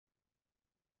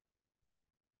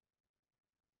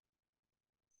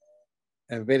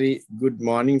A very good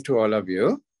morning to all of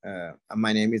you.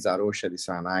 My name is Arosha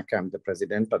Disanak. I'm the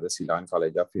president of the Ceylon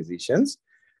College of Physicians.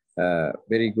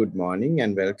 Very good morning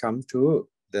and welcome to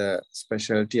the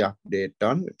specialty update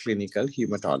on clinical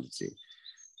hematology.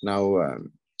 Now,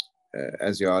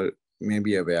 as you all may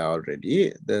be aware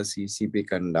already, the CCP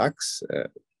conducts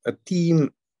a theme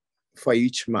for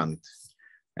each month.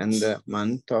 And the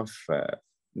month of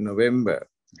November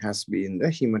has been the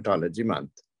hematology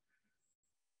month.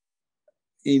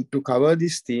 To cover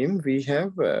this theme, we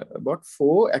have about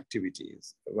 4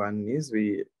 activities. One is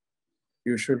we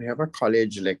usually have a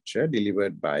college lecture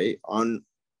delivered by on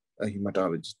a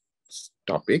hematology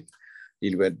topic,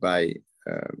 delivered by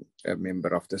a member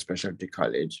of the specialty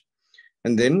college.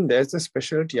 And then there's a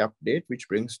specialty update, which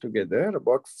brings together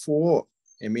about 4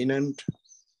 eminent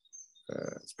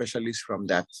specialists from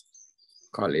that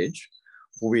college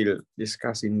who will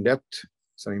discuss in depth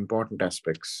some important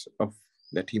aspects of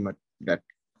that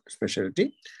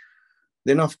specialty.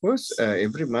 Then, of course,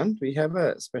 every month we have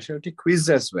a specialty quiz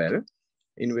as well,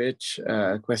 in which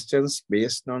questions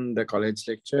based on the college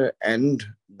lecture and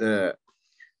the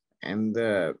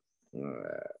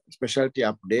specialty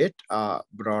update are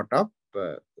brought up.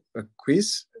 A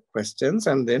quiz questions,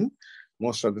 and then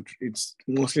it's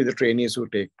mostly the trainees who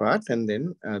take part, and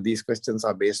then these questions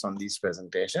are based on these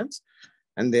presentations,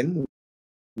 and then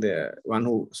the one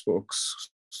who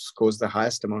scores the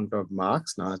highest amount of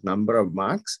marks, number of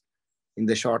marks, in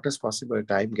the shortest possible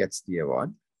time gets the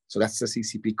award. So that's the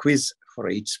CCP quiz for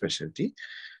each specialty.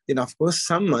 Then, of course,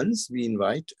 some months we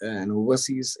invite an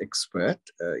overseas expert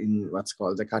in what's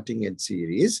called the Cutting Edge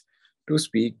series to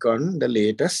speak on the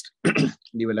latest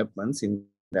developments in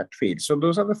that field. So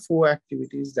those are the 4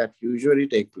 activities that usually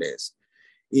take place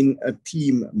in a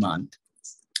theme month.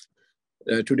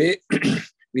 Today,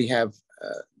 we have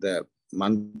the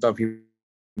month of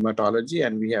hematology,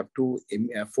 and we have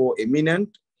 4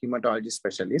 eminent hematology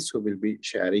specialists who will be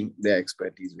sharing their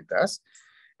expertise with us.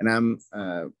 And I'm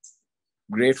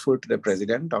grateful to the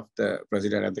president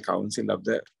and the council of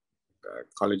the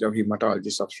College of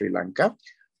Hematologists of Sri Lanka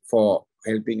for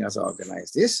helping us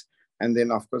organize this. And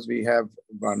then, of course, we have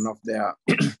one of their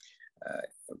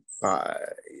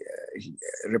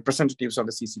representatives of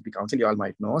the CCP Council. You all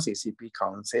might know CCP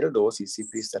Council, those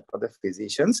CCPs that for the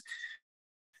physicians.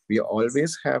 We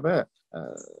always have a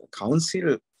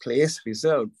council place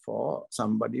reserved for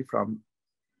somebody from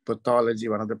pathology,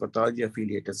 one of the pathology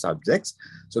affiliated subjects.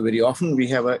 So very often we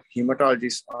have a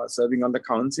hematologist serving on the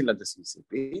council of the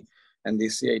CCP. And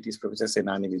this year it is Professor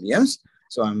Senani Williams.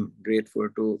 So I'm grateful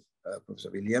to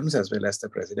Professor Williams as well as the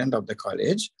president of the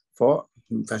college for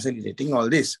facilitating all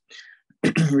this.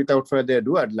 Without further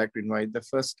ado, I'd like to invite the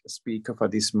first speaker for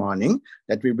this morning.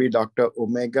 That will be Dr.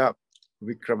 Omega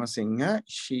Vikramasinghe.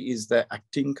 She is the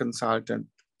acting consultant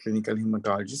clinical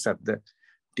hematologist at the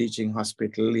teaching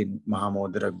hospital in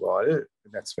Mahamodara Galle.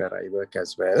 That's where I work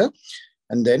as well.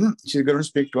 And then she's going to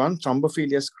speak on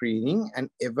thrombophilia screening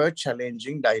and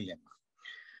ever-challenging dilemma.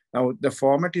 Now, the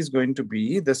format is going to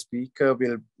be the speaker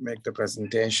will make the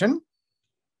presentation.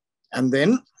 And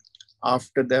then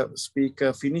after the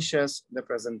speaker finishes the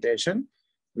presentation,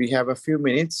 we have a few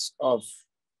minutes of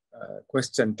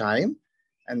question time,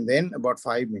 and then about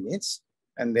 5 minutes.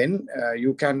 And then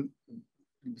you can,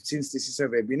 since this is a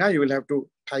webinar, you will have to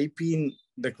type in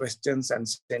the questions and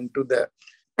send to the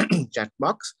chat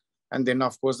box. And then,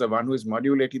 of course, the one who is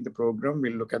modulating the program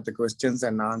will look at the questions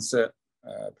and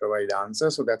provide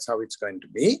answers. So that's how it's going to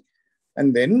be.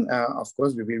 And then, of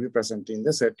course, we will be presenting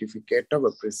the certificate of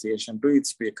appreciation to each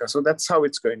speaker. So that's how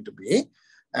it's going to be.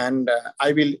 And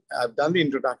I've done the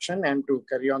introduction, and to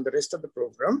carry on the rest of the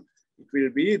program, it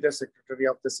will be the secretary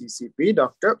of the CCP,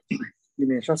 Dr.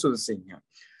 Dimesha Sudasinghe.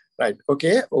 Right.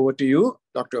 Okay. Over to you,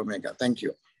 Dr. Omega. Thank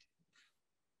you.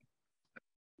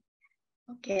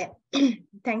 Okay.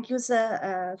 Thank you,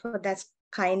 sir, for that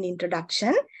kind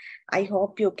introduction. I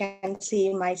hope you can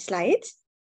see my slides.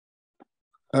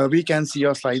 We can see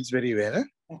your slides very well.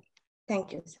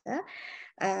 Thank you,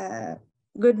 sir.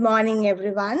 Good morning,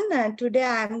 everyone. Today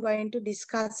I'm going to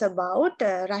discuss about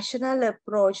rational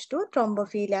approach to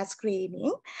thrombophilia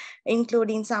screening,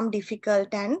 including some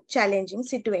difficult and challenging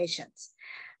situations.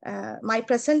 My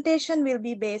presentation will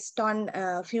be based on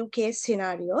a few case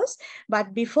scenarios,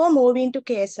 but before moving to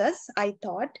cases, I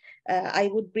thought I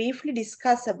would briefly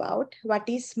discuss about what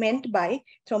is meant by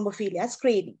thrombophilia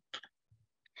screening.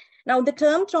 Now, the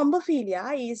term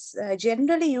thrombophilia is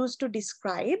generally used to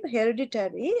describe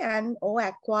hereditary and or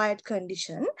acquired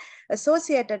condition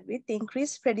associated with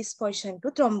increased predisposition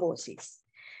to thrombosis.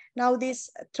 Now, this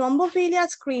thrombophilia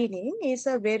screening is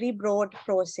a very broad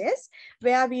process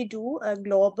where we do a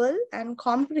global and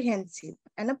comprehensive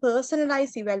and a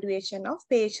personalized evaluation of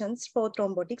patients'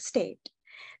 prothrombotic state.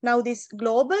 Now, this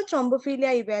global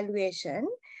thrombophilia evaluation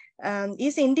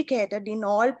is indicated in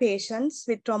all patients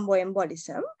with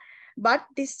thromboembolism. But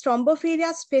this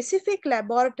thrombophilia specific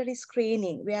laboratory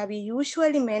screening, where we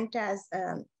usually meant as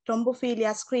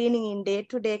thrombophilia screening in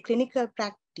day-to-day clinical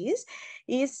practice,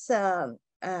 is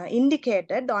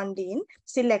indicated only in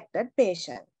selected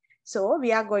patients. So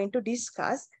we are going to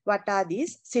discuss what are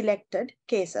these selected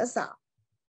cases are.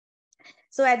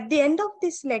 So at the end of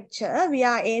this lecture, we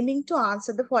are aiming to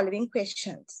answer the following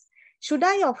questions. Should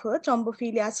I offer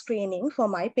thrombophilia screening for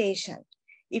my patient?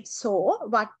 If so,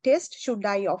 what test should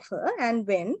I offer and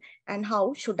when and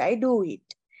how should I do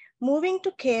it? Moving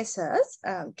to cases,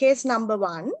 case number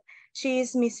 1, she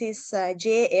is Mrs.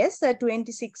 J.S., a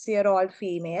 26-year-old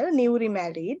female, newly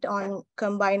married on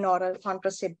combined oral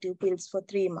contraceptive pills for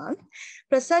 3 months,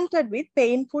 presented with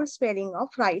painful swelling of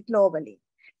right lower limb.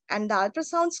 And the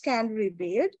ultrasound scan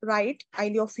revealed right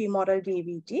iliofemoral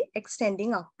DVT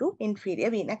extending up to inferior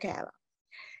vena cava.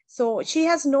 So she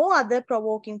has no other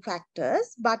provoking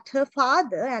factors, but her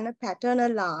father and a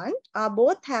paternal aunt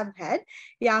both have had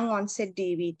young onset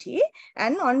DVT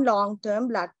and on long-term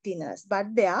blood thinners, but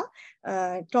their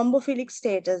thrombophilic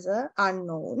status are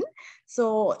unknown.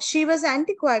 So she was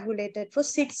anticoagulated for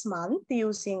 6 months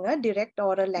using a direct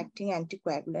oral acting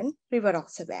anticoagulant,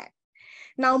 rivaroxaban.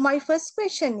 Now, my first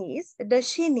question is, does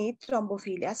she need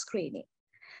thrombophilia screening?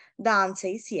 The answer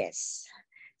is yes.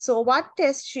 So what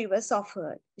test she was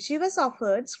offered? She was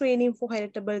offered screening for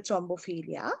heritable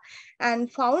thrombophilia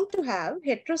and found to have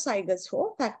heterozygous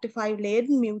for factor V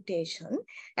laden mutation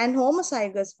and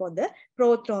homozygous for the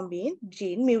prothrombin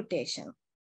gene mutation.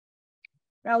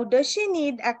 Now, does she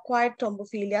need acquired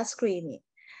thrombophilia screening?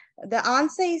 The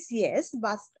answer is yes,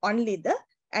 but only the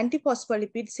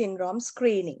antiphospholipid syndrome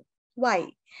screening. Why?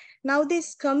 Now,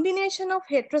 this combination of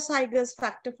heterozygous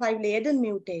factor V laden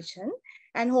mutation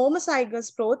and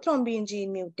homozygous prothrombin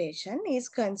gene mutation is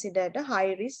considered a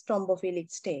high-risk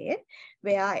thrombophilic state,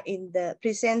 where in the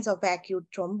presence of acute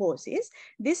thrombosis,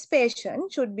 this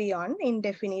patient should be on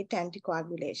indefinite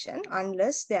anticoagulation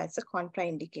unless there's a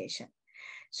contraindication.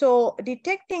 So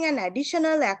detecting an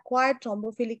additional acquired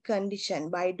thrombophilic condition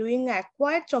by doing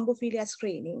acquired thrombophilia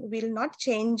screening will not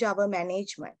change our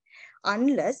management.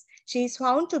 Unless she is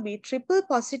found to be triple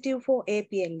positive for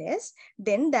APLS,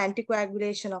 then the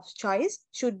anticoagulation of choice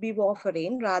should be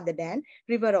warfarin rather than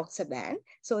rivaroxaban.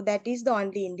 So that is the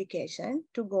only indication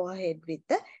to go ahead with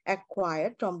the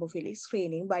acquired thrombophilic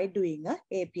screening by doing a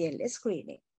APLS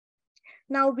screening.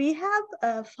 Now we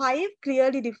have 5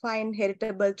 clearly defined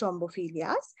heritable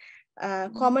thrombophilias.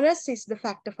 Commonest is the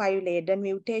factor V laden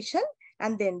mutation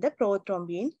and then the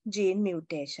prothrombin gene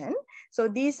mutation. So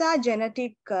these are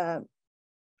genetic,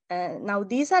 now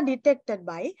these are detected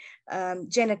by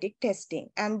genetic testing.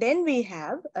 And then we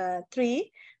have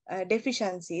 3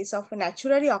 deficiencies of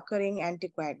naturally occurring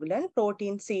anticoagulant,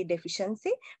 protein C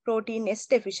deficiency, protein S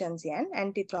deficiency, and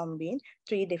antithrombin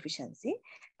 3 deficiency.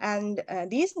 And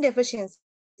these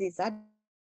deficiencies are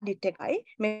detected by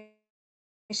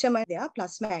measurement of their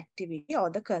plasma activity or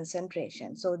the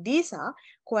concentration. So these are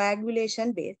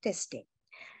coagulation-based testing.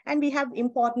 And we have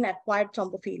important acquired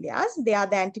thrombophilias. They are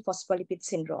the antiphospholipid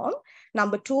syndrome.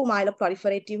 Number 2,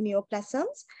 myeloproliferative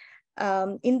neoplasms.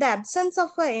 In the absence of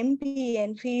a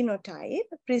MPN phenotype,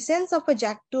 presence of a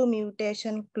JAK2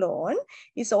 mutation clone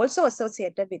is also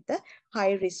associated with a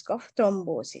high risk of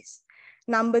thrombosis.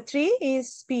 Number 3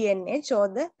 is PNH or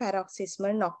the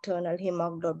paroxysmal nocturnal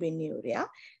hemoglobinuria,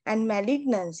 and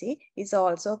malignancy is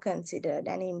also considered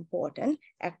an important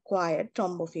acquired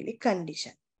thrombophilic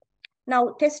condition. Now,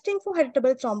 testing for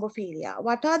heritable thrombophilia,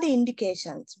 what are the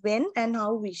indications, when and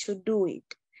how we should do it?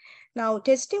 Now,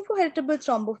 testing for heritable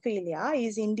thrombophilia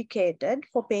is indicated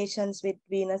for patients with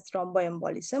venous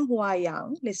thromboembolism who are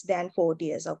young, less than 40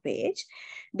 years of age.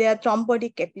 Their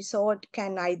thrombotic episode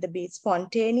can either be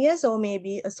spontaneous or may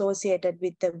be associated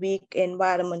with a weak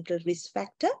environmental risk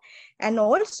factor and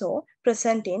also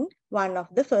present in one of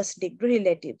the first-degree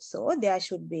relatives. So there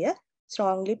should be a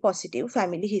strongly positive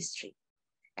family history.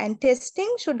 And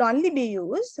testing should only be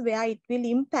used where it will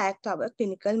impact our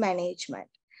clinical management.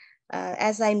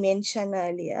 As I mentioned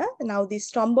earlier, now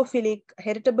these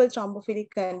heritable thrombophilic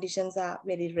conditions are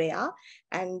very rare,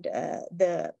 and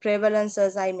the prevalence,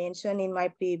 as I mentioned in my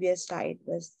previous slide,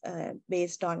 was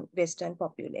based on Western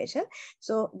population.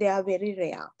 So they are very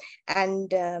rare, and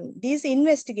these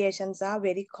investigations are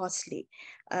very costly.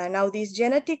 Now, these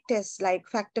genetic tests like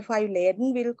factor 5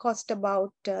 laden will cost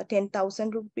about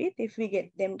 10,000 rupees if we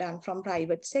get them done from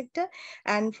private sector.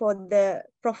 And for the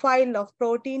profile of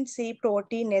protein C,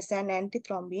 protein S, and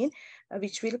antithrombin,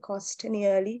 which will cost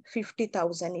nearly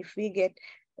 50,000 if we get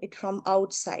it from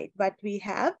outside. But we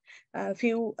have a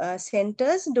few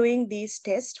centers doing these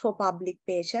tests for public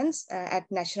patients at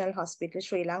National Hospital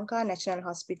Sri Lanka, National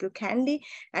Hospital Kandy,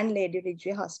 and Lady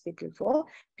Ridgeway Hospital for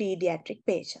pediatric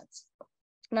patients.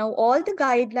 Now, all the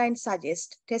guidelines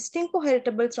suggest testing for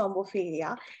heritable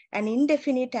thrombophilia and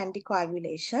indefinite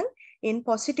anticoagulation in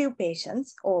positive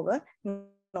patients over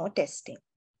no testing.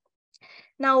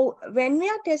 Now, when we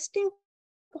are testing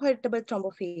for heritable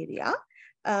thrombophilia,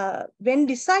 when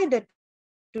decided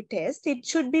to test, it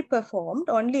should be performed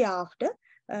only after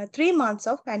 3 months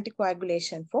of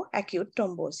anticoagulation for acute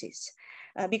thrombosis.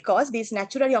 Because these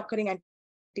naturally occurring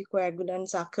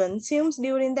anticoagulants are consumed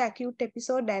during the acute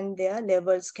episode and their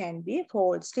levels can be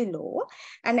falsely low.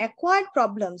 And acquired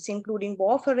problems, including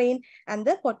warfarin and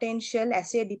the potential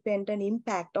assay-dependent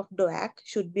impact of DOAC,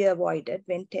 should be avoided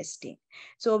when testing.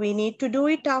 So we need to do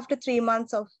it after 3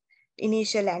 months of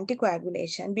initial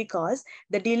anticoagulation because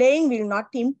the delaying will not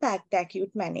impact the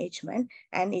acute management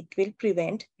and it will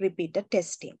prevent repeated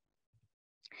testing.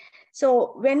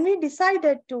 So when we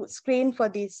decided to screen for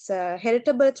this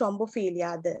heritable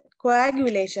thrombophilia, the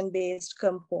coagulation-based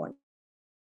component,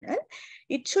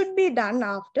 it should be done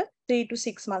after 3 to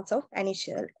 6 months of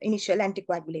initial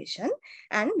anticoagulation,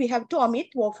 and we have to omit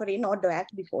warfarin or DOAC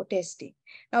before testing.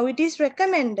 Now, it is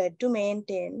recommended to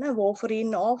maintain a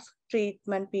warfarin off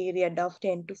treatment period of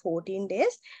 10 to 14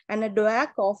 days and a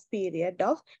DOAC off period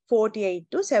of 48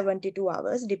 to 72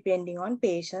 hours, depending on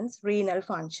patient's renal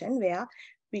function, where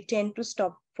we tend to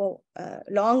stop for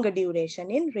longer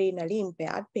duration in renally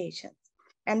impaired patients.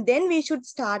 And then we should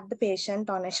start the patient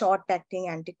on a short-acting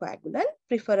anticoagulant,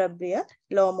 preferably a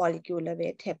low molecular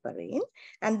weight heparin.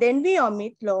 And then we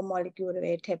omit low molecular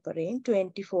weight heparin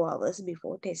 24 hours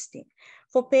before testing.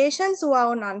 For patients who are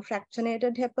on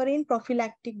unfractionated heparin,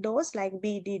 prophylactic dose like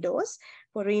BD dose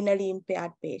for renally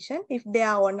impaired patient, if they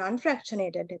are on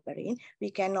unfractionated heparin, we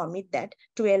can omit that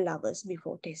 12 hours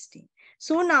before testing.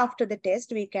 Soon after the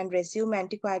test, we can resume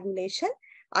anticoagulation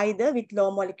either with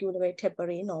low molecular weight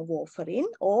heparin or warfarin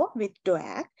or with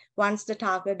DOAC. Once the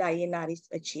target INR is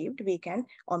achieved, we can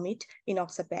omit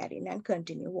enoxaparin and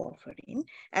continue warfarin.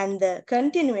 And the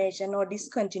continuation or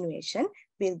discontinuation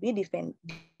will be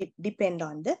depend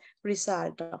on the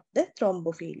result of the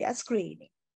thrombophilia screening.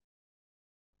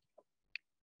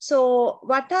 So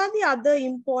what are the other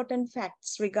important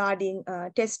facts regarding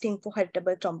testing for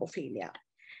heritable thrombophilia?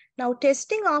 Now,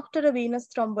 testing after a venous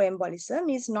thromboembolism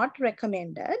is not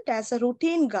recommended as a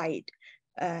routine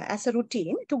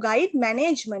to guide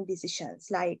management decisions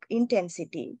like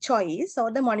intensity, choice, or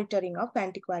the monitoring of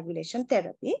anticoagulation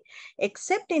therapy,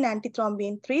 except in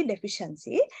antithrombin 3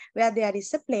 deficiency, where there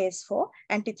is a place for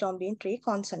antithrombin 3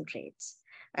 concentrates.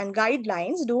 And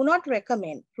guidelines do not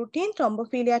recommend routine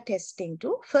thrombophilia testing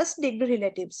to first-degree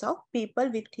relatives of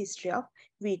people with history of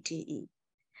VTE.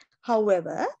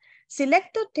 However,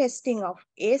 selected testing of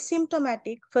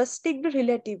asymptomatic first-degree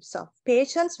relatives of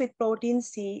patients with protein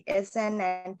C, S, and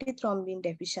antithrombin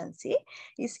deficiency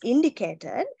is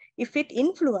indicated if it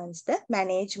influences the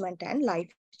management and life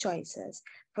choices.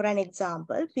 For an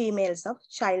example, females of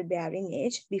childbearing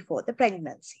age before the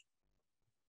pregnancy.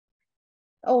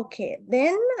 Okay,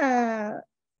 then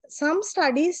some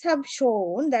studies have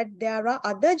shown that there are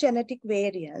other genetic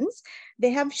variants. They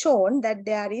have shown that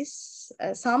there is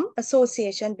some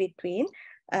association between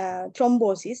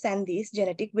thrombosis and these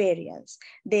genetic variants.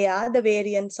 They are the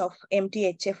variants of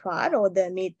MTHFR or the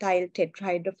methyl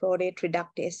tetrahydrofolate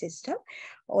reductase system,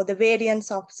 or the variants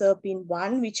of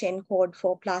SERPIN1, which encode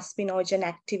for plasminogen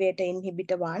activator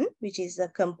inhibitor 1, which is a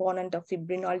component of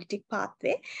fibrinolytic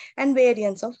pathway, and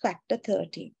variants of factor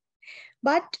 13.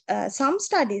 But some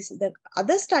studies, the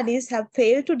other studies have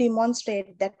failed to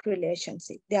demonstrate that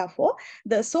relationship. Therefore,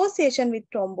 the association with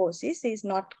thrombosis is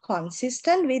not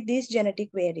consistent with these genetic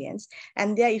variants,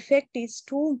 and their effect is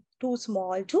too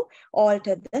small to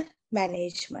alter the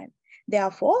management.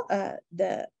 Therefore,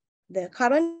 the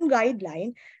current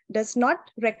guideline does not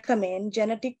recommend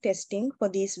genetic testing for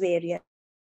these variants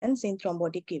in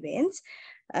thrombotic events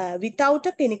without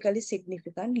a clinically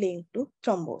significant link to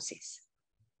thrombosis.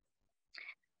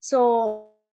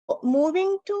 So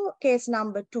moving to case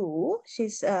number 2,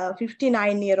 she's a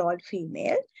 59-year-old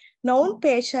female, known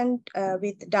patient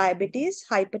with diabetes,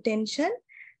 hypertension,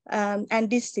 and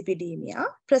dyslipidemia,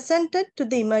 presented to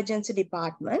the emergency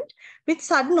department with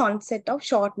sudden onset of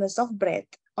shortness of breath.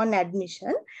 On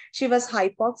admission, she was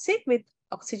hypoxic with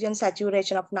oxygen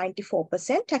saturation of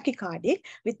 94%, tachycardic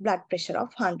with blood pressure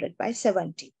of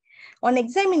 100/70. On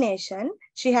examination,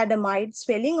 she had a mild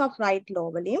swelling of right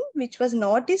lower limb, which was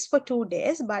noticed for 2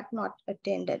 days but not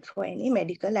attended for any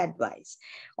medical advice.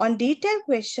 On detailed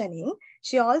questioning,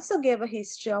 she also gave a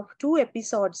history of 2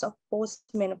 episodes of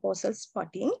postmenopausal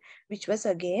spotting, which was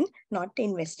again not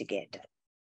investigated.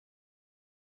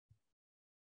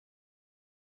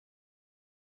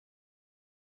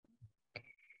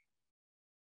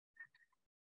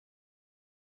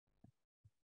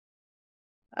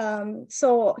 Her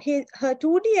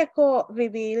 2D echo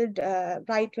revealed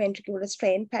right ventricular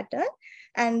strain pattern,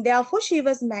 and therefore she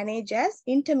was managed as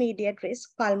intermediate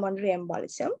risk pulmonary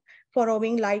embolism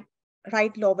following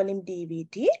right lower limb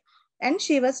DVT, and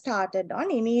she was started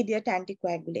on immediate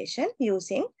anticoagulation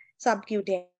using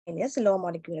subcutaneous low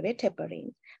molecular weight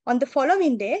heparin. On the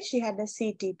following day, she had a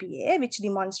CTPA, which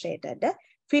demonstrated a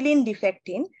fill-in defect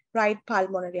in right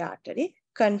pulmonary artery,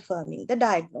 confirming the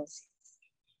diagnosis.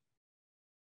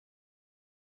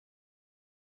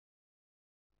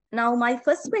 Now, my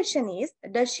first question is,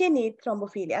 does she need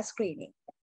thrombophilia screening?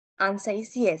 Answer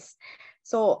is yes.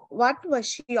 So what was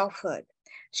she offered?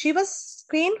 She was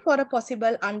screened for a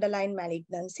possible underlying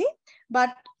malignancy,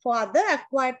 but for other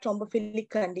acquired thrombophilic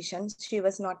conditions, she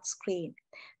was not screened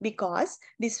because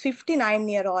this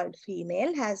 59-year-old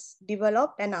female has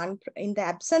developed in the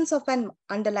absence of an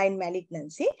underlying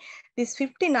malignancy, this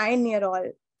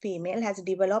 59-year-old female has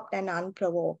developed an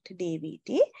unprovoked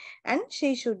DVT, and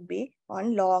she should be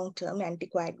on long-term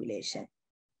anticoagulation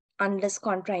unless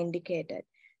contraindicated.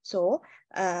 So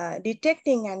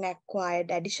detecting an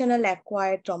additional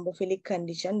acquired thrombophilic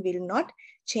condition will not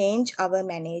change our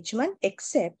management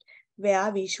except where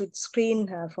we should screen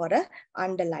her for an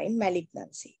underlying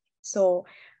malignancy. So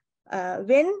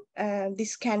when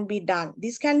this can be done?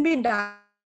 This can be done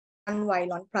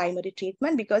while on primary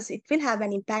treatment because it will have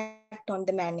an impact on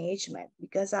the management,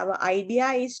 because our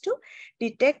idea is to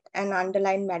detect an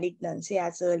underlying malignancy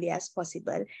as early as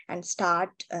possible and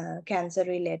start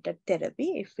cancer-related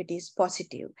therapy if it is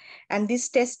positive. And this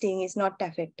testing is not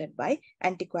affected by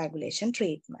anticoagulation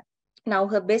treatment. Now,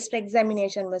 her best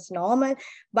examination was normal.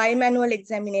 Bimanual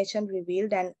examination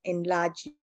revealed an enlarged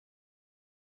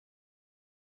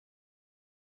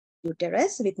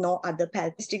uterus with no other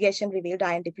palpable. Investigation revealed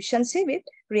iron deficiency with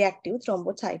reactive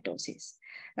thrombocytosis.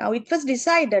 Now, it was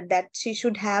decided that she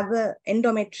should have an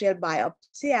endometrial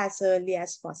biopsy as early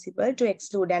as possible to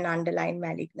exclude an underlying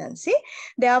malignancy.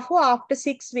 Therefore, after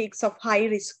 6 weeks of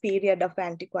high-risk period of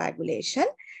anticoagulation,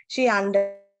 she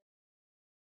underwent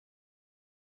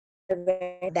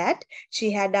that she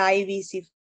had IVC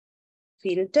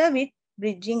filter with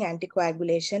bridging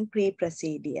anticoagulation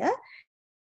pre-procedure,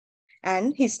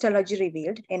 and histology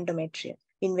revealed invasive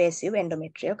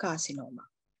endometrial carcinoma.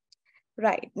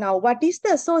 Right, now what is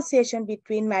the association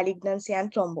between malignancy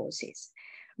and thrombosis?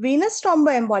 Venous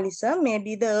thromboembolism may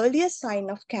be the earliest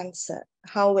sign of cancer.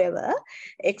 However,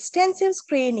 extensive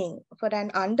screening for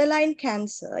an underlying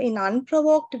cancer in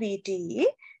unprovoked VTE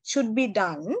should be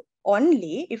done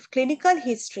only if clinical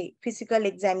history, physical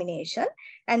examination,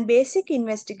 and basic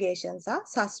investigations are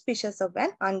suspicious of an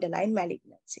underlying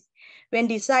malignancy. When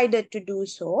decided to do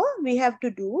so, we have to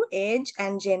do age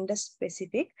and gender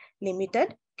specific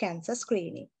limited cancer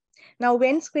screening. Now,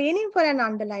 when screening for an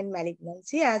underlying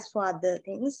malignancy, as for other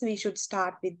things, we should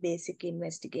start with basic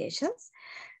investigations.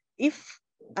 If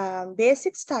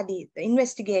basic study,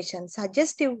 investigation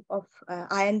suggestive of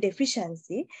iron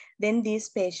deficiency, then these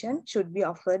patients should be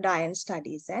offered iron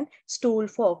studies and stool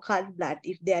for occult blood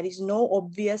if there is no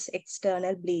obvious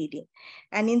external bleeding.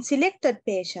 And in selected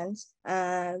patients,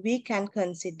 we can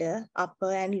consider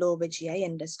upper and lower GI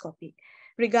endoscopy.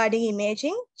 Regarding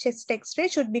imaging, chest X-ray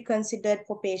should be considered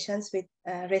for patients with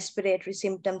respiratory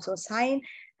symptoms or sign,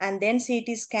 and then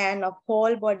CT scan of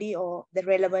whole body or the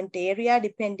relevant area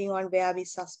depending on where we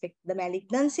suspect the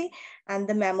malignancy, and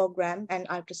the mammogram and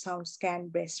ultrasound scan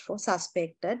breast for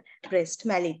suspected breast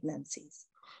malignancies.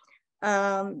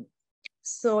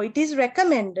 So it is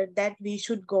recommended that we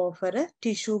should go for a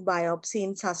tissue biopsy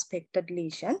in suspected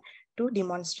lesion to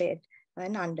demonstrate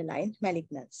an underlying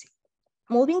malignancy.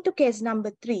 Moving to case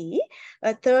number 3,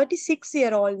 a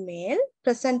 36-year-old male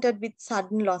presented with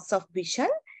sudden loss of vision.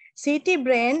 CT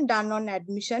brain done on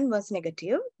admission was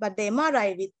negative, but the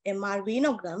MRI with MR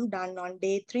venogram done on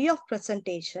day 3 of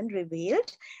presentation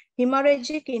revealed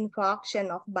hemorrhagic infarction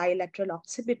of bilateral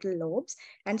occipital lobes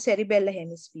and cerebellar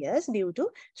hemispheres due to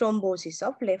thrombosis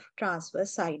of left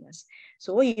transverse sinus.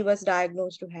 So he was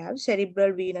diagnosed to have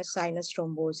cerebral venous sinus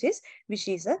thrombosis, which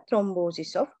is a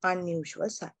thrombosis of unusual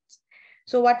size.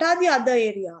 So what are the other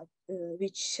areas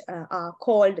are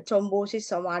called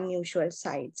thrombosis of unusual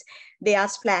sites. They are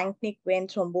splanchnic vein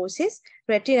thrombosis,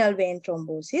 retinal vein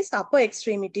thrombosis, upper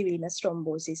extremity venous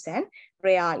thrombosis, and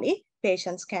rarely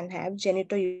patients can have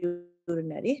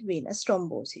genitourinary venous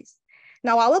thrombosis.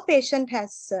 Now our patient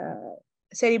has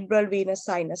cerebral venous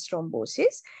sinus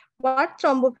thrombosis. What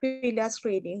thrombophilia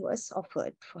screening was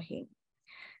offered for him?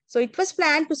 So it was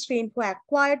planned to screen for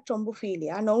acquired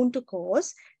thrombophilia known to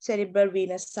cause cerebral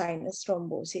venous sinus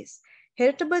thrombosis.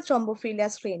 Heritable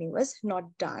thrombophilia screening was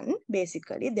not done.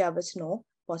 Basically, there was no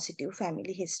positive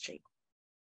family history.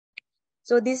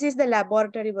 So this is the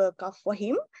laboratory workup for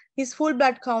him. His full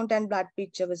blood count and blood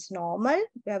picture was normal.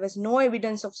 There was no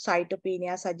evidence of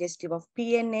cytopenia suggestive of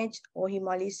PNH or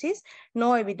hemolysis,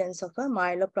 no evidence of a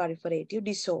myeloproliferative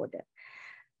disorder.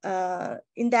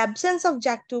 In the absence of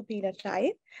JAK2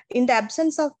 phenotype, in the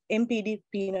absence of MPD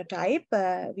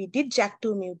phenotype, we did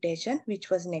JAK2 mutation, which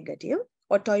was negative.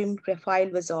 Autoimmune profile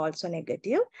was also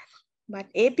negative, but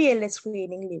APLS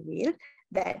screening revealed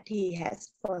that he has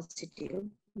positive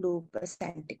lupus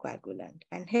anticoagulant,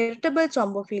 and heritable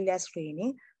thrombophilia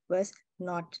screening was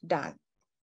not done.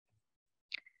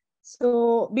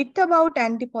 So, bit about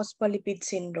antiphospholipid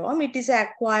syndrome. It is an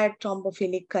acquired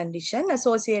thrombophilic condition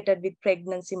associated with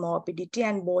pregnancy morbidity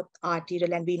and both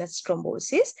arterial and venous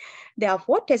thrombosis.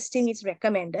 Therefore, testing is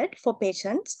recommended for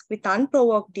patients with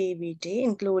unprovoked DVT,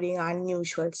 including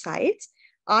unusual sites,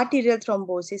 arterial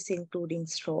thrombosis, including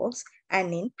strokes,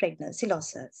 and in pregnancy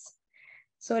losses.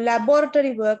 So,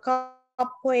 laboratory workup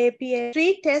for APA,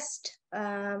 3 tests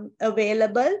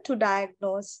available to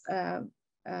diagnose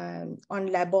on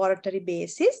laboratory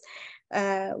basis.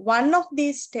 One of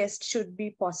these tests should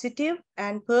be positive,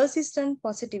 and persistent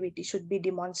positivity should be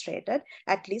demonstrated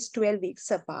at least 12 weeks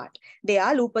apart. They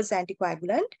are lupus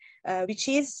anticoagulant, which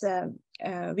is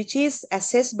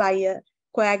assessed by a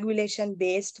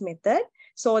coagulation-based method.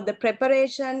 So the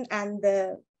preparation and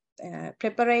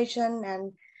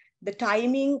the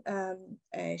timing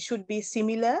should be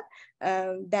similar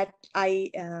that I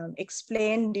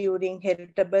explained during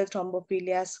heritable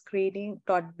thrombophilia screening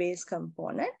TOD-based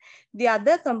component. The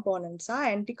other components are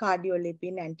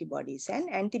anti-cardiolipin antibodies and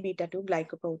anti-beta-2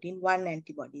 glycoprotein 1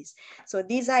 antibodies. So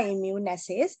these are immune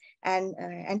assays, and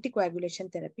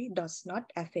anticoagulation therapy does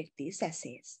not affect these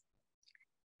assays.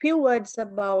 Few words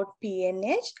about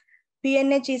PNH.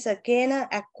 PNH is again an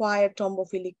acquired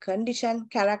thrombophilic condition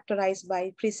characterized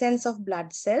by presence of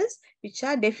blood cells which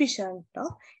are deficient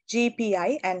of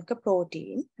GPI anchor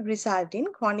protein, resulting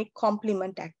in chronic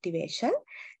complement activation,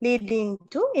 leading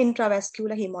to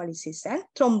intravascular hemolysis and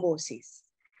thrombosis.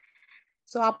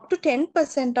 So up to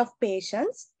 10% of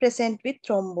patients present with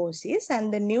thrombosis,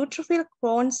 and the neutrophil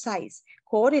clone size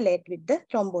correlate with the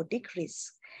thrombotic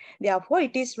risk. Therefore,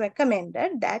 it is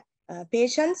recommended that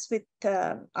patients with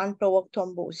unprovoked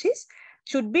thrombosis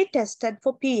should be tested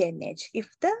for PNH if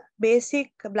the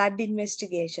basic blood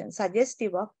investigation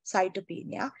suggestive of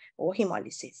cytopenia or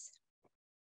hemolysis.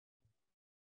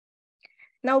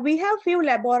 Now we have few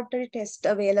laboratory tests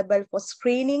available for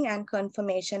screening and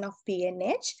confirmation of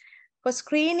PNH. For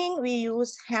screening, we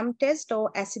use HAM test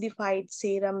or acidified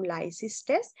serum lysis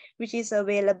test, which is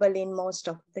available in most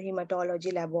of the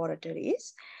hematology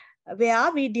laboratories,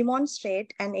 where we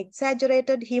demonstrate an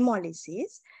exaggerated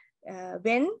hemolysis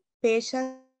when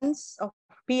PNH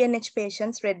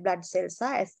patients' red blood cells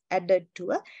are added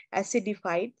to an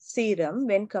acidified serum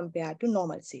when compared to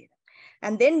normal serum.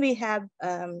 And then we have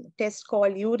tests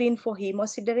called urine for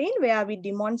hemosiderin, where we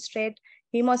demonstrate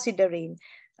hemosiderin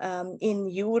in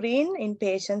urine in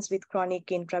patients with chronic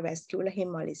intravascular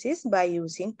hemolysis by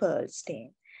using Pearl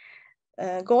stain.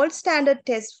 Gold standard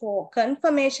test for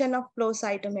confirmation of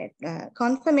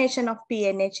confirmation of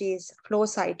PNH is flow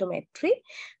cytometry,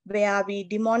 where we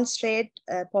demonstrate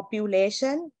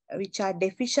population which are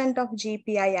deficient of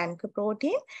GPI anchor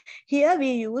protein. Here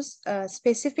we use a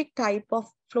specific type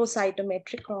of flow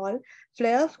cytometry called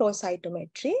FLAIR flow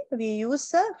cytometry. We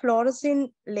use a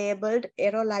fluorescent labeled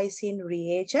aerolysine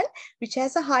reagent, which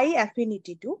has a high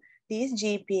affinity to these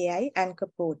GPI anchor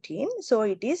protein. So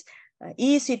it is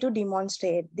easy to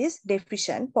demonstrate this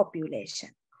deficient population.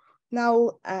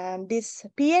 Now, this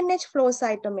PNH flow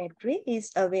cytometry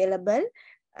is available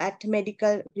at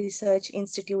Medical Research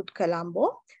Institute,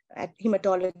 Colombo, at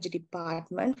Hematology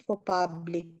Department for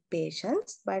public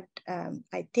patients. But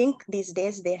I think these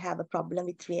days they have a problem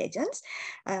with reagents.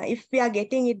 If we are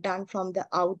getting it done from the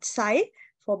outside,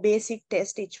 for basic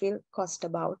test, it will cost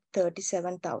about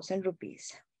 37,000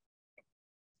 rupees.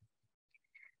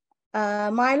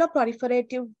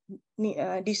 Myeloproliferative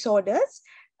disorders.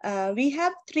 We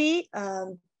have 3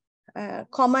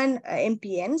 common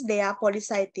MPNs, they are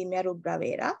polycythemia rubra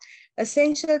vera,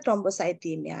 essential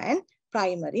thrombocythemia, and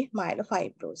primary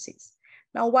myelofibrosis.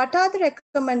 Now, what are the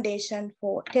recommendations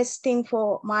for testing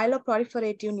for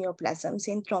myeloproliferative neoplasms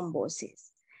in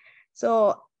thrombosis?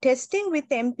 So, testing with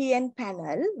MPN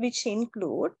panel, which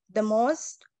include the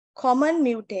most common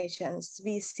mutations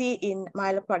we see in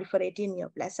myeloproliferative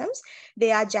neoplasms,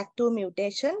 they are JAK2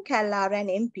 mutation, CALR, and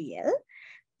MPL,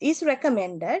 is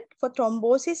recommended for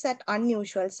thrombosis at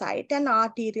unusual site and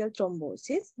arterial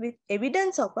thrombosis with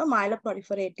evidence of a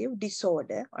myeloproliferative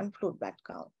disorder on fluid blood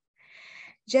count.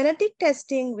 Genetic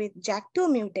testing with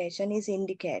JAK2 mutation is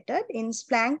indicated in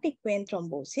splanchnic vein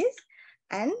thrombosis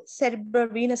and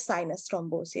cerebrovenous sinus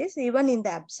thrombosis, even in the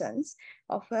absence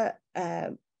of a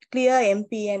clear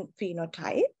MPN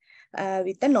phenotype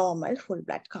with a normal full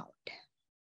blood count.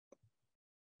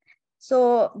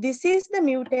 So this is the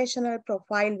mutational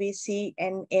profile we see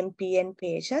in MPN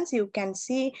patients. You can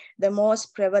see the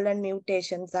most prevalent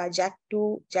mutations are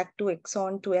JAK2, JAK2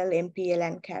 exon 12, MPL,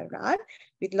 and CALR,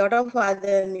 with a lot of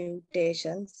other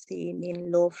mutations seen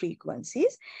in low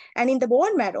frequencies. And in the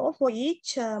bone marrow, for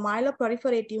each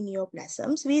myeloproliferative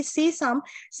neoplasms, we see some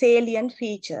salient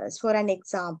features. For an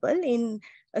example, in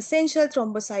essential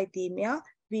thrombocythemia,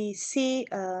 we see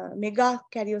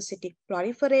megakaryocytic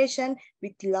proliferation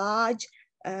with large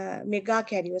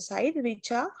megakaryocytes,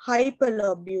 which are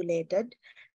hyperlobulated,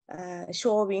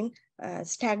 showing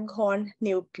staghorn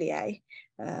nuclei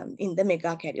in the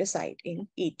megakaryocyte in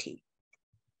ET.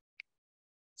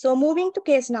 So moving to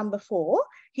case number 4,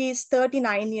 he is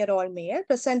 39-year-old male,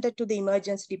 presented to the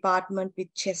emergency department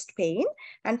with chest pain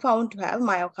and found to have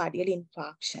myocardial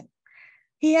infarction.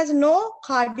 He has no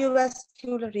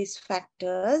cardiovascular risk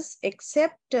factors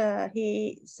except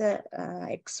he is an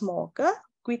ex-smoker,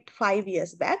 quit 5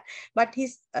 years back, but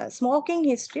his smoking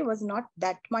history was not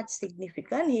that much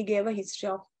significant. He gave a history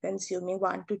of consuming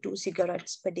 1 to 2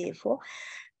 cigarettes per day for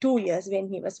 2 years when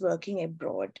he was working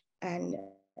abroad. And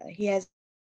he has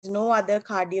no other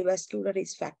cardiovascular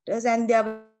risk factors, and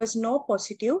there was no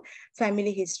positive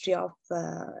family history of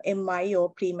MI or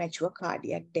premature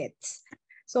cardiac deaths.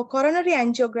 So coronary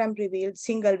angiogram revealed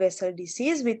single vessel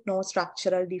disease with no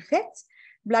structural defects.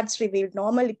 Bloods revealed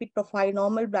normal lipid profile,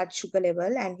 normal blood sugar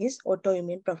level, and his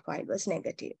autoimmune profile was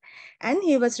negative. And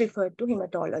he was referred to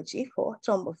hematology for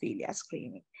thrombophilia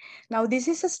screening. Now, this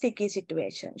is a sticky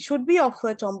situation. Should we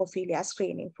offer thrombophilia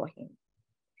screening for him?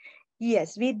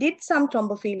 Yes, we did some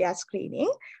thrombophilia screening.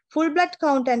 Full blood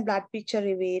count and blood picture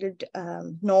revealed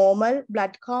normal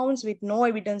blood counts with no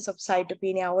evidence of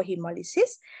cytopenia or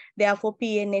hemolysis. Therefore,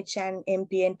 PNH and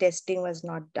MPN testing was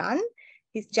not done.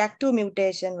 His JAK2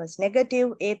 mutation was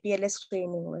negative. APLS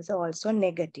screening was also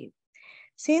negative.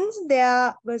 Since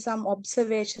there were some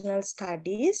observational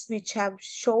studies which have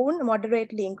shown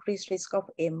moderately increased risk of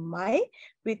MI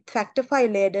with factor V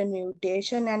laden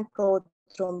mutation and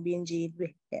prothrombin gene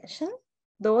variation,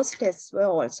 those tests were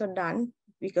also done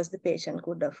because the patient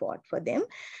could afford for them,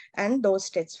 and those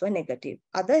tests were negative.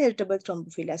 Other heritable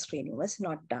thrombophilia screening was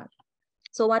not done.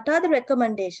 So what are the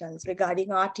recommendations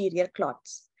regarding arterial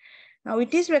clots? Now,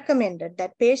 it is recommended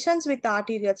that patients with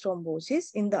arterial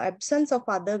thrombosis, in the absence of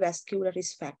other vascular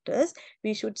risk factors,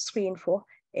 we should screen for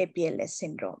APLS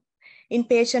syndrome. In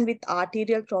patients with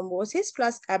arterial thrombosis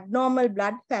plus abnormal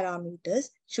blood parameters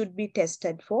should be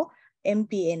tested for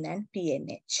MPN and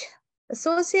PNH.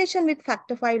 Association with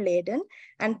factor V laden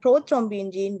and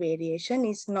prothrombin gene variation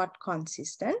is not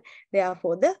consistent.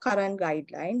 Therefore, the current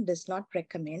guideline does not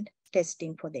recommend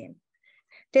testing for them.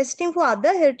 Testing for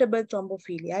other heritable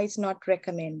thrombophilia is not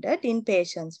recommended in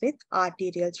patients with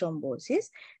arterial thrombosis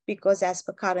because as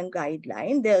per current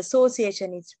guideline, the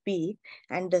association is weak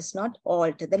and does not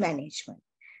alter the management.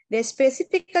 They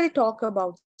specifically talk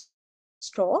about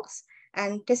strokes,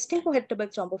 and testing for heritable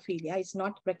thrombophilia is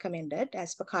not recommended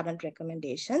as per current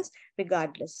recommendations,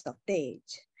 regardless of the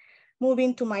age.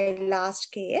 Moving to my last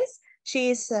case, she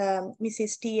is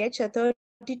Mrs. TH, a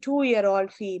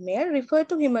 32-year-old female, referred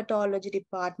to hematology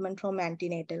department from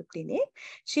antenatal clinic.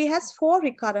 She has 4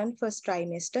 recurrent first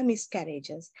trimester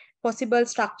miscarriages. Possible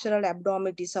structural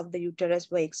abnormalities of the uterus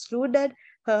were excluded.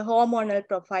 Her hormonal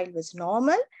profile was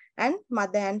normal, and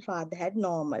mother and father had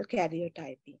normal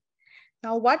karyotyping.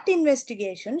 Now, what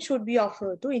investigation should we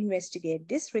offer to investigate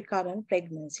this recurrent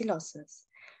pregnancy losses?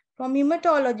 From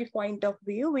hematology point of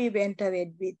view, we went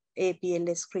ahead with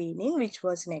APLS screening, which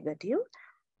was negative.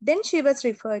 Then she was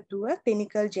referred to a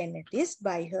clinical genetist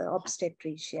by her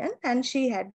obstetrician, and she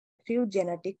had few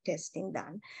genetic testing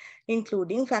done,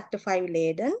 including factor V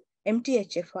laden,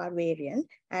 MTHFR variant,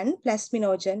 and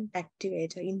plasminogen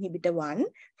activator inhibitor 1,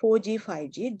 4G,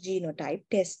 5G genotype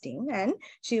testing. And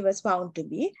she was found to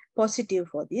be positive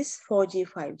for this 4G,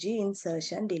 5G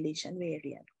insertion deletion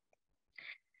variant.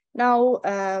 Now,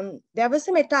 there was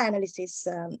a meta-analysis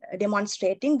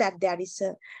demonstrating that there is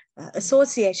a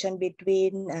association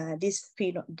between this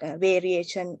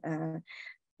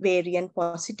variant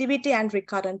positivity and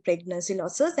recurrent pregnancy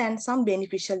losses and some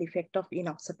beneficial effect of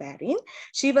enoxaparin.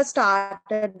 She was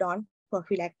started on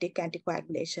prophylactic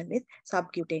anticoagulation with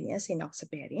subcutaneous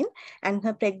enoxaparin, and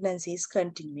her pregnancy is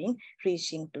continuing,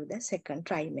 reaching to the second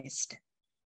trimester.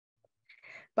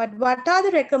 But what are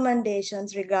the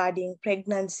recommendations regarding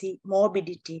pregnancy,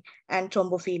 morbidity, and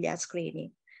thrombophilia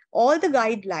screening? All the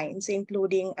guidelines,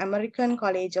 including American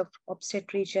College of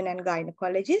Obstetricians and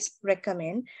Gynecologists,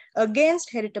 recommend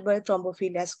against heritable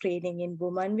thrombophilia screening in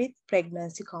women with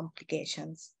pregnancy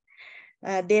complications.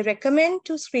 They recommend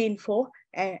to screen for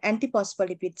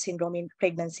antiphospholipid syndrome in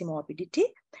pregnancy morbidity,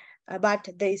 but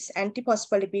this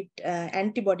antiphospholipid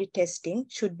antibody testing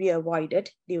should be avoided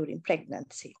during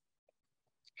pregnancy.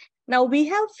 Now we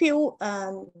have few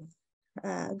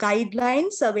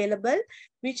guidelines available,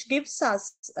 which gives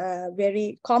us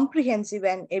very comprehensive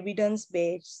and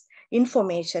evidence-based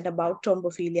information about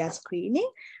thrombophilia screening.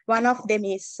 One of them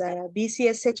is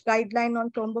BCSH guideline on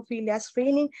thrombophilia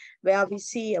screening, where we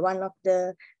see one of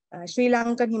the Sri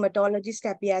Lankan hematologist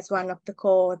appear as one of the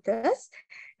co-authors.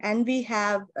 And we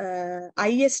have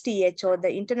ISTH, or the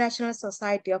International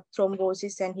Society of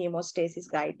Thrombosis and Hemostasis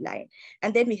guideline.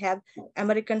 And then we have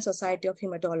American Society of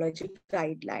Hematology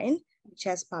guideline, which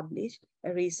has published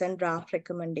a recent draft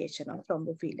recommendation on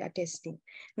thrombophilia testing.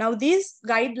 Now, these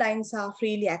guidelines are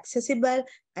freely accessible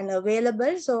and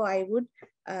available, so I would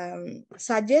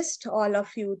suggest all of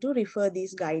you to refer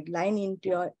these guidelines into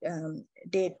your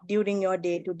during your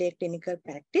day-to-day clinical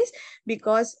practice,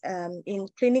 because in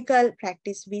clinical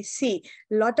practice we see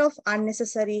a lot of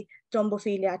unnecessary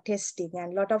thrombophilia testing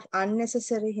and a lot of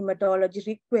unnecessary hematology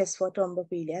requests for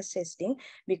thrombophilia testing,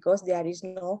 because there is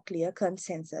no clear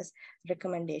consensus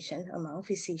recommendation among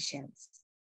physicians.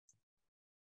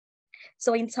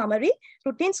 So in summary,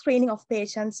 routine screening of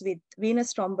patients with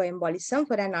venous thromboembolism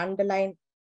for an underlying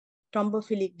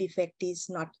thrombophilic defect is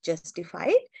not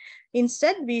justified.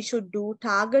 Instead, we should do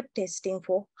target testing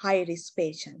for high-risk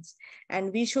patients.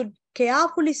 And we should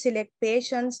carefully select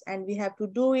patients, and we have to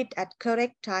do it at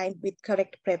correct time with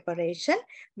correct preparation,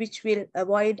 which will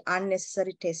avoid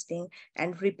unnecessary testing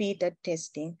and repeated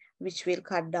testing, which will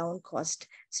cut down cost,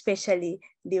 especially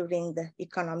during the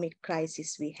economic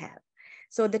crisis we have.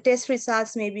 So the test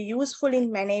results may be useful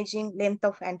in managing length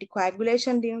of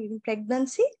anticoagulation during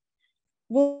pregnancy.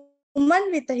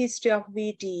 Women with a history of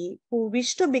VTE who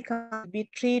wish to be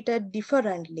treated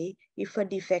differently if a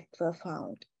defect were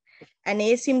found. And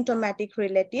asymptomatic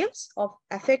relatives of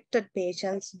affected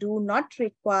patients do not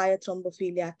require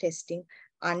thrombophilia testing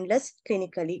unless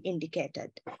clinically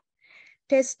indicated.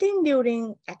 Testing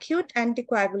during acute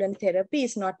anticoagulant therapy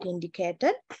is not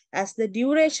indicated, as the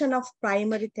duration of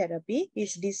primary therapy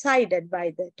is decided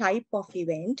by the type of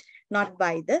event, not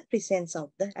by the presence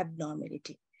of the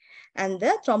abnormality. And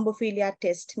the thrombophilia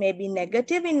test may be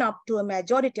negative in up to a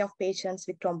majority of patients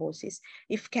with thrombosis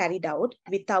if carried out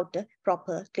without a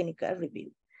proper clinical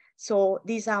review. So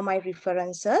these are my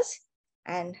references,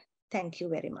 and thank you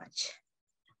very much.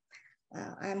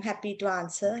 I'm happy to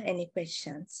answer any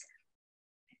questions.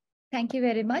 Thank you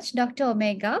very much, Dr.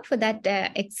 Omega, for that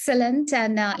excellent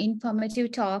and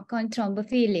informative talk on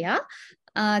thrombophilia.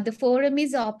 The forum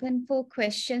is open for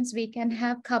questions. We can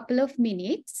have a couple of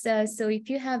minutes. So if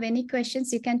you have any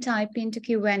questions, you can type into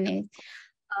Q&A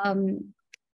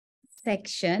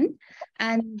section.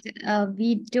 And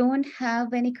we don't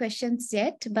have any questions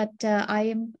yet, but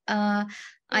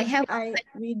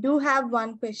we do have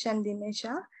one question,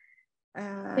 Dimesha.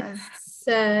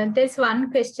 There's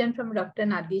one question from Dr.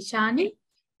 Nadishani.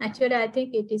 Actually, I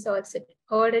think it is also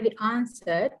already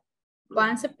answered.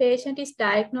 Once a patient is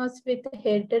diagnosed with a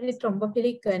hereditary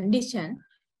thrombophilic condition,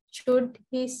 should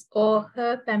his or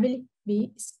her family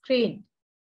be screened?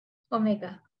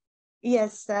 Omega.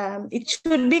 Yes, it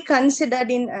should be considered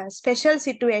in a special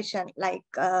situation, like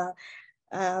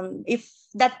if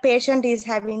that patient is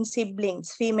having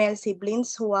siblings, female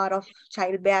siblings who are of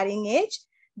childbearing age,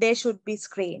 they should be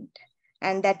screened.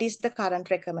 And that is the current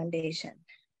recommendation.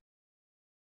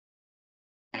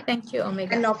 Thank you,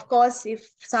 Omega. And of course, if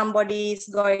somebody is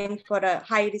going for a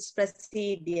high-risk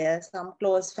procedure, some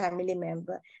close family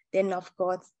member, then of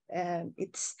course,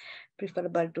 it's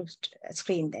preferable to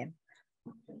screen them.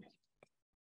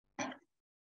 Are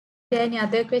there any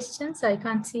other questions? I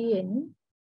can't see any.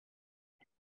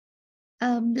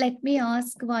 Let me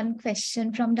ask one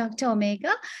question from Dr.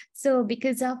 Omega. So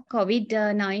because of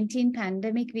COVID-19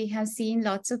 pandemic, we have seen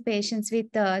lots of patients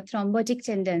with thrombotic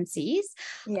tendencies.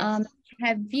 Yes.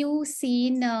 Have you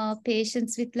seen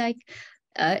patients with like,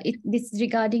 this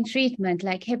regarding treatment,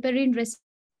 like heparin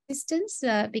resistance?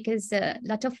 Because a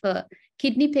lot of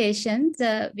kidney patients,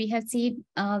 we have seen,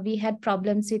 we had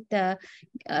problems with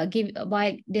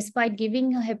despite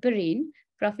giving heparin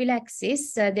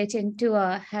prophylaxis, they tend to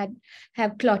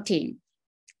have clotting.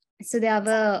 So there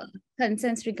were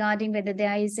concerns regarding whether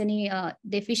there is any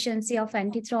deficiency of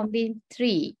antithrombin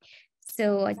 3.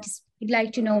 So I just would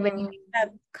like to know whether you have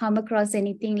come across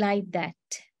anything like that.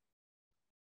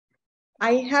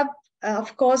 I have,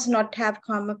 of course, not have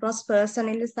come across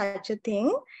personally such a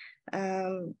thing.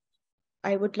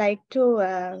 I would like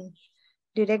to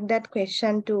direct that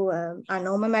question to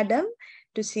Anoma Madam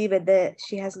to see whether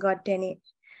she has got any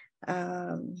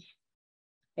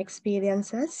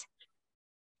experiences.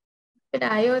 But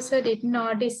I also didn't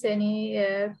notice any.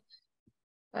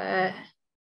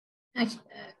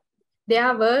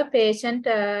 There were patients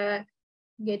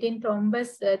getting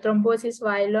thrombosis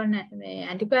while on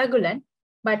anticoagulant,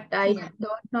 but I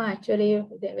don't know actually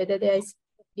whether there is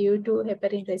due to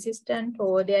heparin resistant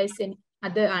or there is any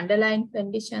other underlying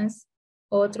conditions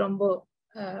or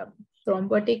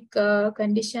thrombotic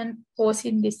condition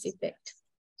causing this effect.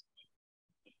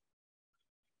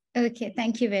 Okay,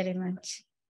 thank you very much.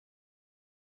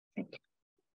 Thank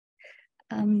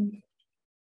you.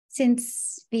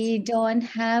 Since we don't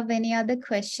have any other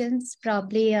questions,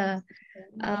 probably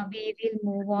we will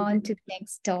move on to the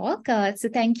next talk. So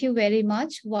thank you very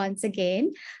much once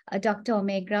again, Dr.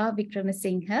 Omega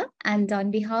Vikramasinghe. And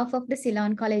on behalf of the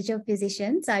Ceylon College of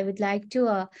Physicians, I would like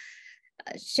to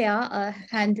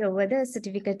hand over the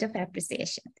certificate of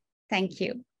appreciation. Thank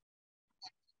you.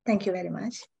 Thank you very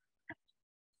much.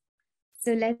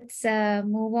 So let's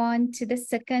move on to the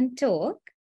second talk.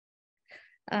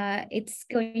 It's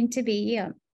going to be,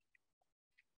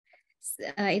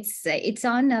 it's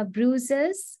on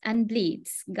bruises and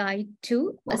bleeds, Guide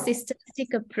to a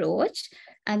Systematic Approach.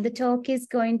 And the talk is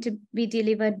going to be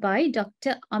delivered by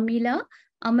Dr. Amila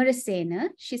Amarasena.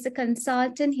 She's a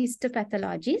consultant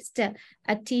histopathologist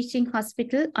at Teaching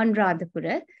Hospital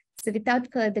Anuradhapura. So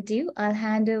without further ado, I'll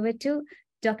hand over to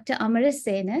Dr.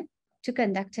 Amarasena to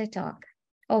conduct her talk.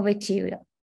 Over to you.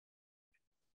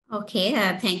 Okay,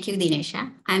 thank you,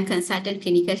 Dinesha. I'm consultant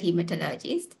clinical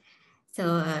hematologist.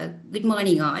 So good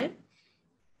morning all.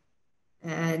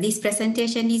 This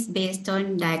presentation is based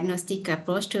on diagnostic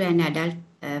approach to an adult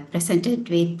presented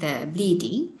with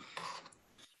bleeding.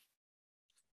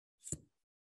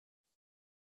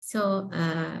 So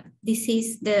this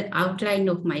is the outline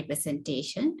of my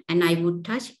presentation, and I would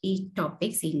touch each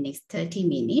topics in next 30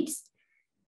 minutes.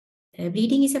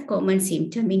 Bleeding is a common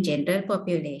symptom in general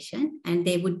population, and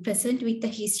they would present with a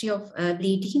history of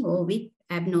bleeding or with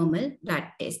abnormal blood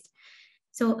test.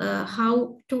 So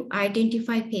how to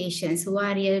identify patients who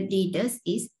are real bleeders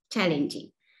is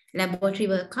challenging. Laboratory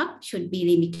workup should be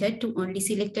limited to only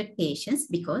selected patients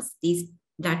because these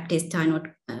blood tests are not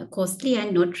costly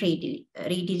and not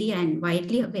readily and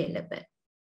widely available.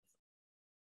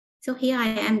 So here I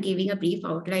am giving a brief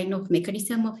outline of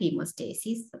mechanism of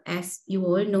hemostasis. As you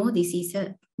all know, this is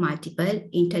a multiple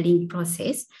interlinked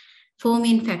process. 4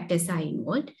 main factors are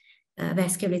involved: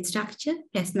 vascular structure,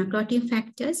 plasma clotting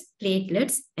factors,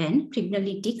 platelets, and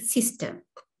fibrinolytic system.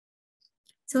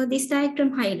 So this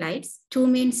diagram highlights 2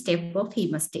 main steps of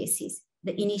hemostasis.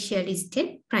 The initial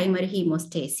step, primary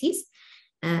hemostasis.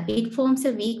 It forms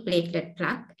a weak platelet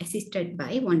plug assisted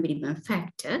by 1 minimum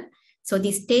factor. So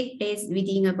this takes place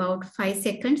within about 5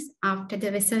 seconds after the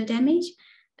vessel damage.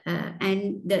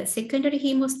 And the secondary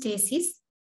hemostasis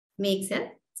makes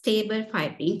a stable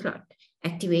fibrin clot,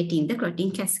 activating the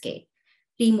clotting cascade.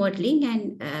 Remodeling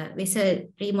and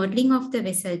remodeling of the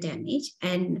vessel damage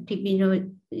and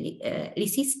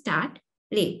fibrinolysis start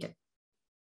later.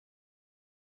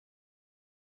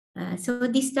 So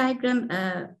this diagram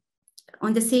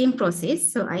on the same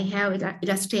process, so I have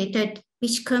illustrated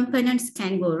which components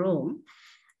can go wrong.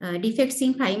 Defects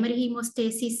in primary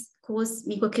hemostasis cause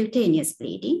mucocutaneous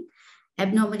bleeding.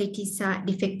 Abnormalities are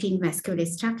defect in vascular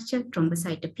structure,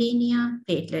 thrombocytopenia,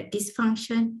 platelet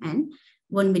dysfunction, and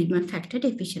 1 minimum factor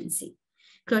deficiency.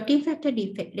 Clotting factor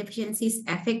deficiencies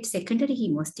affect secondary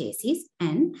hemostasis,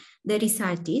 and the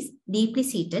result is deeply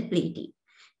seated bleeding.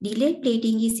 Delayed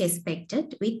bleeding is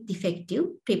expected with defective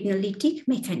fibrinolytic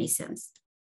mechanisms.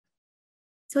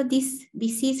 So this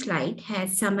busy slide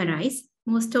has summarized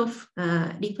most of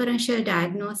differential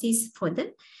diagnosis for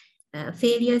the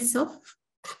failures of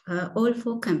all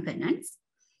 4 components.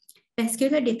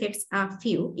 Vascular defects are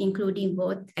few, including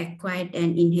both acquired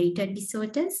and inherited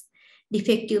disorders.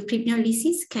 Defective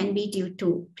fibrinolysis can be due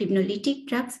to fibrinolytic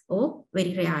drugs, or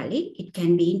very rarely it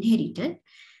can be inherited.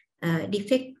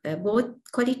 Both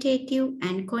qualitative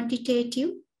and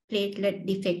quantitative platelet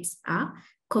defects are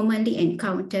commonly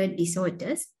encountered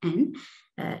disorders, and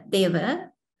they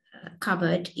were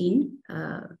covered in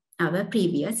our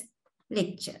previous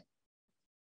lecture.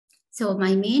 So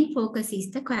my main focus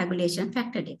is the coagulation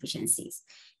factor deficiencies.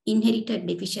 Inherited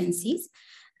deficiencies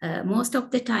most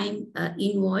of the time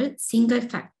involve single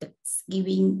factors,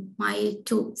 giving mild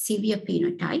to severe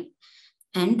phenotype.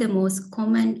 And the most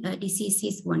common disease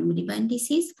is von Willebrand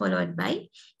disease, followed by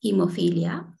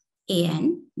hemophilia A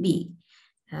and B.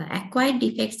 Acquired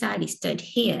defects are listed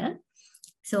here.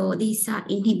 So these are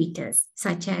inhibitors,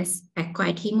 such as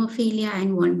acquired hemophilia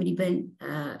and von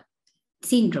Willebrand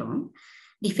syndrome,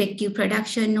 defective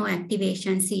production or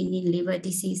activation seen in liver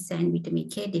disease and vitamin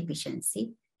K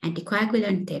deficiency,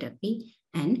 anticoagulant therapy,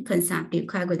 and consumptive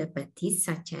coagulopathies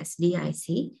such as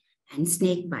DIC and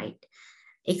snakebite.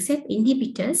 Except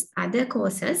inhibitors, other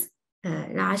causes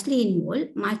largely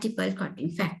involve multiple clotting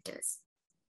factors.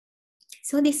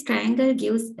 So this triangle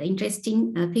gives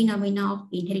interesting phenomena of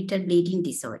inherited bleeding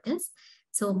disorders.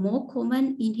 So more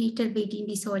common inherited bleeding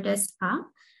disorders are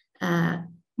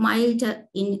milder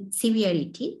in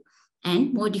severity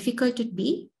and more difficult to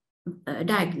be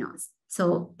diagnosed.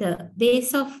 So the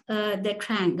base of the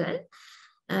triangle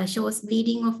shows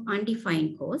bleeding of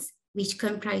undefined cause, which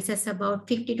comprises about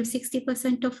 50 to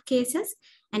 60% of cases,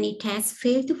 and it has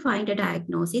failed to find a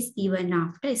diagnosis even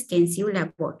after extensive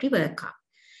laboratory workup.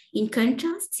 In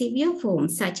contrast, severe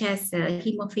forms such as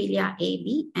hemophilia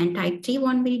AB and type 3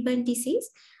 von Willebrand disease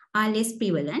are less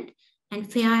prevalent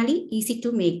and fairly easy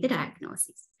to make the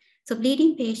diagnosis. So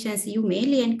bleeding patients you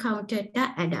mainly encounter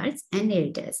the adults and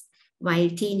elders, while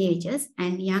teenagers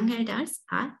and young adults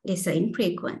are lesser in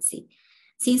frequency.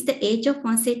 Since the age of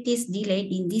onset is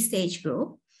delayed in this age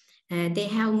group, they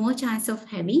have more chance of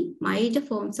having milder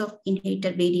forms of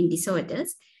inherited bleeding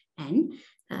disorders and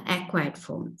acquired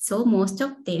form. So most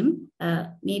of them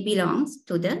may belong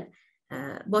to the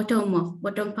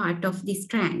bottom part of this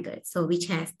triangle, so which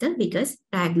has the biggest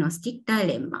diagnostic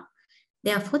dilemma.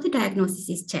 Therefore, the diagnosis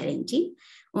is challenging.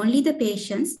 Only the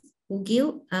patients who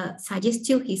give a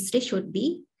suggestive history should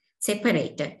be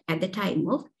separated at the time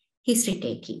of history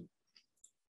taking.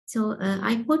 So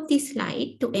I put this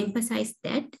slide to emphasize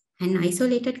that an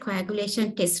isolated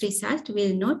coagulation test result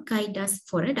will not guide us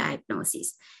for a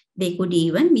diagnosis. They could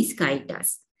even misguide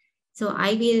us. So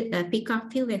I will pick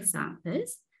up few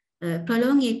examples.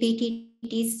 Prolonged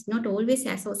APT is not always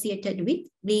associated with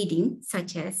bleeding,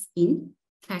 such as in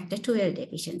factor 12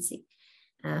 deficiency.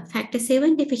 Factor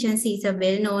 7 deficiency is a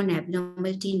well-known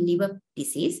abnormality in liver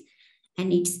disease,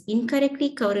 and it's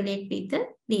incorrectly correlated with the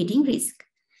bleeding risk.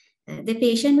 The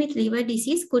patient with liver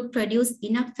disease could produce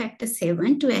enough factor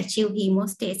 7 to achieve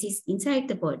hemostasis inside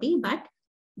the body, but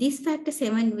this factor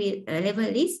 7 level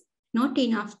is not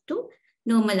enough to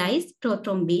normalize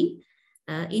prothrombin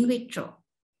in vitro.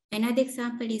 Another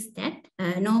example is that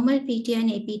normal PT and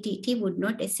APTT would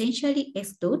not essentially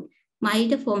exclude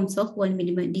milder forms of von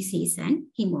Willebrand disease and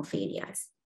hemophilias.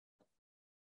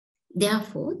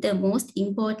 Therefore, the most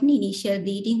important initial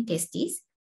bleeding test is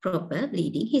proper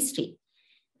bleeding history.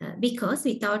 Because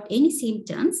without any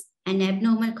symptoms, an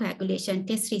abnormal coagulation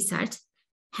test results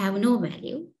have no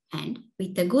value, and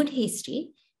with a good history,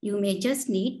 you may just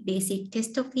need basic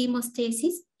test of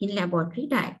hemostasis in laboratory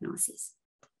diagnosis.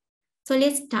 So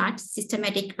let's start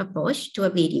systematic approach to a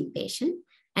bleeding patient.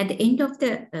 At the end of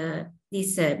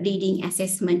this bleeding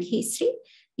assessment history,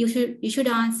 you should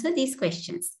answer these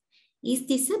questions. Is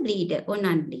this a bleeder or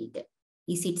non-bleeder?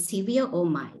 Is it severe or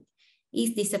mild?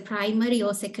 Is this a primary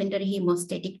or secondary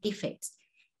hemostatic defects?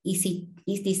 Is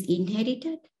this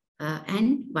inherited?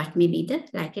 And what may be the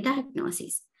likely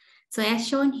diagnosis? So as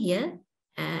shown here,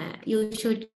 you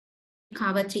should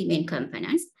cover three main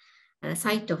components: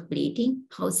 site of bleeding,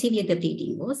 how severe the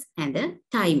bleeding was, and the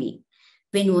timing.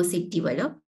 When was it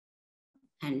developed,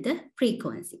 and the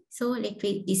frequency. So let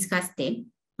me discuss them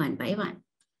one by one.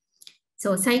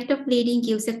 So site of bleeding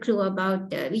gives a clue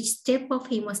about which step of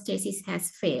hemostasis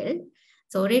has failed.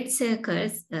 So red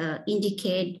circles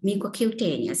indicate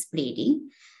mucocutaneous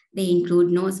bleeding. They include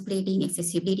nose bleeding,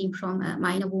 excessive bleeding from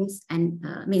minor wounds, and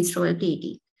menstrual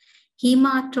bleeding.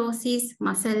 Hemarthrosis,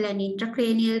 muscle and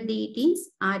intracranial bleedings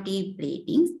are deep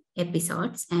bleeding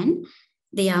episodes, and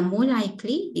they are more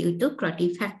likely due to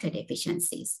clotting factor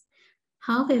deficiencies.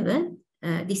 However,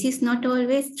 this is not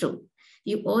always true.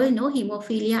 You all know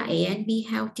hemophilia A and B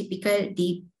have typical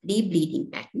deep bleeding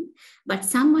pattern, but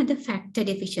some other factor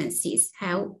deficiencies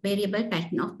have variable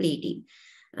pattern of bleeding.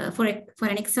 For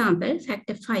an example,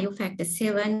 factor 5, factor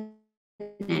 7,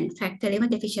 and factor 11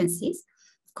 deficiencies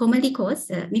commonly cause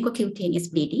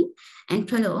mucocutaneous bleeding and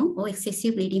prolonged or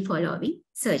excessive bleeding following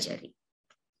surgery.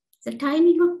 The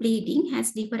timing of bleeding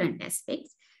has different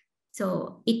aspects.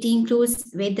 So it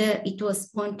includes whether it was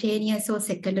spontaneous or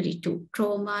secondary to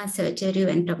trauma, surgery,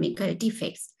 and anatomical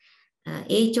defects,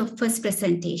 age of first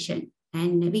presentation,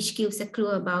 and which gives a clue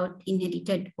about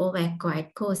inherited or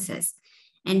acquired causes,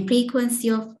 and frequency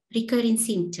of recurring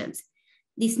symptoms.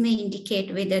 This may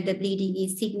indicate whether the bleeding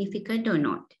is significant or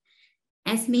not.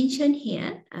 As mentioned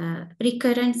here,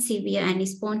 recurrent, severe, and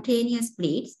spontaneous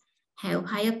bleeds have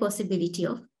higher possibility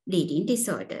of bleeding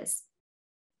disorders.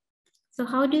 So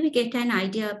how do we get an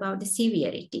idea about the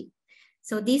severity?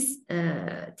 So these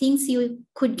things you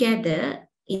could gather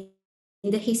in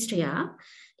the history are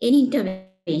any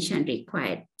intervention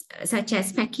required, such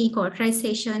as packing,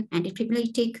 cauterization,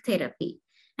 antifibrillary therapy,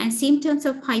 and symptoms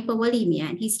of hypovolemia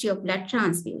and history of blood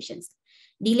transfusions,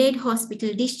 delayed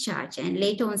hospital discharge, and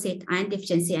late onset iron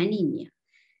deficiency anemia.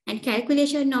 And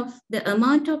calculation of the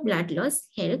amount of blood loss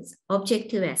helps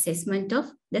objective assessment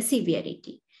of the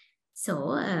severity.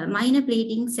 So minor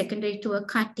bleeding secondary to a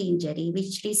cut injury,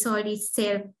 which resolves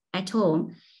itself at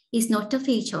home, is not a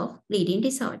feature of bleeding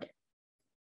disorder.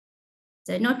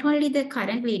 So not only the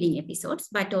current bleeding episodes,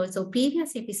 but also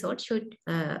previous episodes should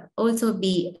also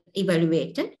be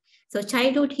evaluated. So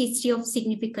childhood history of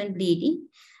significant bleeding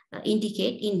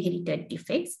indicate inherited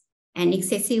defects, and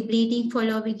excessive bleeding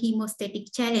following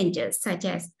hemostatic challenges such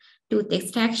as tooth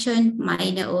extraction,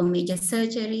 minor or major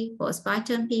surgery,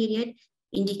 postpartum period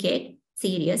indicate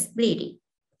serious bleeding.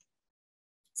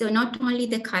 So not only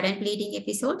the current bleeding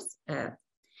episodes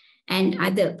and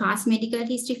other past medical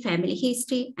history, family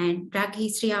history, and drug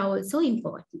history are also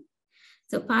important.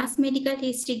 So past medical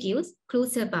history gives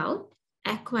clues about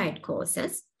acquired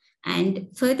causes and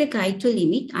further guide to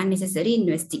limit unnecessary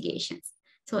investigations.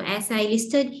 So as I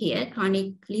listed here,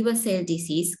 chronic liver cell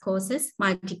disease causes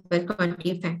multiple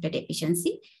clotting factor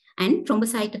deficiency and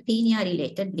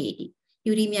thrombocytopenia-related bleeding.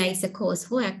 Uremia is a cause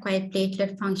for acquired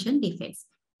platelet function defects.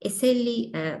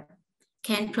 SLE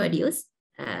can produce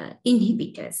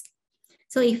inhibitors.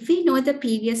 So if we know the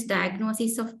previous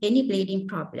diagnosis of any bleeding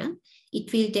problem,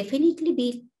 it will definitely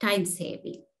be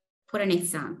time-saving. For an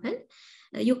example,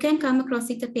 you can come across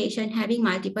with a patient having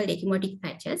multiple ecchymotic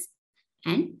patches,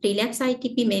 and relapse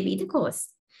ITP may be the cause.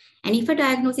 And if a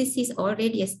diagnosis is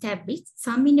already established,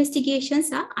 some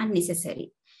investigations are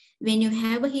unnecessary. When you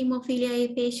have a hemophilia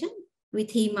A patient with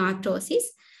hemarthrosis,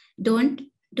 don't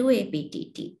do a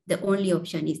PTT. The only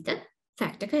option is the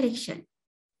factor correction.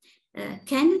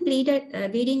 Can a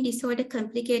bleeding disorder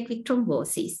complicate with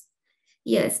thrombosis?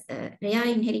 Yes, rare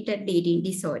inherited bleeding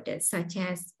disorders such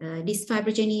as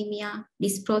dysfibrinogenemia,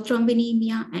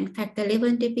 dysprothrombemia, and factor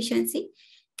 11 deficiency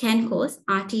can cause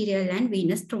arterial and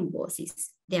venous thrombosis.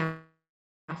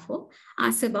 Therefore,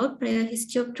 ask about prior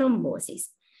history of thrombosis.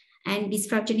 And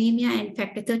dysfibrinogenemia and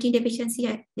factor 13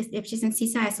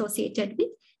 deficiencies are associated with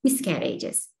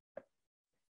miscarriages.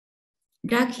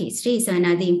 Drug history is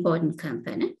another important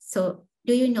component. So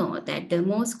do you know that the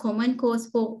most common cause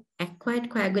for acquired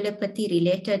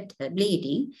coagulopathy-related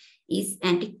bleeding is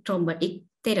antithrombotic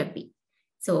therapy?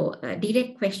 So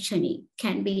direct questioning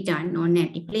can be done on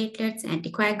antiplatelets,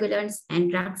 anticoagulants, and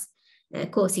drugs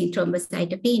causing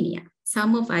thrombocytopenia.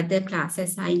 Some of other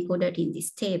classes are included in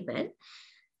this table.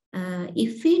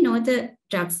 If we know the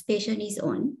drugs patient is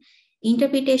on,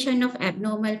 interpretation of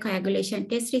abnormal coagulation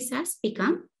test results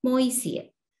become more easier.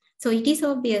 So it is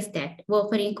obvious that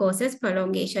warfarin causes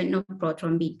prolongation of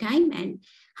prothrombin time and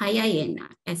high INR,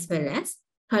 as well as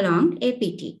prolonged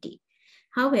APTT.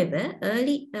 However,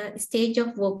 early stage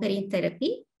of warfarin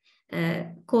therapy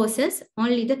causes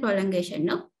only the prolongation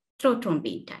of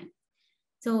prothrombin time.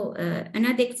 So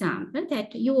another example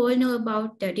that you all know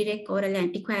about direct oral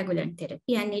anticoagulant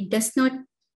therapy, and it does not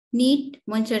need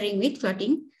monitoring with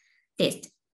clotting test.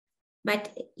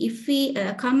 But if we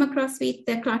come across with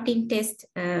the clotting test,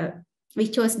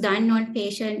 which was done on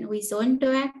patient who is on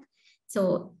DOAC,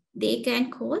 so they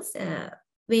can cause a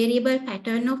variable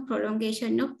pattern of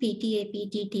prolongation of PTA,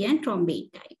 PTT, and thrombin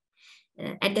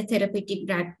time at the therapeutic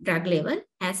drug level,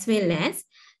 as well as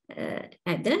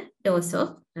at the dose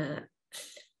of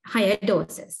higher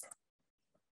doses.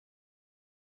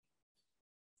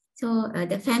 So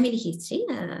the family history,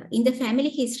 in the family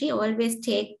history, always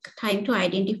take time to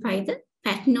identify the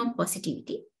pattern of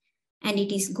positivity, and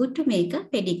it is good to make a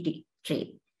pedigree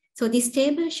tree. So this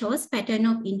table shows pattern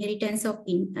of inheritance of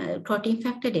clotting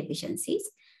factor deficiencies.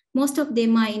 Most of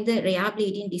them are in the rare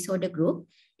bleeding disorder group,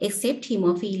 except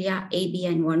hemophilia AB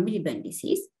and von Willebrand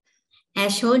disease.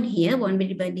 As shown here, von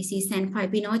Willebrand disease and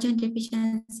fibrinogen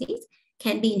deficiencies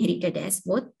can be inherited as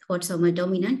both autosomal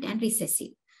dominant and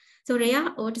recessive. So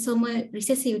rare autosomal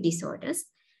recessive disorders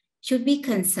should be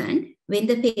concerned when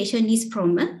the patient is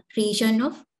from a region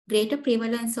of greater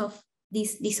prevalence of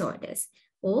these disorders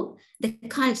or the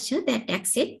culture that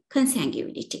accepts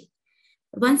consanguinity.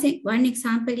 One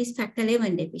example is factor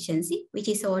XI deficiency, which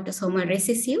is autosomal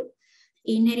recessive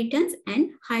inheritance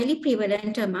and highly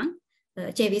prevalent among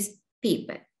Jewish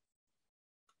people.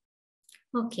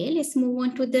 Okay, let's move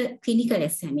on to the clinical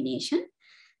examination.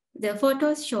 The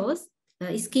photos shows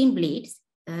skin bleeds,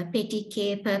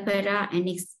 petechiae, purpura, and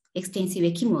extensive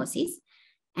ecchymosis,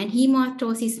 and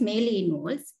hematosis mainly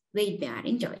involves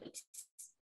weight-bearing joints.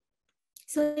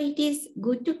 So it is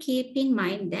good to keep in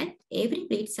mind that every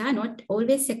bleeds are not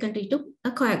always secondary to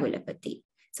a coagulopathy.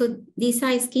 So these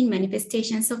are skin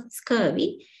manifestations of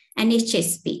scurvy and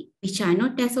HSP, which are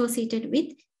not associated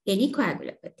with any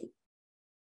coagulopathy.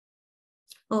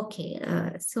 Okay,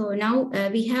 so now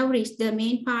we have reached the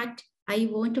main part I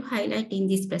want to highlight in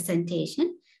this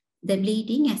presentation, the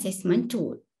bleeding assessment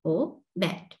tool or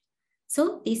BAT.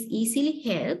 So this easily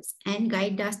helps and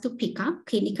guides us to pick up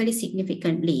clinically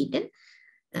significant bleed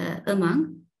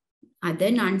among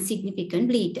other non-significant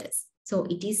bleeders. So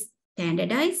it is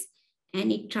standardized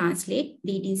and it translates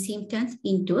bleeding symptoms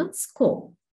into a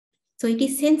score. So it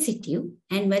is sensitive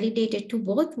and validated to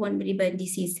both von Willebrand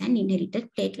disease and inherited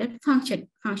platelet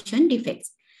function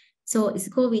defects. So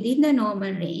score within the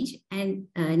normal range and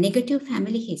negative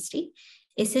family history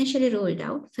essentially ruled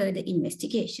out further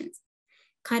investigations.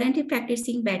 Currently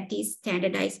practicing BAT is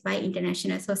standardized by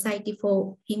International Society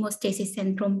for Hemostasis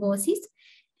and Thrombosis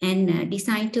and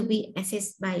designed to be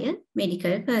assessed by a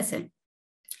medical person.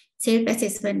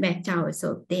 Self-assessment BAT are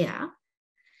also there.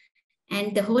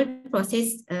 And the whole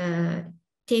process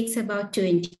takes about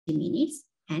 20 minutes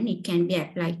and it can be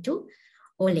applied to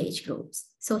all age groups.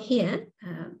 So here,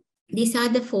 these are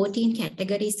the 14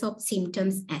 categories of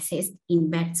symptoms assessed in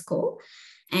BAT score.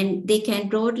 And they can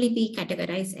broadly be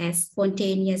categorized as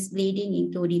spontaneous bleeding,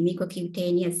 including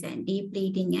mucocutaneous and deep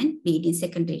bleeding and bleeding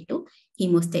secondary to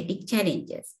hemostatic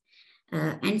challenges.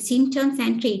 And symptoms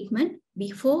and treatment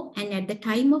before and at the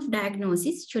time of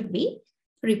diagnosis should be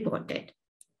reported.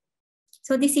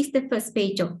 So this is the first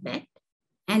page of BAT.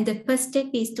 And the first step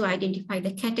is to identify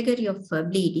the category of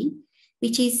bleeding,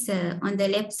 which is on the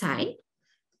left side.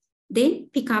 Then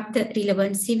pick up the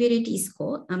relevant severity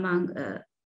score among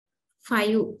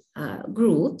 5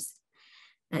 groups,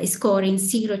 scoring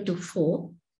 0 to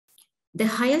 4. The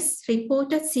highest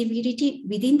reported severity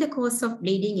within the course of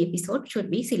bleeding episode should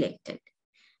be selected.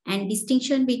 And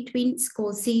distinction between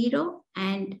score 0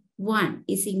 and 1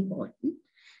 is important.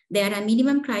 There are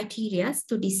minimum criteria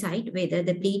to decide whether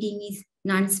the bleeding is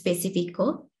non-specific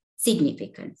or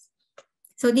significant.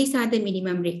 So these are the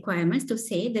minimum requirements to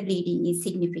say the bleeding is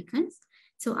significant.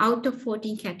 So out of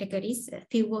 14 categories, a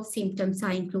few of symptoms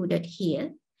are included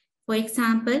here. For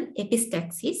example,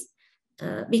 epistaxis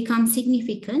becomes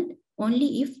significant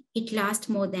only if it lasts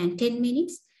more than 10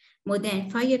 minutes, more than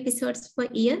 5 episodes per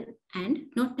year, and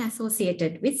not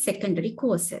associated with secondary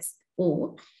causes,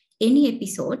 or any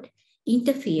episode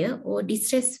interfere or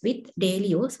distress with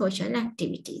daily or social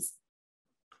activities.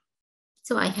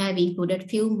 So I have included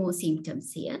few more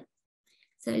symptoms here.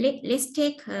 So let's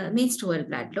take menstrual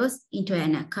blood loss into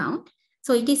an account.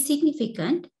 So it is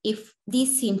significant if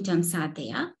these symptoms are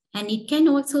there, and it can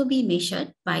also be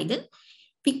measured by the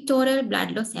pictorial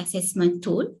blood loss assessment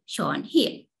tool shown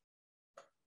here.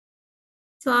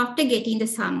 So after getting the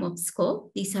sum of score,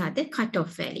 these are the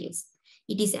cutoff values.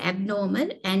 It is abnormal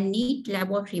and need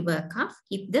laboratory workup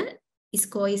if the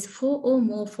score is 4 or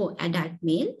more for adult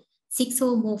male, 6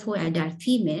 or more for adult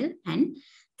female, and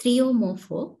 3 or more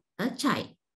for a child.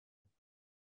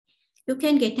 You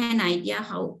can get an idea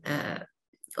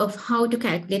of how to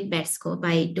calculate BAT score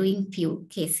by doing few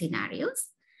case scenarios.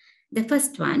 The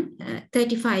first one,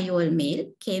 35-year-old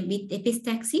male came with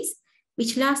epistaxis,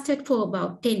 which lasted for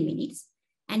about 10 minutes.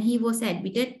 And he was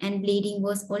admitted and bleeding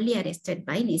was only arrested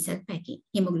by nasal packing.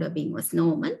 Hemoglobin was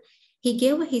normal. He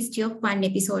gave a history of 1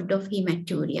 episode of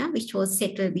hematuria, which was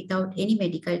settled without any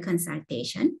medical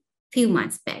consultation few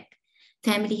months back.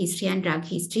 Family history and drug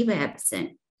history were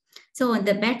absent. So on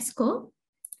the BAT score,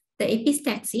 the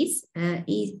epistaxis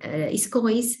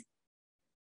score is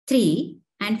 3.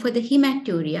 And for the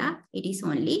hematuria, it is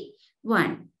only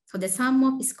 1. So the sum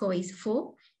of score is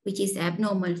 4, which is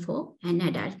abnormal for an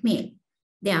adult male.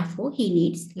 Therefore, he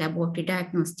needs laboratory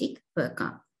diagnostic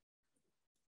workup.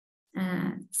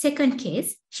 Second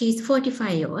case, she is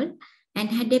 45-year-old and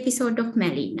had episode of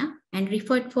melena and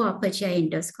referred for upper GI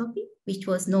endoscopy, which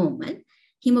was normal.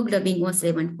 Hemoglobin was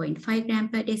 11.5 gram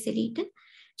per deciliter.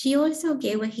 She also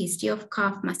gave a history of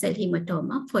calf muscle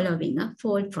hematoma following a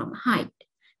fall from height.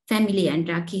 Family and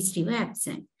drug history were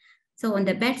absent. So on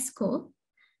the BAT score,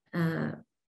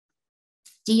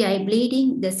 GI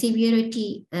bleeding, the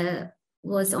severity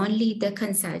was only the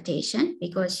consultation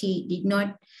because she did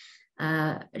not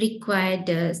require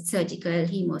the surgical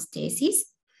hemostasis.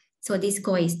 So this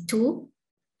score is 2.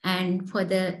 And for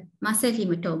the muscle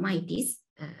hematoma, it is,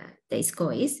 the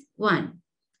score is 1.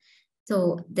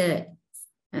 So the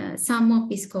sum of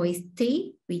the score is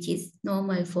 3, which is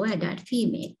normal for adult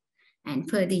female. And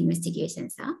further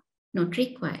investigations are not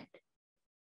required.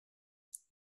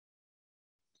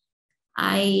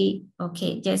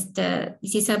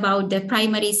 This is about the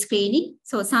primary screening.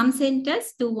 So some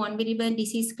centers do von Willebrand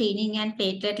disease screening and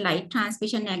platelet light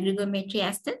transmission aggregometry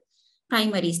as the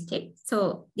primary step.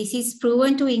 So this is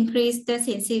proven to increase the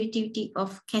sensitivity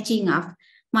of catching up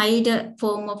milder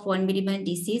form of von Willebrand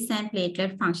disease and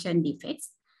platelet function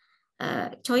defects.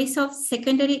 Choice of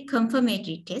secondary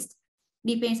confirmatory test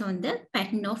depends on the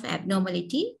pattern of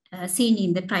abnormality seen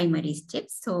in the primary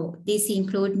steps. So these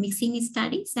include mixing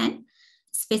studies and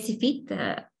specific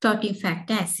clotting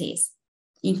factor assays,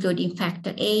 including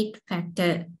factor 8,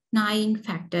 factor 9,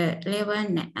 factor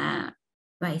 11,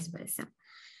 vice versa.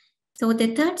 So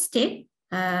the third step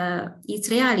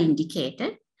is real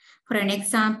indicator. For an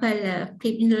example,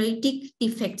 criminalolytic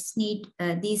defects need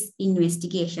these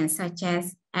investigations, such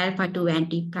as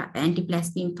alpha-2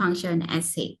 antiplasmin function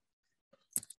assay.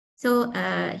 So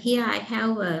here I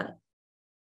have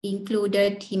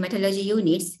included hematology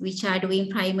units, which are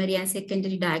doing primary and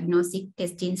secondary diagnostic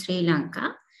tests in Sri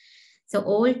Lanka. So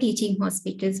all teaching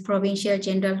hospitals, provincial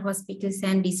general hospitals,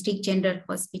 and district general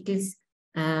hospitals,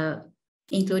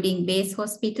 including base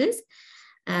hospitals,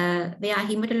 where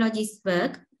hematologists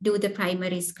work, do the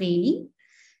primary screening.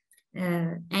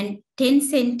 And 10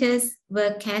 centers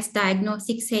work as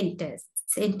diagnostic centers.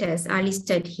 Centers are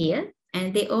listed here,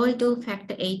 and they all do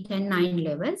factor 8 and 9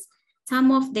 levels.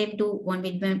 Some of them do von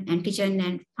Willebrand antigen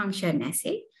and function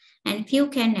assay, and few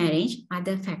can arrange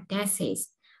other factor assays.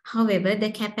 However,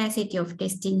 the capacity of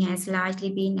testing has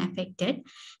largely been affected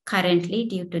currently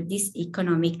due to this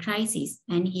economic crisis.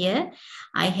 And here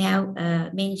I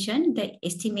have mentioned the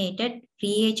estimated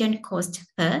reagent cost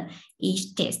per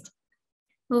each test.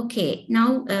 Okay,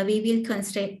 now we will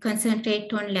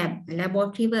concentrate on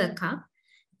laboratory workup.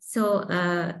 So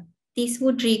this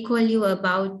would recall you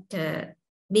about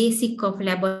basic of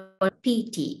laboratory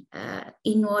PT,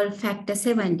 involve factor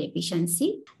 7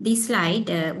 deficiency. This slide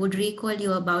would recall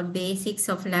you about basics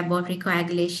of laboratory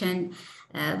coagulation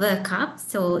workup.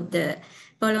 So the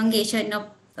prolongation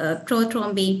of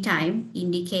prothrombin time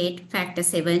indicate factor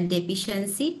 7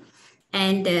 deficiency,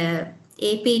 and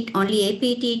only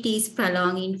APTT is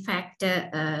prolonging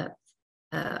factor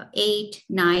 8,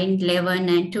 9, 11,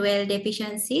 and 12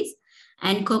 deficiencies.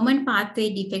 And common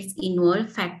pathway defects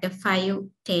involve factor 5,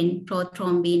 10,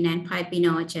 prothrombin, and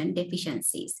fibrinogen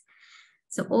deficiencies.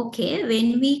 So, okay,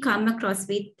 when we come across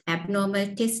with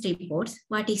abnormal test reports,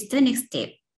 what is the next step?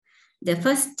 The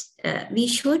first, we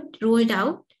should rule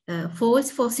out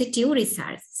false positive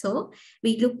results. So,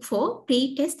 we look for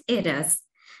pre-test errors,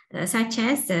 such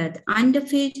as the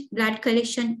underfilled blood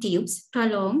collection tubes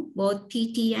prolong both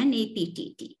PT and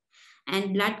APTT.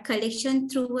 And blood collection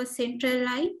through a central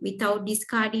line without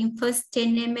discarding first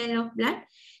 10 ml of blood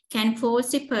can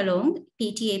falsely prolong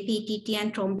PT, APTT,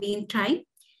 and thrombin time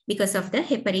because of the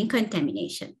heparin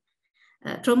contamination.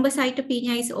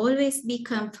 Thrombocytopenia is always be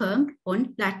confirmed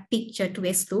on blood picture to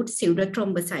exclude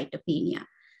pseudothrombocytopenia.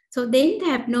 So then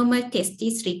the abnormal test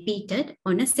is repeated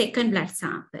on a second blood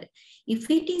sample. If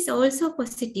it is also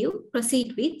positive,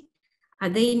 proceed with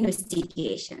other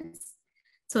investigations.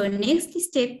 So next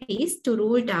step is to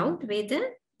rule out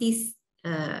whether this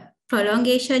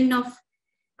prolongation of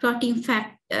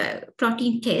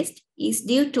clotting test is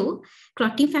due to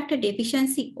clotting factor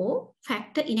deficiency or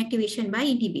factor inactivation by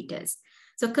inhibitors.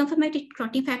 So confirmatory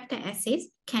clotting factor assays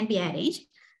can be arranged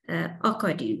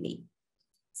accordingly.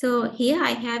 So here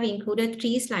I have included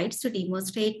 3 slides to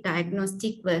demonstrate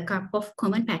diagnostic workup of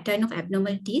common pattern of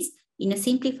abnormalities in a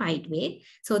simplified way.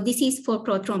 So this is for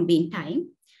prothrombin time.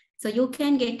 So you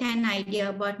can get an idea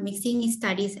about mixing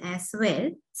studies as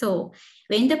well. So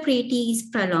when the pre-T is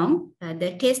prolonged,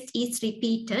 the test is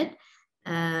repeated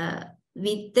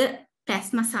with the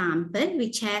plasma sample,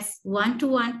 which has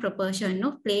 1-to-1 proportion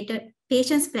of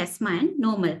patient's plasma and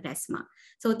normal plasma.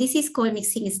 So this is called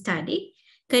mixing study.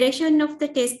 Correction of the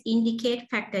test indicate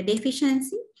factor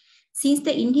deficiency. Since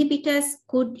the inhibitors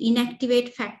could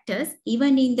inactivate factors,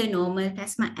 even in the normal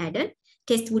plasma adult,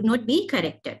 test would not be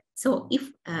corrected. So if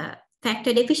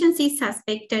factor deficiency is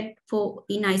suspected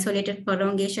in isolated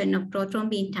prolongation of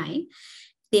prothrombin time,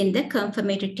 then the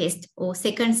confirmatory test or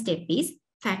second step is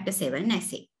factor 7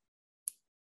 assay.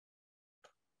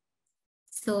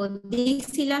 So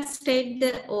this illustrates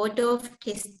the order of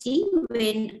testing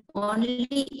when only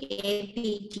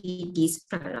APTT is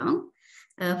prolonged.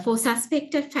 For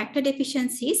suspected factor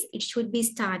deficiencies, it should be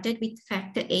started with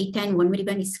factor 8 and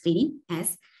 1 screening,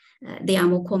 as they are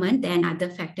more common than other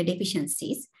factor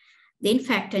deficiencies. Then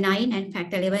factor 9 and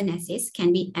factor 11 assays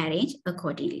can be arranged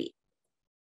accordingly.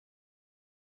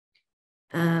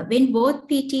 When both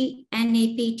PT and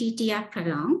APTT are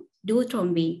prolonged, do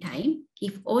thrombin time.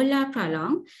 If all are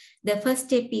prolonged, the first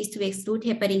step is to exclude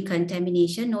heparin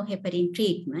contamination or heparin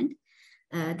treatment.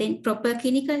 Then proper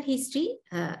clinical history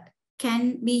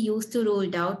can be used to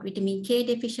rule out vitamin K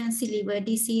deficiency, liver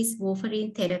disease,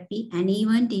 warfarin therapy, and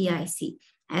even DIC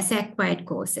as acquired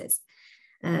causes.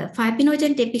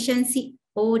 Fibrinogen deficiency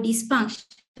or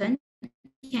dysfunction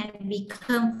can be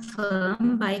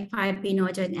confirmed by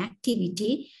fibrinogen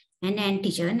activity and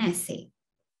antigen assay.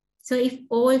 So if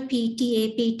all PT,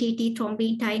 APTT,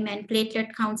 thrombin time, and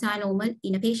platelet counts are normal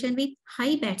in a patient with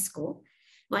high BAT score,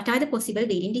 what are the possible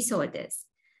bleeding disorders?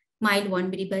 Mild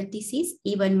von Willebrand disease,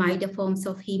 even milder forms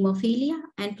of hemophilia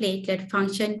and platelet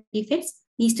function defects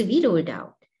needs to be ruled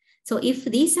out. So if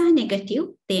these are negative,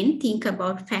 then think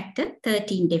about factor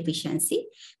 13 deficiency.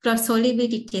 Blood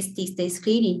solubility test is the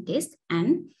screening test,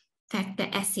 and factor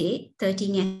assay,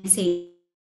 13 assay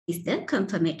is the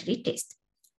confirmatory test.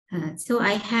 So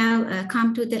I have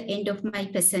come to the end of my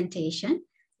presentation.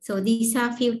 So these are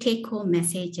a few take-home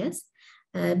messages.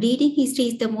 Bleeding history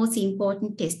is the most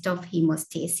important test of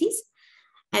hemostasis.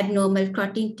 Abnormal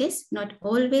clotting tests not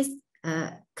always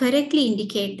correctly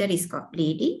indicate the risk of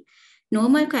bleeding.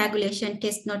 Normal coagulation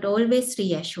tests not always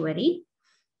reassuring.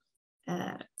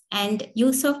 And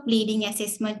use of bleeding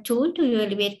assessment tool to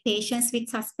evaluate patients with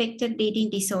suspected bleeding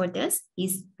disorders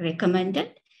is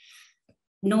recommended.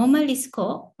 Normal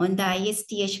score on the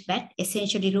ISTH BAT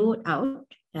essentially rule out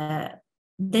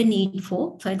the need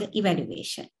for further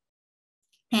evaluation.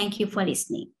 Thank you for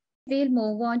listening. We'll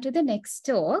move on to the next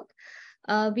talk,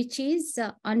 which is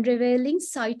Unraveling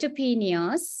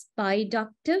Cytopenias by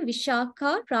Dr.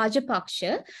 Vishaka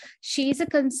Rajapaksha. She is a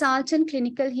consultant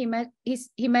clinical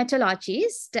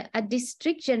hematologist at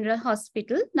District General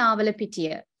Hospital,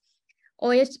 Navalapitiya.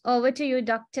 Over to you,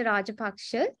 Dr.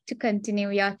 Rajapaksha, to continue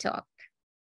your talk.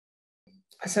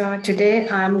 So today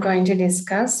I'm going to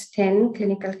discuss 10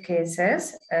 clinical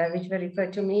cases which were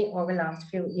referred to me over the last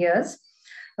few years.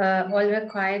 All were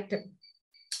quite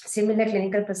similar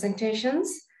clinical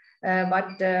presentations,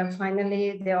 but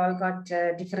finally they all got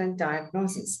different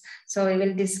diagnoses. So we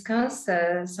will discuss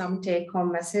some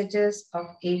take-home messages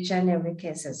of each and every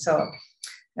case. So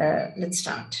let's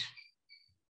start.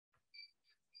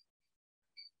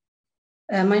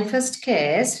 My first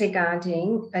case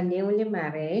regarding a newly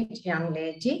married young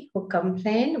lady who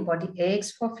complained body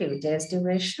aches for few days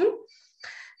duration.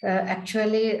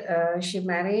 Actually, she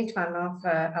married one of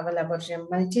our laboratory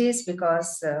multis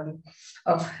because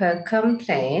of her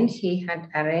complaint. He had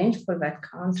arranged full blood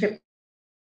count report.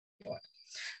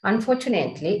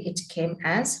 Unfortunately, it came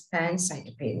as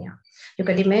pancytopenia. You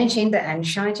could imagine the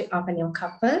anxiety of a new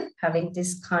couple having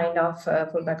this kind of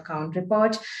full blood count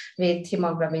report with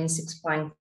hemoglobin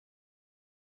 6.3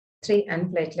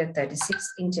 and platelet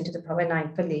 36 into the power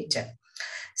 9 per liter.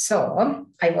 So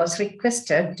I was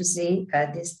requested to see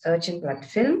this urgent blood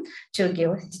film to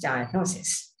give the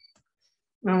diagnosis.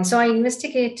 So I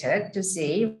investigated to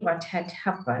see what had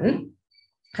happened.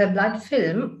 Her blood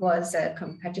film was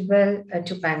compatible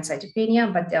to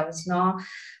pancytopenia, but there was no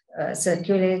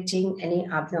circulating any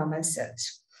abnormal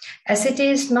cells. As it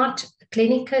is not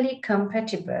clinically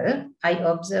compatible, I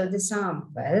observed the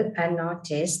sample and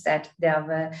noticed that there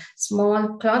were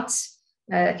small clots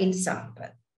in the sample.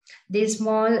 These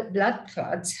small blood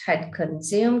clots had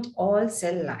consumed all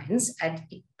cell lines and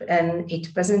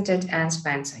it presented as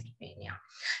pancytopenia.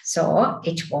 So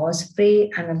it was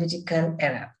pre-analytical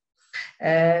error.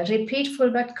 Repeat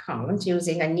full blood count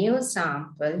using a new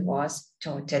sample was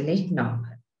totally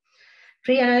normal.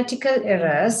 Pre-analytical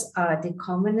errors are the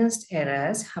commonest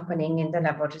errors happening in the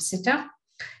laboratory setup.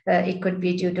 It could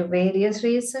be due to various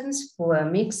reasons: poor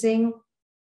mixing,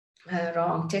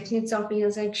 wrong techniques of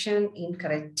injection,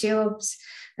 incorrect tubes,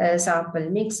 sample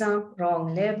mix-up,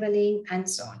 wrong labeling, and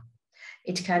so on.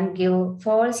 It can give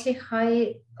falsely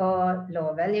high or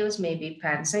low values, maybe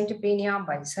pancytopenia,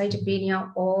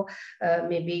 bicytopenia, or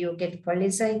maybe you get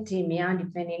polycythemia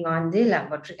depending on the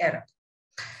laboratory error.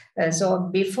 So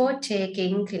before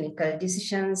taking clinical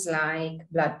decisions like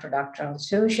blood product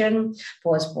transfusion,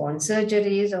 postpone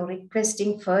surgeries, or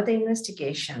requesting further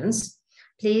investigations,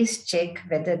 please check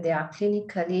whether they are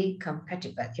clinically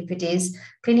compatible. If it is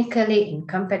clinically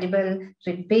incompatible,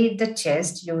 repeat the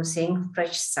test using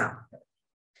fresh sample.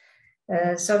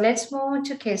 So let's move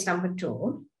to case number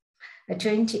 2. A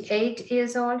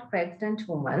 28-year-old pregnant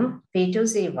woman,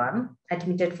 P2C1,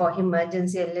 admitted for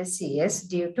emergency LSCS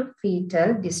due to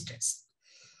fetal distress.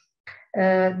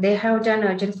 They have done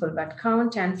urgent full blood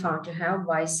count and found to have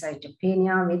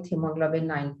bicytopenia with hemoglobin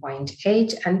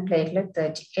 9.8 and platelet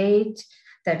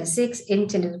 36 in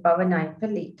 10 to the power 9 per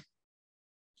liter.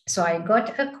 So I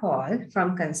got a call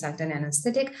from consultant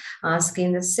anesthetic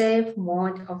asking the safe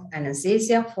mode of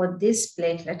anesthesia for this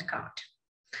platelet count.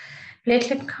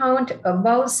 Platelet count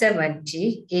above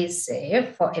 70 is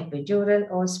safe for epidural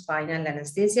or spinal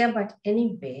anesthesia, but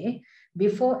anyway,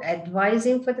 before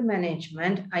advising for the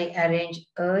management, I arranged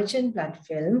urgent blood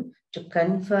film to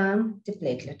confirm the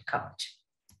platelet count.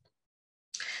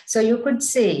 So you could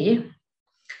see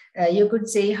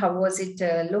how was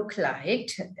it look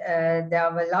like.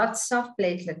 There were lots of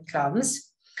platelet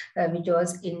clumps, which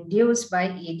was induced by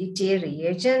EDTA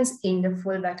reagents in the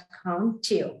full blood count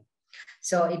tube.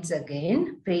 So it's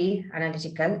again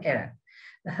pre-analytical error.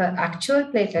 Her actual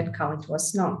platelet count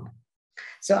was normal.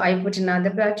 So I put another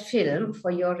blood film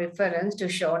for your reference to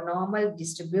show normal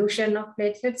distribution of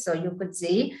platelets. So you could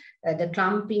see the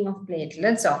clumping of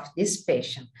platelets of this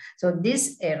patient. So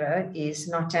this error is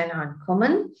not an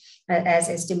uncommon, as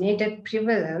estimated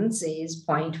prevalence is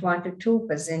 0.1 to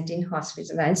 2% in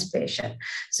hospitalized patients.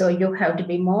 So you have to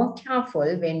be more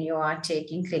careful when you are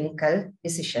taking clinical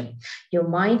decision. You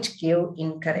might give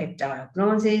incorrect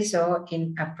diagnosis or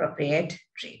inappropriate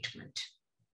treatment.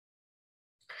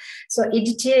 So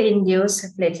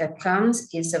EDTA-induced platelet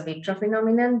clumps is a vitro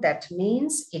phenomenon. That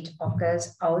means it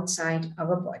occurs outside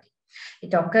our body.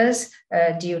 It occurs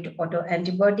due to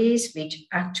autoantibodies which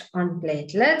act on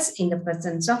platelets in the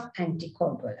presence of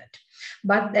anticoagulant.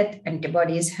 But that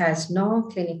antibodies has no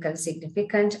clinical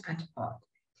significance at all.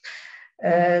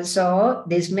 So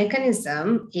this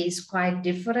mechanism is quite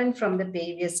different from the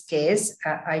previous case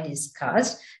I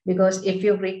discussed, because if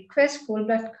you request full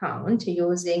blood count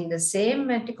using the same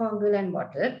anticoagulant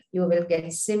bottle, you will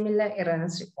get similar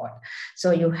erroneous report. So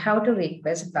you have to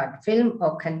request blood film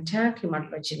or contact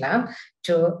hematology lab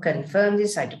to confirm the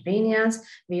cytopenias.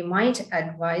 We might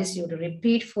advise you to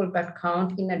repeat full blood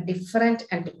count in a different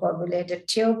anticoagulated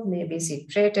tube, maybe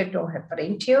citrated or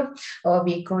heparin tube, or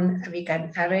we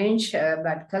can arrange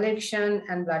blood collection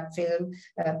and blood film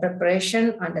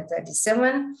preparation under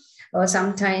 37. Or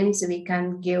sometimes we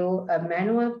can give a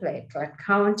manual platelet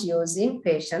count using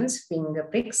patient's finger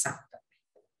prick sample.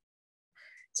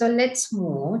 So let's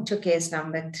move to case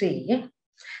number 3.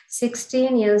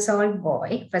 16-year-old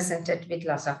boy presented with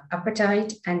loss of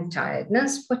appetite and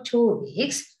tiredness for 2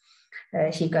 weeks.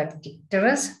 He got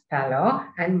icterus, pallor,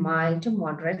 and mild to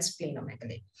moderate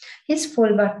splenomegaly. His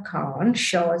full blood count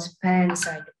shows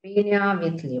pancytopenia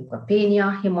with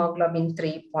leukopenia, hemoglobin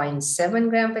 3.7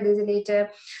 gram per deciliter,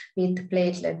 with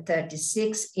platelet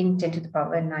 36 in 10 to the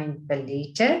power 9 per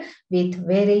liter, with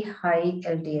very high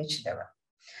LDH level.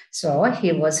 So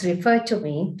he was referred to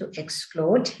me to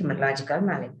exclude hematological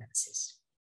malignancies.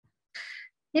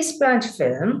 His blood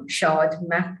film showed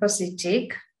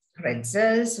macrocytic red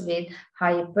cells with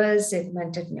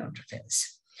hypersegmented neutrophils.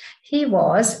 He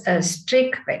was a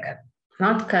strict vegan,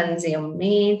 not consume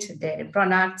meat, dairy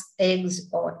products, eggs,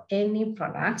 or any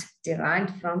product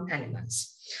derived from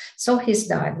animals. So his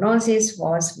diagnosis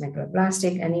was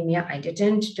megaloblastic anemia. I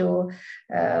didn't do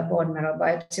bone marrow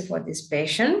biopsy for this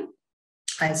patient.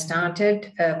 I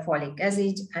started folic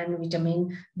acid and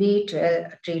vitamin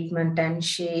B12 treatment, and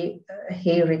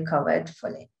he recovered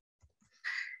fully.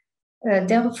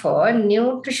 Therefore,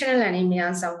 nutritional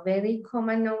anemias are very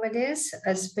common nowadays,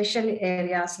 especially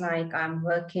areas like I'm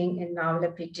working in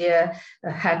Naulapitia,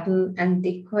 Hatton, and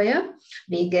Dikoya.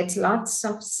 We get lots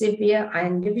of severe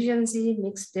iron deficiency,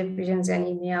 mixed deficiency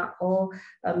anemia, or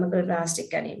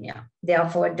megaloblastic anemia.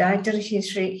 Therefore, dietary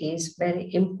history is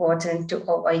very important to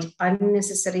avoid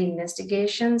unnecessary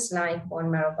investigations like bone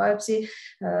marrow biopsy,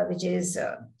 which is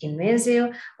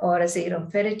invasive, or a serum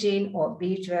ferritin or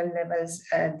B12 levels.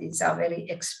 These are very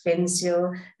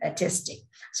expensive testing.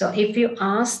 So if you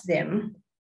ask them,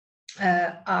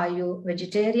 are you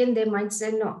vegetarian? They might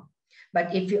say no.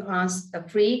 But if you ask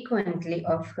frequently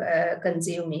of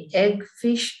consuming egg,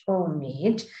 fish, or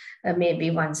meat, maybe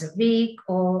once a week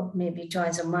or maybe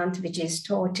twice a month, which is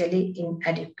totally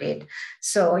inadequate.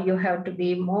 So you have to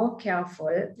be more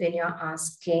careful when you're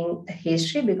asking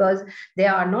history, because they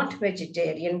are not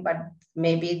vegetarian, but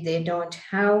maybe they don't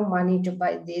have money to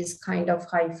buy these kind of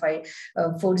hi-fi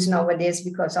foods nowadays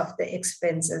because of the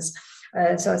expenses.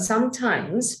 So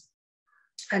sometimes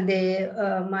they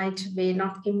might be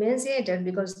not emaciated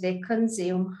because they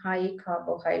consume high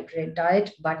carbohydrate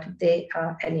diet, but they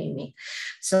are anemic.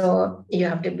 So you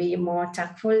have to be more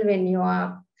tactful when you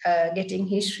are getting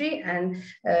history, and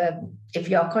if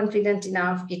you are confident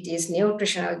enough it is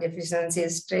nutritional deficiency,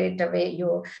 straight away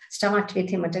you start with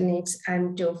hematinics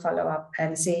and to follow up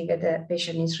and see whether the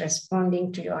patient is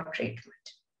responding to your treatment.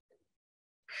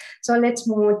 So let's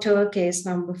move to case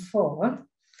number 4.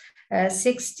 A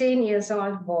 16 years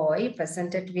old boy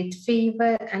presented with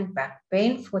fever and back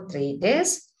pain for 3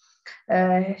 days.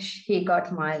 He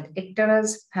got mild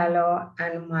icterus, pallor,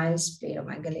 and mild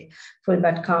splenomegaly. Full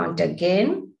blood count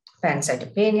again,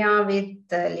 pancytopenia with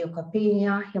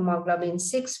leukopenia, hemoglobin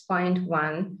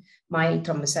 6.1, mild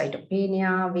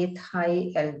thrombocytopenia with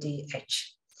high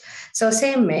LDH. So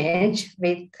same age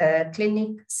with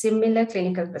similar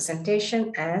clinical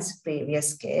presentation as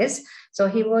previous case. So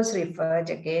he was referred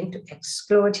again to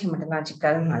exclude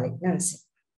hematological malignancy.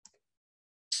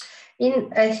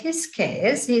 In his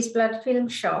case, his blood film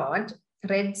showed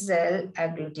red cell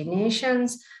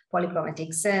agglutinations,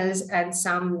 polychromatic cells, and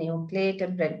some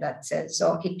nucleated red blood cells.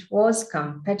 So it was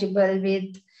compatible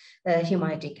with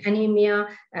hemolytic anemia,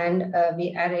 and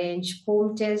we arranged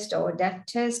Coombs test or DAT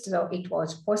test. So it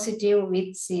was positive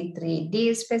with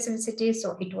C3d specificity.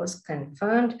 So it was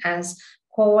confirmed as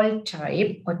cold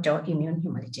type autoimmune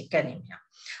hemolytic anemia.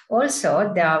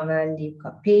 Also, there were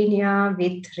leukopenia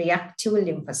with reactive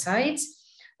lymphocytes.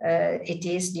 It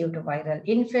is due to viral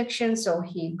infection. So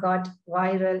he got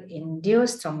viral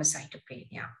induced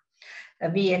thrombocytopenia.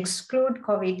 We exclude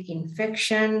COVID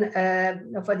infection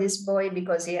for this boy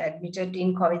because he admitted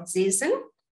in COVID season.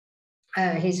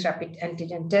 His rapid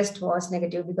antigen test was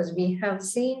negative because we have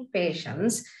seen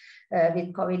patients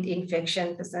with COVID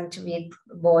infection present with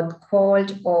both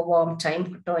cold or warm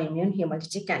time autoimmune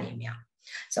hemolytic anemia.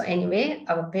 So anyway,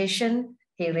 our patient,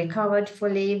 he recovered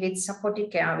fully with supportive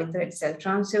care with red cell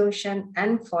transfusion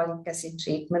and folic acid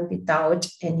treatment without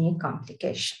any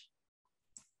complication.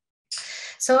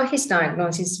 So his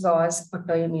diagnosis was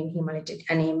autoimmune hemolytic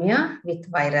anemia with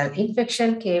viral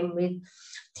infection.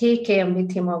 He came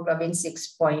with hemoglobin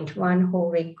 6.1, who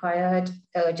required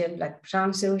urgent blood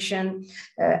transfusion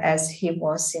as he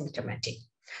was symptomatic.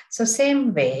 So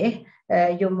same way,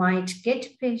 you might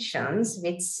get patients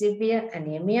with severe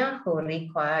anemia who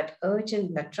required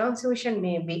urgent blood transfusion,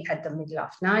 maybe at the middle of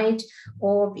night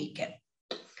or weekend.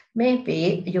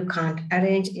 Maybe you can't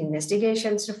arrange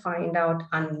investigations to find out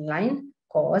underlying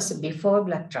cause before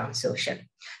blood transfusion.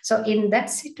 So in that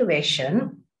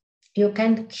situation, you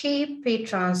can keep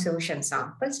pre-transfusion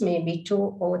samples, maybe 2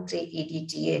 or 3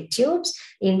 EDTA tubes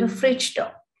in the fridge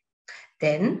door.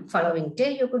 Then following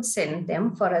day, you could send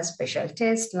them for a special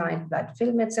test like blood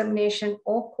film examination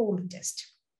or Coombs test.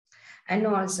 And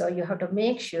also you have to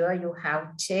make sure you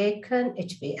have taken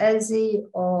HbA1c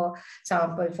or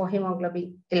sample for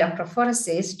hemoglobin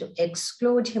electrophoresis to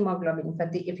exclude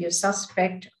hemoglobinopathy if you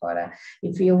suspect or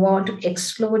if you want to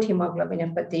exclude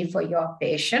hemoglobinopathy for your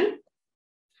patient.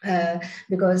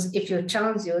 Because if you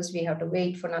transfuse, we have to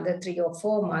wait for another 3 or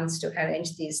 4 months to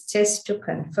arrange these tests to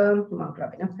confirm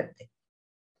hemoglobinopathy.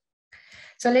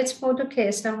 So let's move to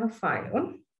case number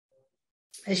 5.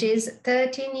 She is a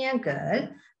 13-year girl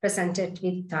presented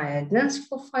with tiredness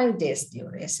for 5 days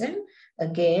duration.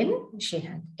 Again, she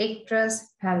had icterus,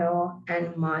 pallor,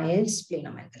 and mild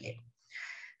splenomegaly.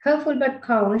 Her full blood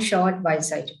count showed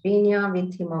cytopenia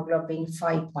with hemoglobin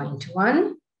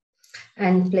 5.1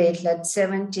 and platelet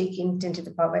 70 in 10 to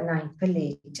the power 9 per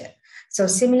liter. So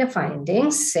similar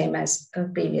findings, same as a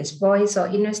previous boy. So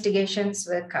investigations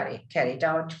were carried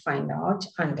out to find out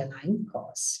underlying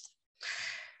cause.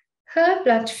 Her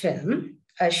blood film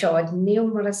showed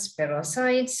numerous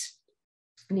spherocytes,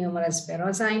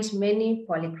 many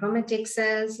polychromatic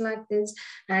cells like this,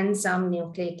 and some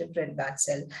nucleated red blood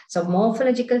cell. So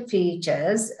morphological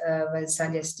features were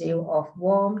suggestive of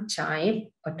warm type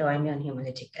autoimmune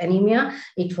hemolytic anemia.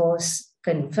 It was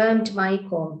confirmed by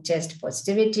home test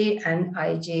positivity and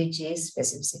IgG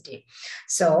specificity.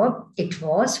 So it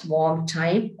was warm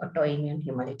type autoimmune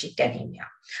hemolytic anemia.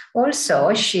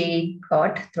 Also, she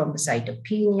got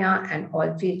thrombocytopenia, and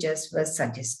all features were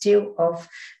suggestive of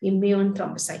immune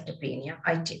thrombocytopenia,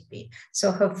 ITP.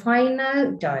 So her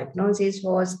final diagnosis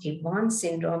was Evans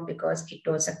syndrome because it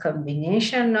was a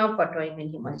combination of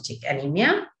autoimmune hemolytic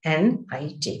anemia and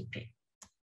ITP.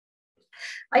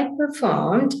 I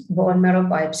performed bone marrow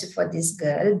biopsy for this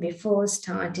girl before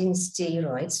starting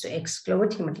steroids to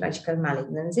exclude hematological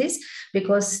malignancies,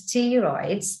 because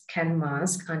steroids can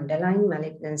mask underlying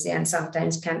malignancy and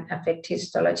sometimes can affect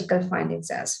histological findings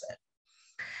as well.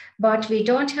 But we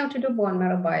don't have to do bone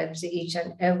marrow biopsy each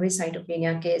and every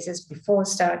cytopenia cases before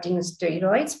starting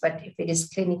steroids. But if it is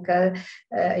clinical,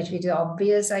 if it is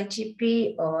obvious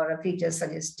ITP or a feature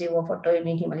suggestive of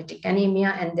autoimmune hemolytic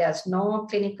anemia, and there's no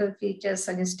clinical features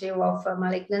suggestive of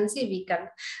malignancy, we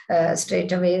can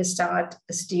straight away start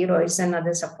steroids and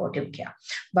other supportive care.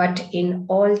 But in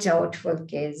all doubtful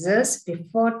cases,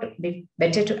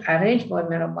 better to arrange bone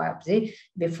marrow biopsy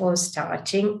before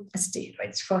starting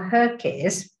steroids. For her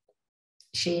case,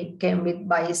 she came with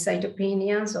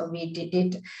bicytopenia, so we did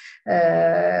it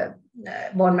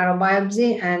bone marrow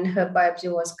biopsy, and her biopsy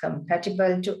was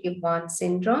compatible to Evans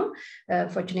syndrome.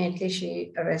 Fortunately,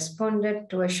 she responded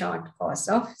to a short course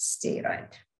of steroid.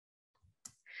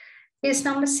 Case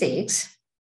number 6,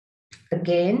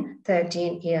 again,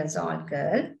 13 years old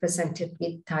girl, presented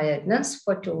with tiredness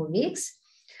for 2 weeks.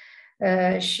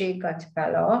 She got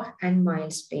pallor and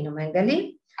mild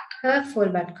splenomegaly. Her full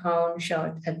blood count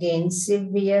showed again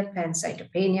severe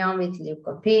pancytopenia with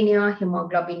leukopenia,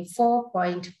 hemoglobin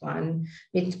 4.1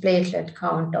 with platelet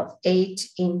count of 8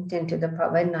 in 10 to the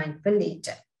power 9 per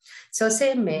liter. So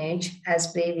same age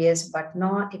as previous, but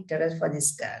no icterus for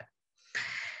this girl.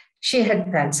 She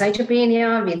had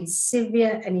pancytopenia with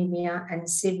severe anemia and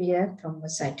severe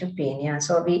thrombocytopenia.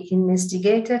 So we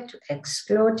investigated to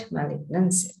exclude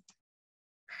malignancy.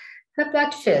 Her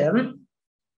blood film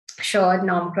showed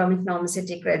non-chromic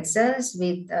normocytic red cells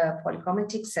with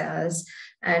polychromatic cells,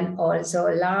 and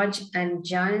also large and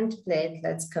giant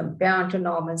platelets compared to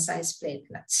normal size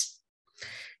platelets.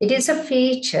 It is a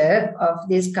feature of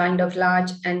this kind of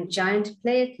large and giant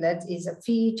platelets is a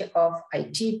feature of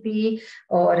ITP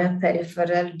or a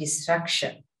peripheral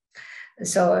destruction.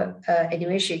 So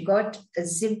anyway, she got a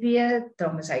severe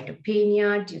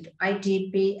thrombocytopenia due to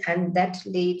ITP, and that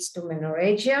leads to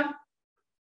menorrhagia,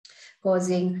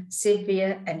 causing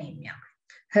severe anemia.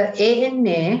 Her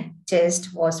ANA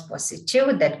test was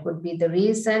positive. That could be the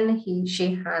reason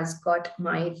she has got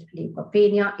mild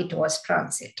leukopenia. It was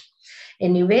transit.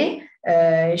 Anyway,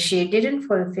 she didn't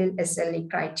fulfill SLE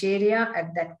criteria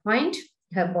at that point.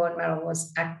 Her bone marrow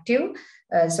was active.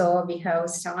 So we have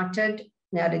started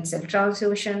red cell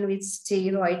transfusion with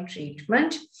steroid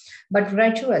treatment. But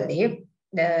gradually,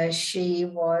 she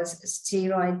was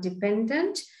steroid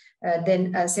dependent.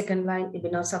 Then second-line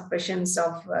immunosuppressions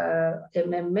of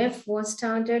MMF was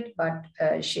started, but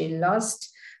she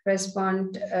lost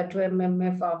response to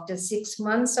MMF after 6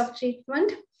 months of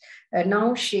treatment.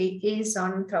 Now she is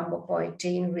on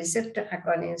thrombopoietin receptor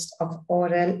agonist of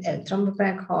oral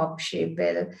L-Thrombopac. Hope she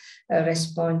will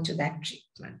respond to that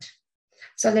treatment.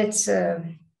 So let's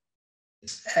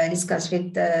discuss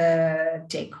with the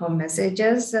take-home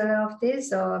messages of this.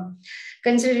 So,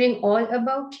 considering all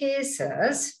above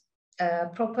cases,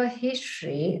 proper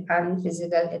history and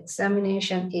physical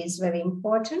examination is very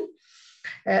important.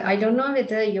 I don't know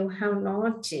whether you have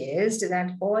noticed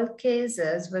that all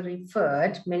cases were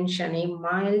referred mentioning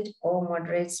mild or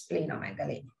moderate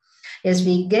splenomegaly. Yes,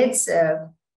 we get a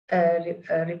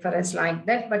reference like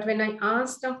that, but when I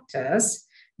asked doctors,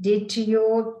 did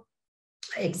you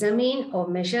examine or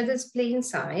measure the spleen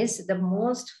size, the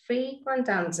most frequent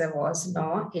answer was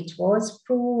no. It was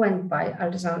proven by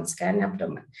ultrasound scan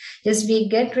abdomen. Yes, we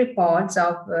get reports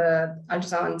of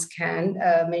ultrasound scan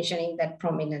mentioning that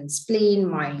prominent spleen,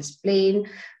 mild spleen,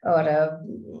 or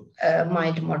a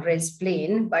mild moderate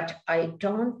spleen, but I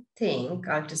don't think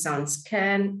ultrasound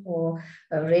scan or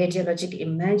radiologic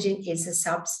imaging is a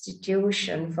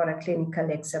substitution for a clinical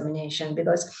examination,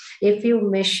 because if you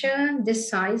measure the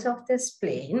size of the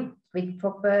spleen with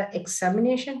proper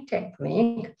examination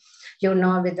technique, you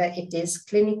know whether it is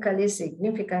clinically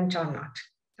significant or not.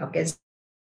 Okay.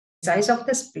 Size of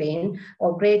the spleen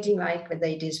or grading, like whether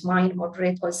it is mild,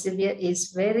 moderate, or severe,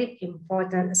 is very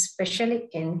important, especially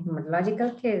in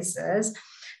hematological cases,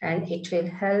 and it will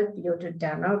help you to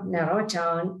narrow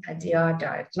down your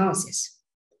diagnosis.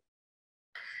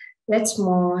 Let's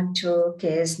move to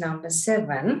case number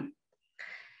 7.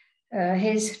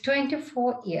 His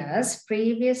 24 years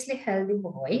previously healthy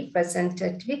boy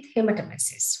presented with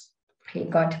hematemesis. He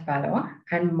got pallor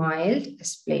and mild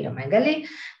splenomegaly,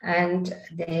 and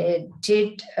they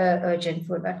did urgent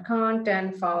fluid blood count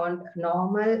and found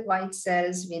normal white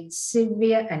cells with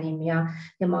severe anemia.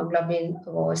 Hemoglobin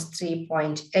was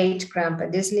 3.8 gram per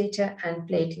deciliter and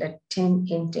platelet 10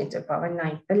 in 10 to the power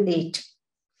 9 per liter.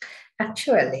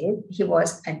 Actually, he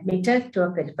was admitted to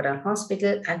a peripheral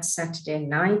hospital at Saturday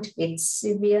night with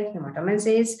severe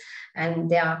hematemesis, and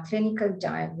their clinical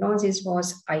diagnosis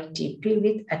was ITP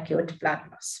with acute blood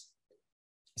loss.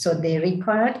 So they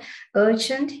required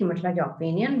urgent hematology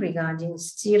opinion regarding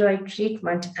steroid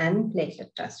treatment and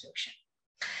platelet transfusion.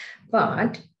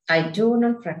 But I do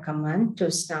not recommend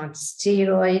to start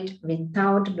steroid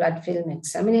without blood film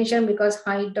examination because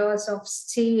high dose of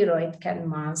steroid can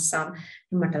mask some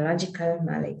hematological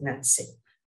malignancy.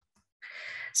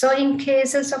 So in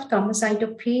cases of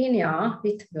thrombocytopenia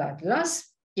with blood loss,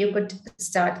 you could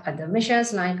start other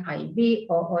measures like IV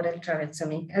or oral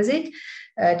tranexamic acid,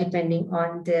 depending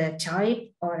on the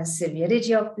type or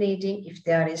severity of bleeding if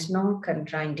there is no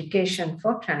contraindication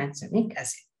for tranexamic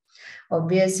acid.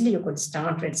 Obviously, you could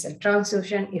start red cell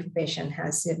transfusion if patient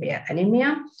has severe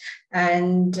anemia,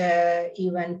 and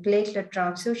even platelet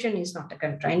transfusion is not a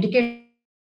contraindication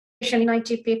in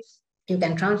ITP. You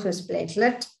can transfuse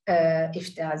platelet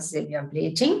if there is severe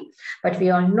bleeding, but we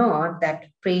all know that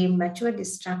premature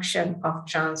destruction of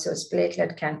transfused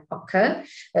platelet can occur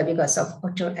because of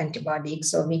autoantibodies.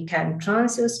 So we can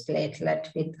transfuse platelet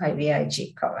with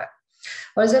IVIG cover.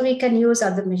 Also, we can use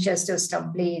other measures to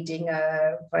stop bleeding.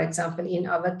 For example, in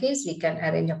our case, we can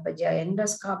arrange upper GI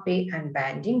endoscopy and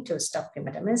banding to stop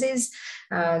hematemesis.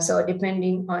 So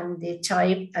depending on the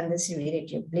type and the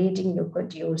severity of bleeding, you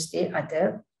could use the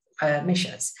other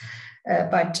measures.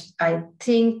 But I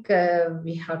think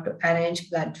we have to arrange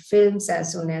blood films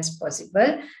as soon as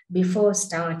possible. Before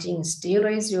starting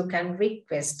steroids, you can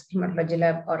request hematology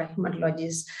lab or a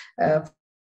hematologist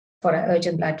for an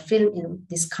urgent blood film in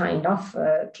this kind of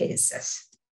cases.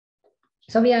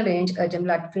 So we arranged urgent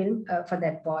blood film for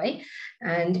that boy,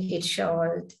 and it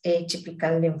showed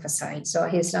atypical lymphocytes. So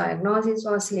his diagnosis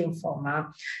was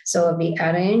lymphoma. So we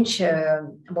arranged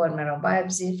bone marrow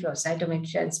biopsy, flow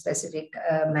cytometry, and specific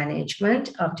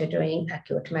management after doing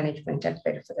acute management at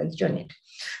peripheral unit.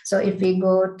 So if we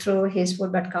go through his full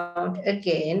blood count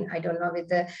again, I don't know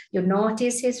whether you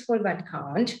notice his full blood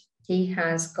count. He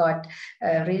has got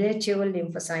relative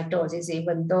lymphocytosis,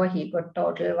 even though he got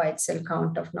total white cell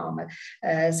count of normal.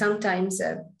 Sometimes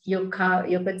you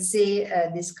could see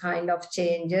this kind of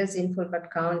changes in full blood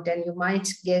count, and you might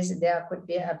guess there could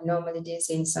be abnormalities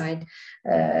inside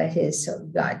his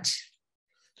blood,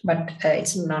 but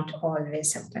it's not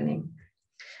always happening.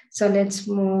 So let's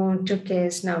move to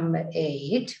case number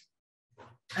 8.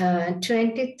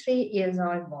 23 years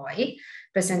old boy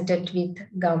presented with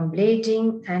gum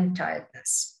bleeding and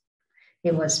tiredness.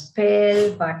 He was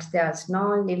pale, but there's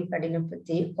no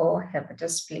lymphadenopathy or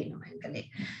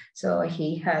hepatosplenomegaly. So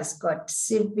he has got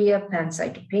severe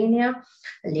pancytopenia,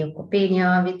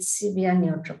 leukopenia with severe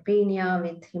neutropenia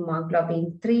with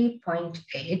hemoglobin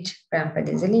 3.8 gram per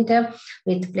deciliter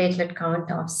with platelet count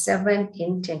of 7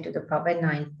 in 10 to the power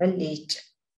 9 per liter.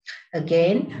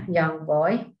 Again, young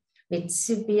boy with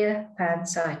severe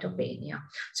pancytopenia.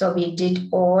 So we did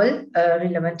all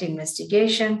relevant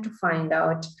investigation to find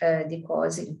out the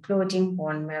cause, including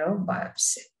bone marrow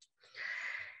biopsy.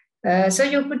 So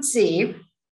you could see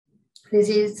this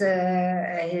is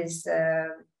his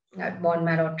bone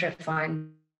marrow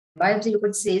trephine biopsy. You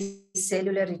could see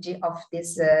cellularity of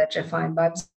this trephine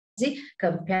biopsy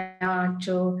compared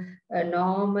to a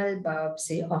normal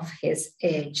biopsy of his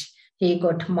age. He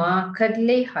got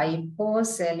markedly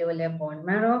hypocellular bone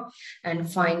marrow and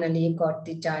finally got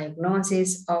the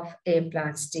diagnosis of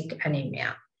aplastic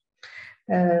anemia.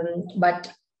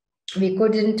 But we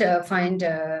couldn't find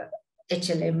a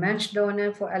HLA matched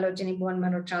donor for allogeneic bone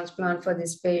marrow transplant for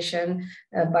this patient,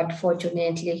 but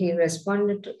fortunately he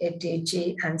responded to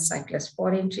ATG and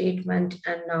cyclosporine treatment,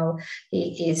 and now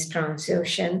he is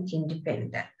transfusion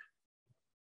independent.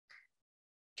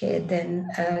 Okay, then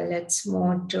let's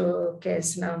move to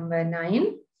case number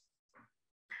 9.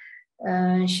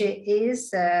 She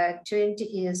is a 20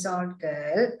 years old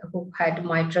girl who had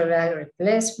mitral valve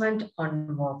replacement on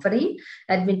warfarin,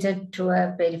 admitted to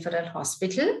a peripheral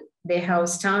hospital. They have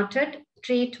started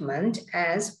treatment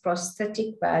as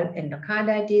prosthetic valve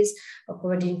endocarditis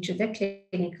according to the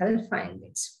clinical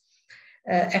findings.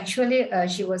 Actually,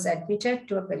 she was admitted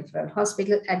to a peripheral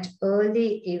hospital at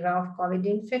early era of COVID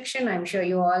infection. I'm sure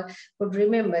you all could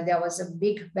remember there was a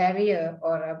big barrier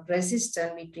or a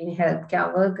resistance between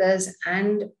healthcare workers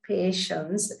and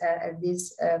patients at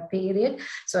this period.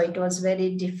 So it was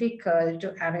very difficult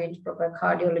to arrange proper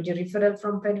cardiology referral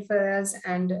from peripherals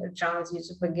and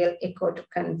transesophageal echo to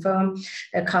confirm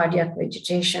cardiac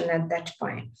vegetation at that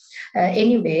point.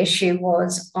 Anyway, she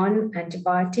was on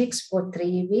antibiotics for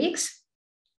 3 weeks.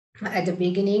 At the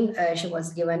beginning, she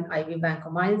was given IV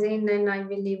vancomycin and IV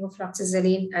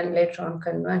levofloxacin, and later on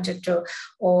converted to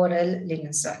oral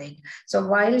linezolid. So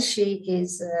while she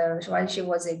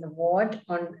was in the ward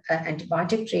on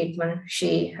antibiotic treatment,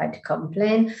 she had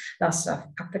complained, loss of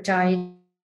appetite,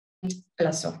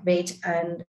 loss of weight,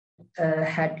 and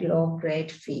had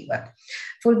low-grade fever.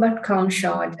 Full blood count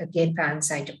showed again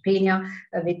pancytopenia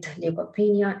with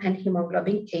leukopenia and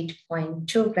hemoglobin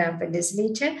 8.2 gram per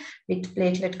deciliter with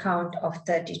platelet count of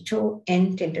 32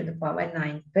 n 10 to the power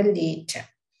 9 per liter.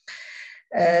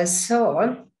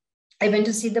 So I went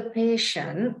to see the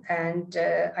patient, and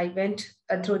I went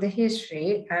through the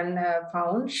history and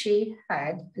found she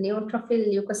had neutrophil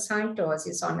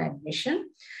leukocytosis on admission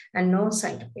and no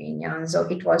cytopenia. So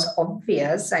it was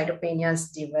obvious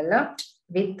cytopenias developed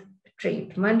with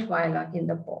treatment while in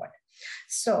the ward.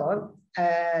 So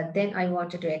then I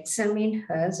wanted to examine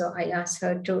her. So I asked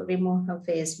her to remove her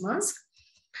face mask.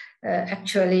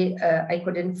 Actually, I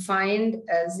couldn't find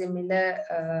a similar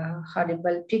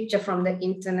horrible picture from the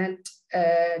internet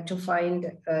to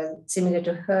find similar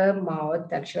to her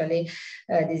mouth. Actually,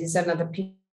 this is another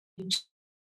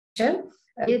picture.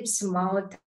 Lips,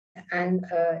 mouth, and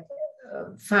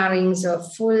pharynx are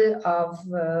full of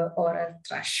oral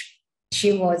thrush.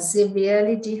 She was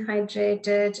severely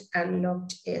dehydrated and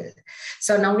looked ill.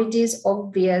 So now it is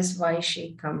obvious why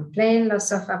she complained,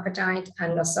 loss of appetite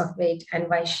and loss of weight, and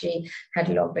why she had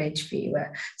low-grade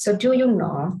fever. So do you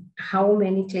know how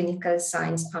many clinical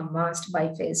signs are masked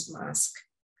by face mask?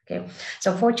 Okay.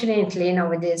 So fortunately,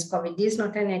 nowadays, COVID is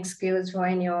not an excuse for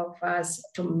any of us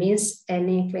to miss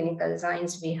any clinical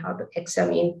signs. We have to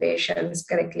examine patients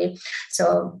correctly.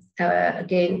 So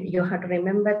again, you have to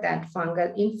remember that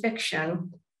fungal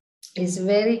infection is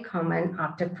very common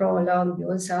after prolonged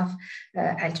use of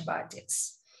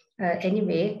antibiotics.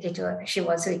 Anyway, she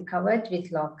was recovered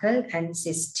with local and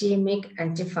systemic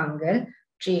antifungal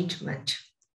treatment.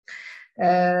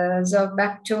 So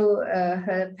back to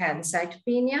her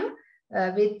pancytopenia.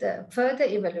 With further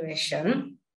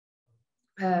evaluation,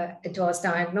 it was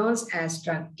diagnosed as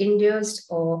drug-induced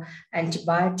or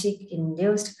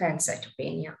antibiotic-induced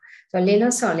pancytopenia. So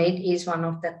linezolid is one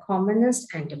of the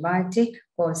commonest antibiotic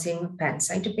causing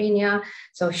pancytopenia.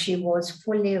 So she was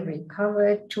fully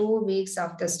recovered 2 weeks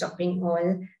after stopping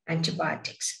all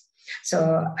antibiotics.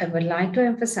 So I would like to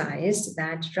emphasize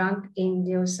that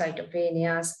drug-induced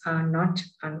cytopenias are not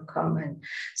uncommon.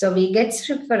 So we get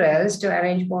referrals to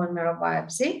arrange bone marrow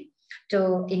biopsy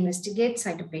to investigate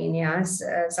cytopenias.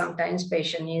 Sometimes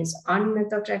patient is on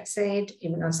methotrexate,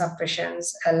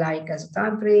 immunosuppressions like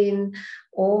azacitidine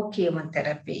or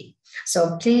chemotherapy.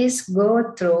 So please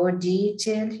go through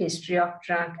detailed history of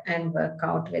drug and work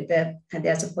out whether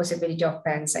there's a possibility of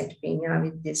pancytopenia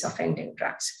with these offending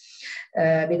drugs.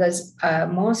 Because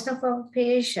most of our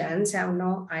patients have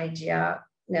no idea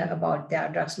about their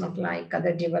drugs, not like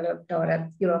other developed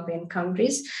or European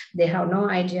countries. They have no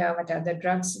idea what other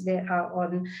drugs they are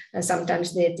on.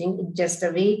 Sometimes they think it's just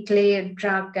a weekly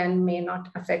drug and may not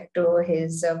affect to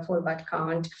his full blood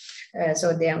count.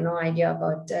 So they have no idea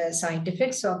about side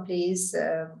effects. So please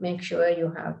make sure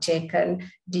you have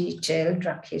taken detailed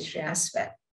drug history as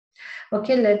well.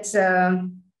 Okay, let's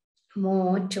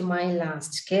move to my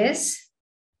last case.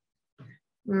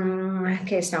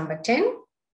 Case number 10.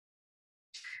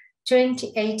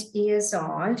 28 years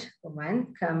old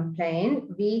woman complained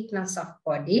weakness of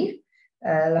body,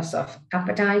 loss of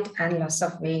appetite, and loss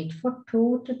of weight for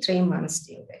 2 to 3 months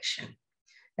duration.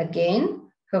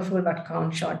 Again, her full blood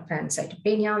count showed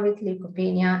pancytopenia with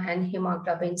leukopenia and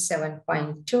hemoglobin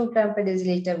 7.2 gram per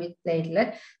deciliter with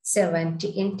platelet 70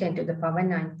 in 10 to the power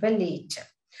 9 per liter.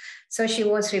 So she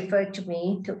was referred to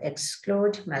me to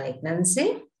exclude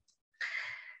malignancy.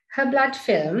 Her blood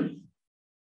film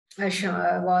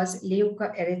was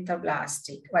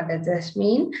leukoerythroblastic. What does this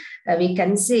mean? We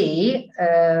can see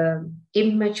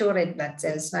immature red blood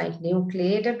cells, like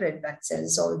nucleated red blood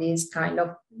cells, all these kind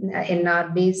of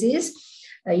NRBCs.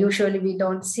 Usually we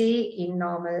don't see in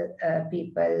normal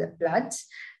people bloods.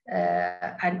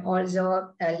 and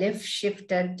also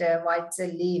left-shifted white cell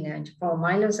lineage for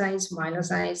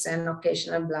myelocytes, and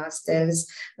occasional blast cells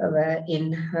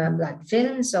in blood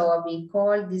film. So we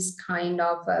call this kind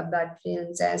of blood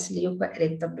films as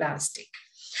leukoerythroblastic.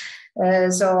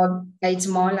 So it's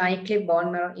more likely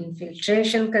bone marrow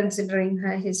infiltration considering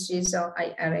her history. So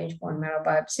I arranged bone marrow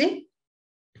biopsy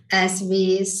as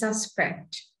we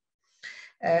suspect.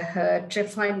 Her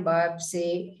trephine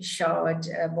biopsy showed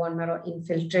bone marrow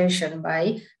infiltration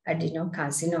by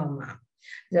adenocarcinoma.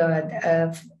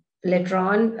 Later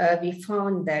on, we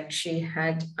found that she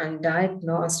had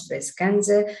undiagnosed breast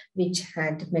cancer, which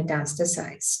had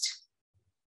metastasized.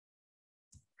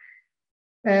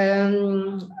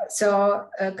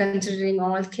 Considering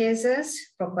all cases,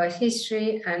 proper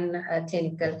history and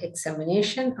clinical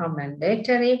examination are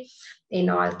mandatory in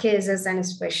all cases, and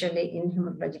especially in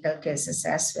hematological cases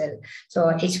as well. So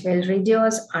it will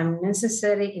reduce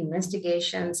unnecessary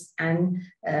investigations and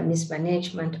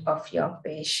mismanagement of your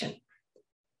patient.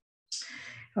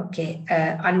 Okay,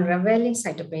 unraveling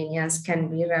cytopenias can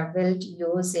be revealed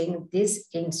using this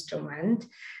instrument.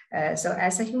 So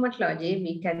as a hematology,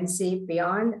 we can see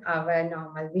beyond our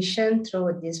normal vision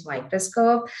through this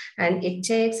microscope, and it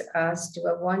takes us to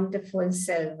a wonderful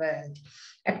cell world.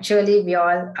 Actually, we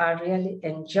all are really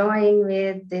enjoying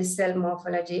with this cell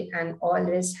morphology and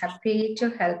always happy to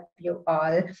help you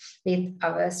all with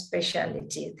our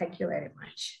specialty. Thank you very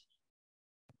much.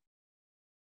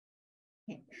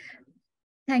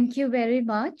 Thank you very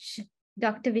much,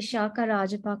 Dr. Vishaka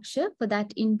Rajapaksha, for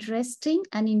that interesting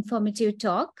and informative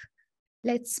talk.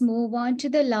 Let's move on to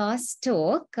the last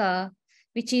talk,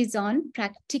 which is on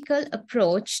practical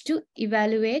approach to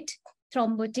evaluate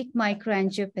thrombotic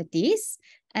microangiopathies.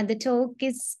 And the talk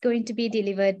is going to be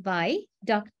delivered by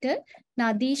Dr.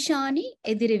 Nadishani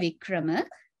Edirivikrama,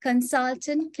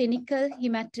 Consultant Clinical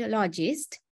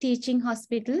Hematologist, Teaching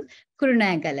Hospital,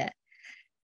 Kurunegala.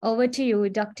 Over to you,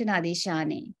 Dr.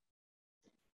 Nadishani.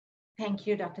 Thank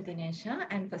you, Dr. Dinesha.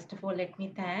 And first of all, let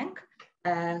me thank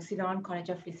Ceylon College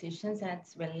of Physicians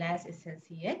as well as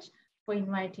SLCH for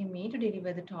inviting me to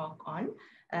deliver the talk on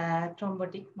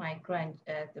thrombotic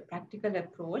the practical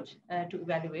approach to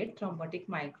evaluate thrombotic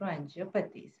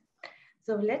microangiopathies.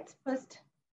 So let's first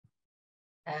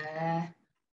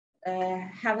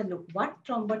have a look what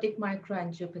thrombotic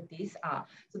microangiopathies are.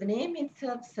 So the name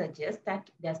itself suggests that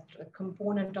there's a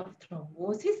component of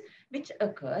thrombosis which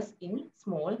occurs in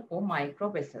small or micro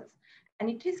vessels. And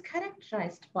it is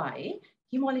characterized by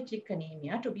hemolytic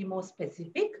anemia, to be more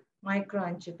specific,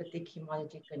 microangiopathic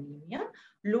hemolytic anemia,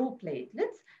 low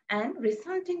platelets, and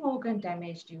resulting organ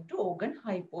damage due to organ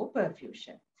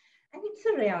hypoperfusion. And it's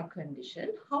a rare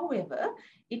condition. However,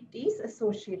 it is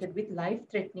associated with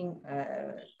life-threatening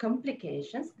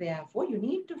complications. Therefore, you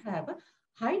need to have a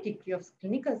high degree of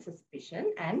clinical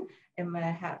suspicion and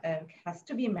has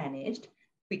to be managed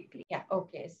quickly. Yeah,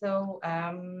 okay. So,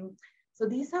 so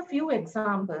these are few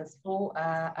examples for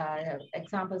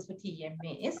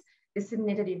TMAs: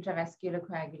 disseminated intravascular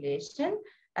coagulation,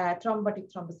 thrombotic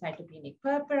thrombocytopenic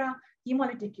purpura,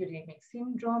 hemolytic uremic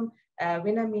syndrome,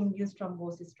 venom-induced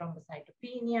thrombosis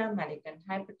thrombocytopenia, malignant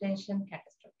hypertension,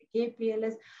 catastrophic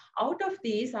APLS. Out of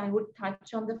these, I would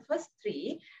touch on the first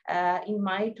three in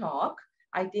my talk.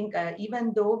 I think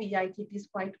even though VITT is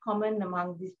quite common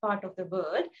among this part of the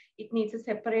world, it needs a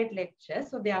separate lecture.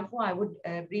 So therefore, I would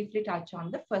briefly touch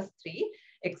on the first three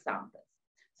examples.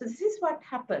 So this is what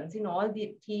happens in all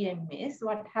the TMAs.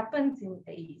 What happens in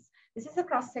these? This is a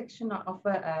cross-section of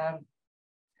a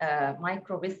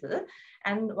microvessel,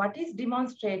 and what is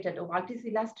demonstrated or what is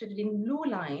illustrated in blue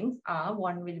lines are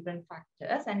von Willebrand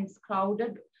factors, and it's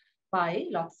crowded by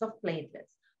lots of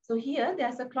platelets. So here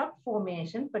there's a clot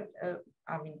formation, but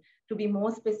I mean, to be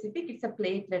more specific, it's a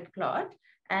platelet clot,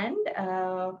 and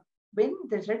when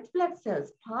the red blood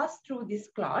cells pass through this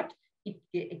clot,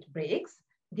 it breaks,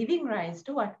 giving rise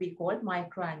to what we call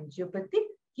microangiopathic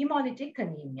hemolytic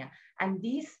anemia, and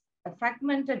these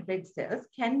fragmented red cells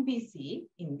can be seen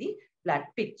in the blood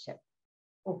picture.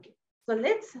 Okay, so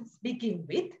let's begin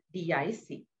with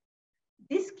DIC.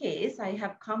 This case I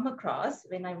have come across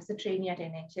when I was a trainee at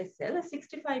NHSL, a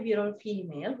 65-year-old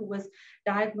female who was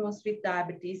diagnosed with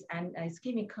diabetes and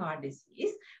ischemic heart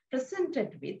disease,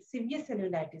 presented with severe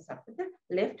cellulitis of the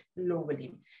left lower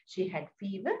limb. She had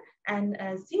fever and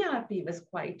CRP was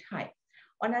quite high.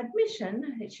 On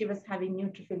admission, she was having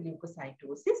neutrophil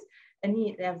leukocytosis, and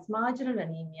there was marginal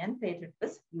anemia and platelet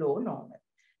was low normal.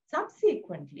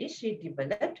 Subsequently, she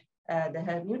developed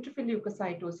her neutrophil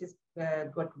leukocytosis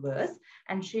got worse,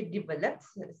 and she developed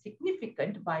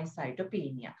significant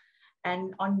bicytopenia.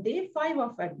 And on day 5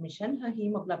 of admission, her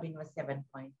hemoglobin was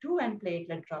 7.2 and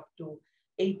platelet dropped to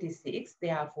 86.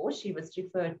 Therefore, she was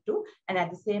referred to, and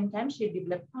at the same time, she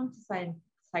developed puncture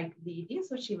site bleeding,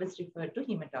 so she was referred to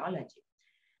hematology.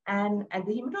 And at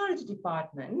the hematology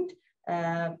department,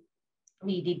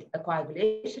 we did a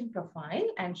coagulation profile,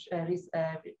 and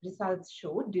results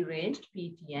showed deranged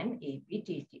PT and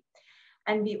APTT.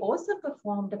 And we also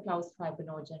performed a Klaus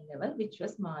fibrinogen level, which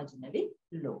was marginally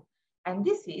low. And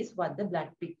this is what the blood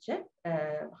picture,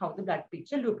 how the blood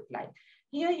picture looked like.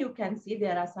 Here you can see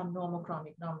there are some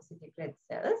normochromic normocytic red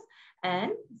cells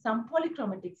and some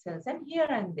polychromatic cells, and here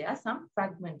and there some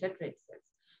fragmented red cells.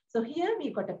 So here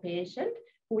we got a patient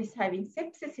who is having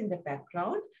sepsis in the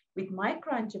background with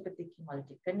microangiopathic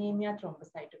hemolytic anemia,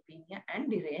 thrombocytopenia,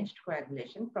 and deranged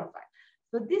coagulation profile.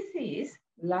 So this is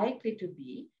likely to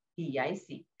be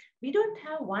DIC. We don't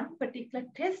have one particular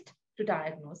test to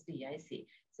diagnose DIC.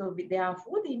 So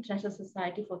therefore, the International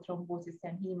Society for Thrombosis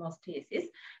and Hemostasis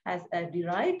has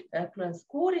derived a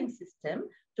scoring system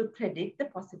to predict the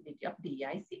possibility of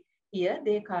DIC. Here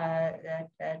they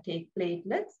take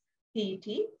platelets,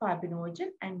 PT,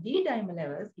 fibrinogen, and D-dimer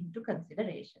levels into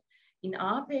consideration. In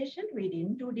our patient, we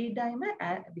didn't do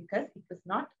D-dimer because it was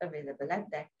not available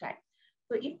at that time.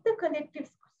 So if the collective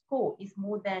score is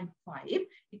more than 5,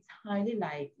 it's highly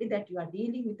likely that you are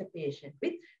dealing with a patient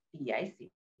with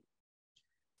DIC.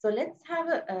 So let's have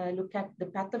a look at the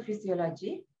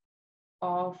pathophysiology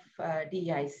of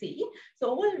DIC. So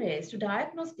always to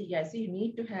diagnose DIC, you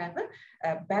need to have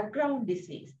a background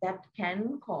disease that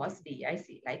can cause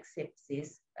DIC, like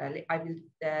sepsis. I will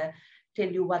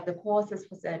tell you what the causes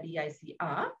for DIC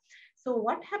are. So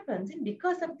what happens is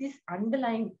because of this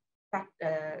underlying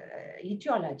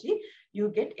etiology, you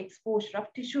get exposure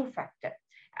of tissue factor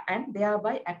and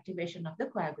thereby activation of the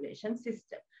coagulation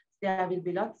system. There will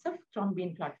be lots of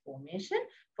thrombin clot formation.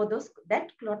 For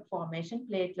that clot formation,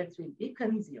 platelets will be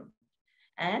consumed.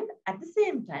 And at the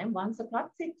same time, once the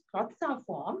clots are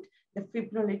formed, the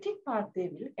fibrinolytic pathway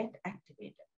will get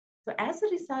activated. So as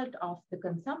a result of the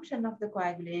consumption of the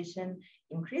coagulation,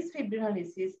 increased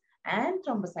fibrinolysis, and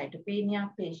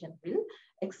thrombocytopenia, patient will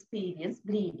experience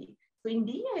bleeding. So in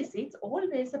DIC, it's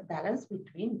always a balance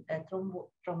between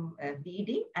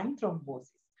bleeding and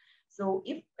thrombosis. So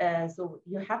so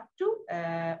you have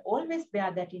to always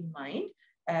bear that in mind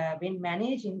when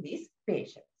managing these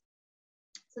patients.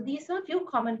 So these are a few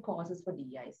common causes for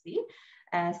DIC.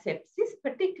 Sepsis,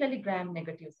 particularly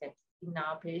gram-negative sepsis. In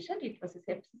our patient, it was a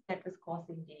sepsis that was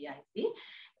causing DIC.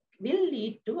 Will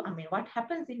lead to, what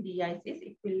happens in DIC is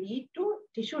it will lead to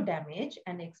tissue damage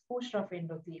and exposure of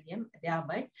endothelium,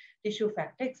 thereby tissue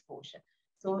factor exposure.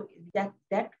 So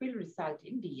that will result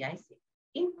in DIC.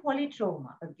 In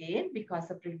polytrauma, again,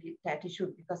 because of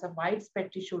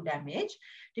widespread tissue damage,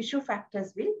 tissue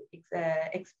factors will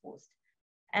exposed.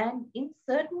 And in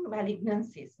certain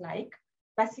malignancies, like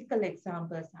classical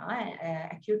examples are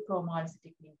acute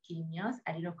promyelocytic leukemias,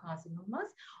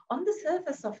 adenocarcinomas. On the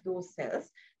surface of those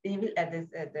cells, they will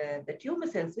the tumor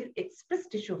cells will express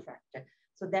tissue factor.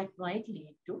 So that might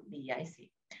lead to DIC.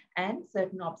 And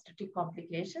certain obstetric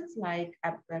complications like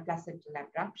placental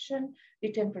abruption,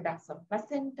 return products of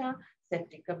placenta,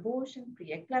 septic abortion,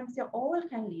 preeclampsia, all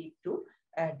can lead to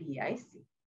DIC.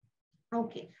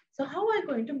 Okay, so how are you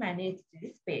going to manage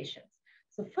these patients?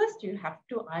 So first you have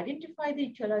to identify the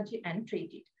etiology and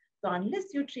treat it. So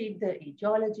unless you treat the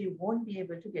etiology, you won't be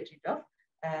able to get rid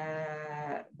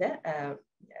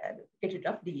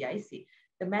of DIC.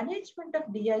 The management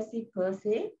of DIC per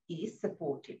se is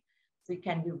supportive. So you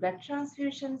can do blood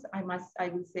transfusions. I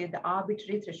will say the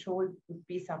arbitrary threshold would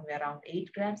be somewhere around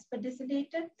 8 grams per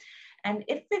deciliter. And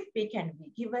FFP can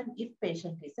be given if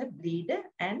patient is a bleeder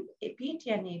and PT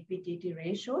and APTT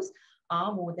ratios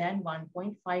are more than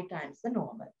 1.5 times the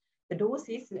normal. The dose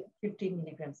is 15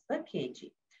 milligrams per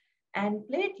kg. And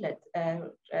platelet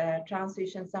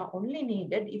transfusions are only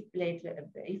needed if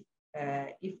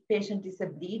patient is a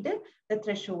bleeder, the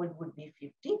threshold would be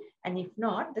 50, and if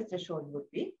not, the threshold would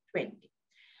be 20.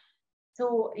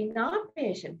 So in our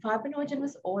patient, fibrinogen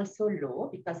was also low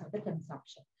because of the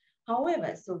consumption.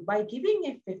 However, so by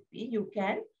giving FFP, you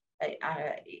can,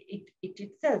 FFP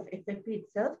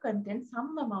itself contains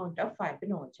some amount of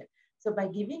fibrinogen. So by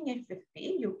giving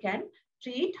FFP, you can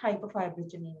treat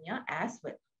hyperfibrinogenemia as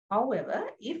well. However,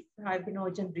 if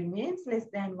fibrinogen remains less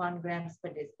than 1 grams per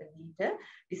deciliter,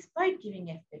 despite giving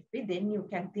FFP, then you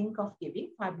can think of giving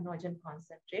fibrinogen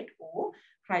concentrate or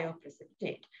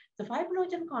cryoprecipitate. So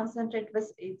fibrinogen concentrate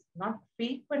is not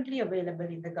frequently available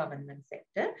in the government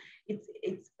sector.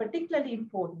 It's particularly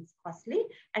important, it's costly,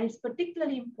 and it's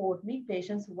particularly important in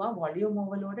patients who are volume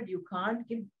overloaded. You can't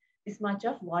give this much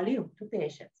of volume to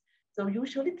patients. So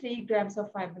usually 3 grams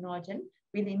of fibrinogen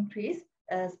will increase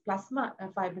plasma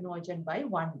fibrinogen by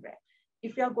 1 gram.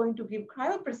 If you are going to give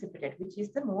cryoprecipitate, which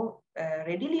is the more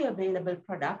readily available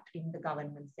product in the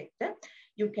government sector,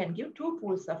 you can give 2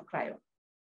 pools of cryo.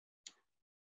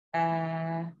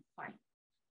 Fine.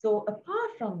 So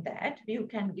apart from that, you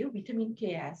can give vitamin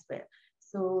K as well.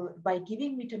 So by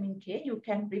giving vitamin K, you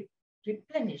can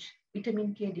replenish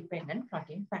vitamin K dependent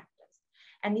protein factors.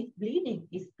 And if bleeding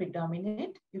is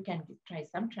predominant, you can try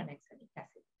some tranexamic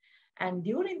acid. And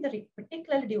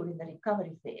particularly during the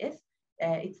recovery phase,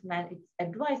 it's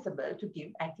advisable to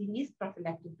give at least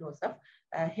prophylactic dose of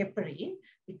heparin,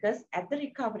 because at the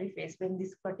recovery phase, when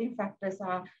these protein factors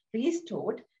are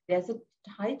restored, there's a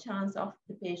high chance of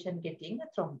the patient getting a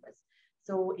thrombus.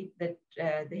 So the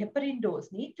heparin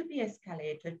dose need to be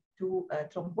escalated to a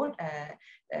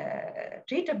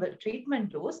treatable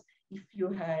treatment dose if you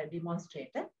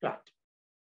demonstrate a clot.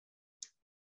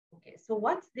 Okay, so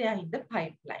what's there in the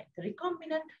pipeline? The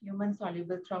recombinant human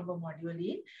soluble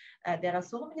thrombomodulin. There are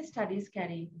so many studies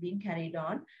being carried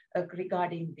on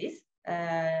regarding this,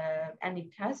 and it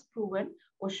has proven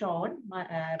or shown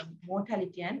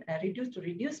mortality and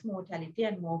reduced mortality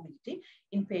and morbidity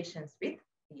in patients with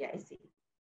PIC.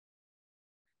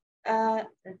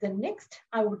 The next,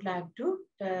 I would like to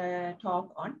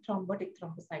talk on thrombotic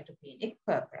thrombocytopenic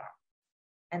purpura.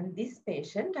 And this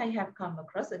patient I have come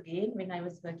across again when I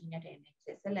was working at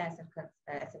NHSL as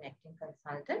an acting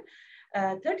consultant.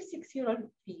 36-year-old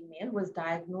female was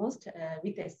diagnosed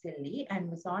with SLE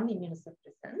and was on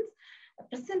immunosuppressants,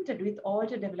 presented with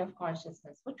altered level of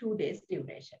consciousness for 2 days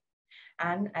duration.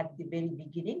 And at the very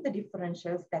beginning, the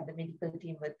differentials that the medical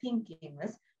team were thinking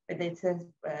was whether it's a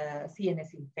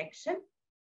CNS infection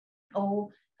or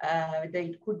whether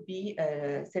it could be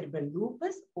cerebral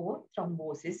lupus or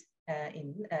thrombosis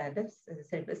in the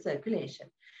cerebral circulation.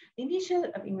 Initial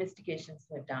investigations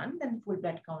were done, then full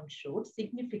blood count showed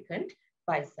significant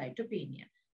bicytopenia,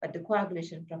 but the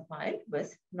coagulation profile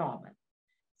was normal.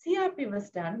 CRP was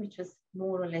done, which was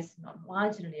more or less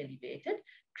marginally elevated.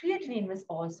 Creatinine was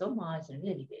also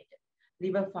marginally elevated.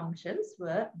 Liver functions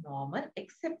were normal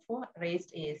except for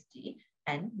raised AST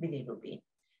and bilirubin.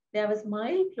 There was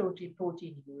mild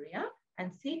proteinuria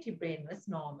and CT brain was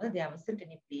normal. There wasn't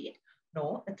any bleed,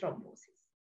 no thrombosis.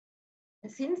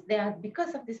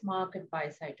 Because of this marked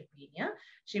bicytopenia,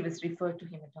 she was referred to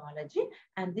hematology,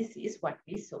 and this is what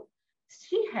we saw.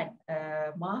 She had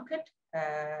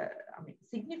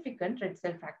significant red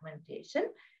cell fragmentation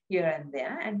here and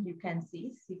there, and you can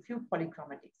see few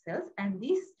polychromatic cells, and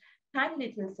these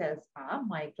tiny little cells are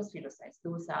microspherocytes.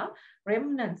 Those are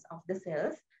remnants of the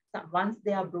cells. So once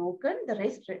they are broken, the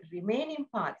remaining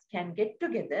parts can get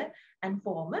together and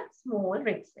form a small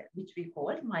red cell, which we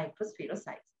call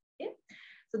microspherocytes. Okay?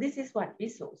 So this is what we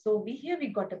saw. So here we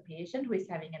got a patient who is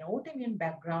having an autoimmune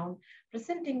background,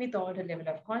 presenting with altered level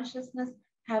of consciousness,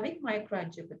 having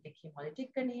microangiopathic hemolytic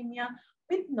anemia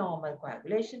with normal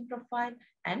coagulation profile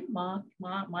and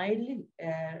mildly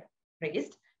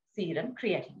raised serum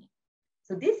creatinine.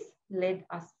 So this led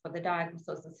us for the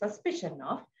diagnosis and suspicion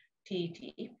of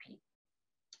TTP.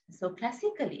 So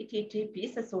classically, TTP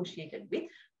is associated with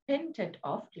pentet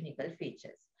of clinical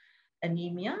features: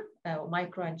 anemia,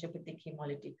 microangiopathic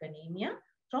hemolytic anemia,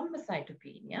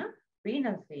 thrombocytopenia,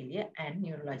 renal failure, and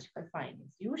neurological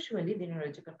findings. Usually, the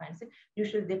neurological findings,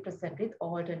 they present with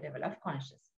altered level of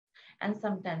consciousness and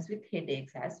sometimes with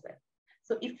headaches as well.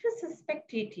 So if you suspect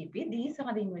TTP, these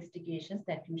are the investigations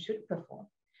that you should perform.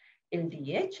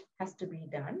 LDH has to be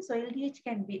done. So LDH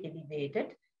can be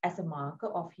elevated as a marker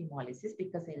of hemolysis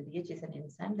because LDH is an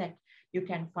enzyme that you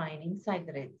can find inside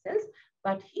the red cells.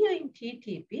 But here in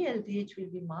TTP, LDH will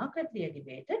be markedly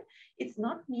elevated. It's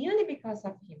not merely because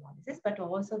of hemolysis, but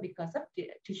also because of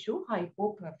tissue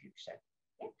hypoperfusion.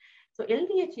 Okay? So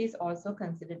LDH is also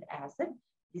considered as a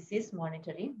disease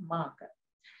monitoring marker.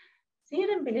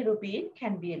 Serum bilirubin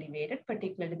can be elevated,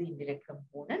 particularly the indirect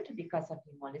component because of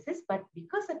hemolysis, but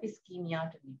because of ischemia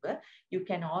to liver, you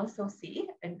can also see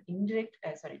an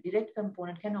direct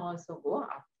component can also go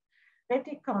up.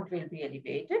 Retic count will be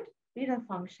elevated. Renal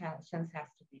functions has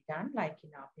to be done like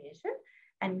in our patient,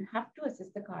 and you have to assess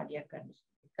the cardiac condition.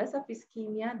 Because of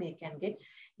ischemia, they can get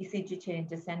ECG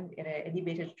changes and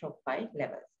elevated trophi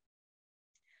levels.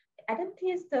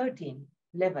 ADAMTS13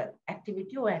 level,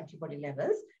 activity or antibody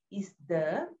levels, is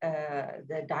the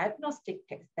diagnostic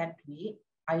test that we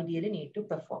ideally need to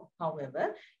perform.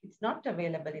 However, it's not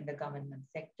available in the government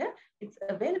sector. It's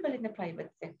available in the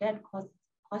private sector and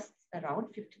costs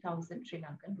around 50,000 Sri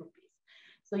Lankan rupees.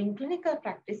 So in clinical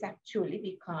practice, actually,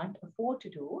 we can't afford to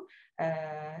do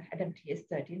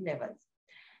ADAMTS13 levels.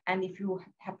 And if you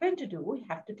happen to do, you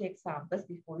have to take samples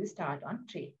before you start on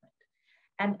treatment.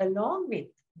 And along with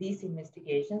these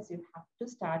investigations, you have to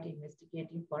start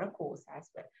investigating for a cause as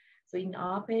well. So in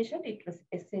our patient, it was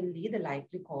SLE, the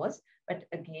likely cause, but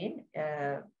again,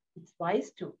 it's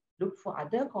wise to look for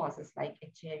other causes like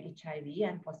HIV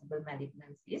and possible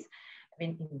malignancies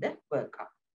when in the workup.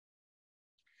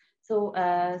 So,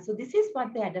 so this is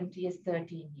what the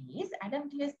ADAMTS13 is.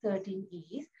 ADAMTS13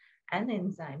 is an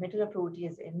enzyme,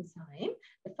 metalloprotease enzyme.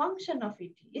 The function of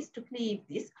it is to cleave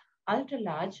this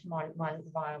ultra-large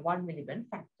 1 milligram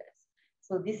factors.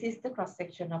 So this is the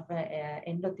cross-section of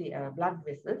blood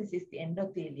vessel. This is the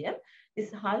endothelium.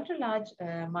 This ultra-large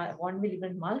 1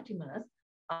 milligram multimers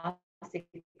are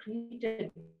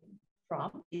secreted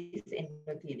from these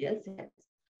endothelial cells.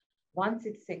 Once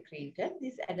it's secreted,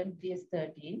 this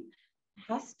ADAMTS13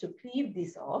 has to cleave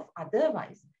this off.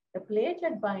 Otherwise, the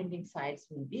platelet binding sites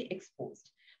will be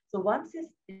exposed. So once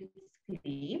it's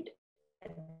cleaved,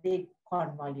 they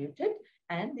convoluted,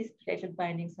 and these platelet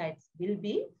binding sites will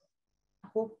be, I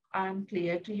hope I'm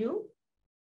clear to you.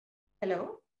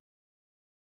 Hello?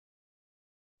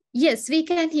 Yes, we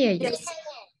can hear you. Yes.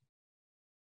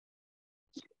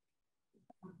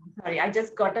 Sorry, I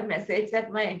just got a message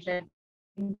that my internet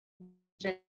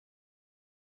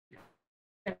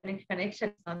connection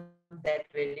is not that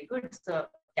really good. So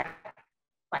yeah,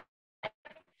 fine.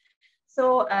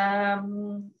 So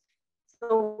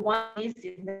so one is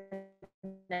in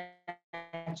the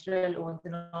natural or the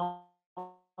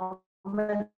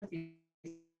normal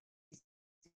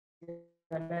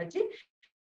physiology.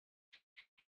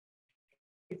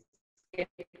 It's get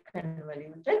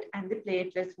convoluted and the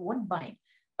platelets won't bind.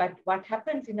 But what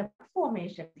happens in a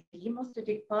formation, the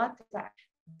hemostatic path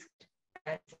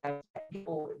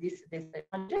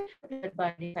this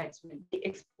binding sites will be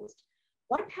exposed.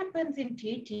 What happens in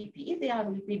TTP? There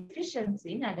will be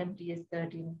deficiency in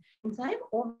ADAMTS13 enzyme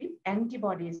or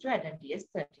antibodies to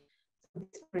ADAMTS13. So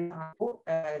this, for example,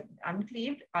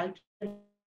 uncleaved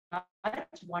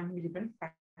ultra-large 1 milligram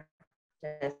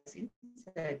factors in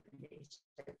circulation.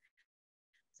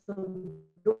 So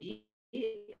these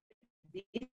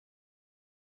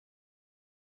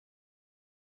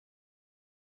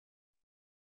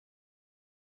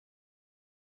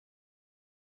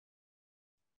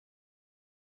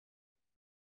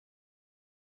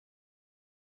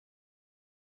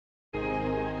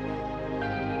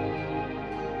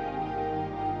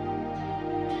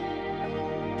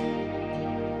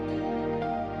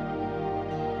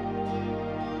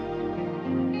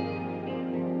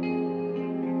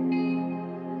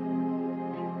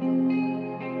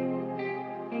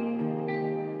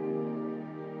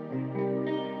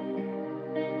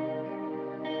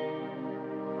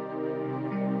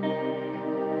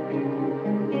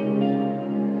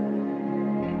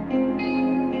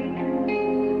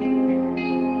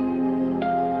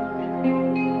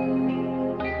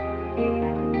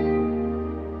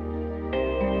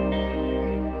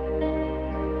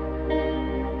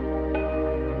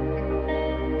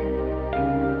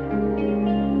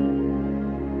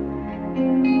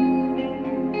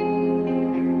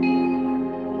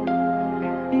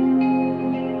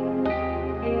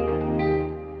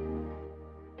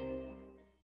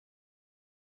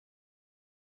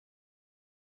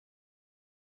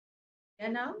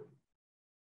now?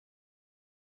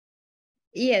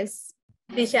 Yes.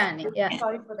 Dishani, yeah.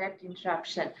 Sorry for that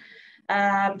interruption.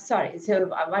 Sorry, so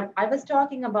what I was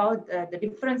talking about the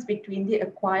difference between the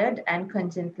acquired and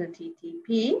congenital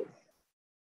TTP.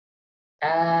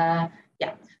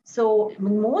 Yeah, so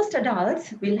most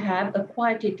adults will have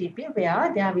acquired TTP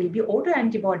where there will be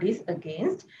autoantibodies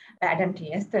against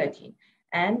ADAMTS13.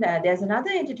 And there's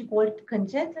another entity called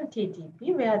congenital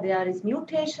TTP where there is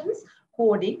mutations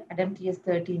coding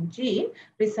ADAMTS13 gene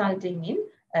resulting in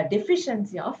a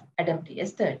deficiency of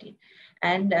ADAMTS13.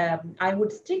 And I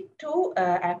would stick to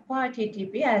acquired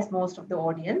TTP as most of the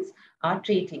audience are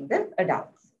treating the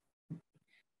adults.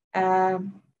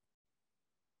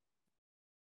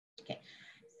 Okay.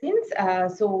 Since,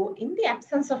 so in the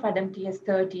absence of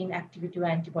ADAMTS13 activity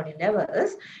antibody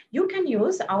levels, you can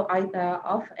use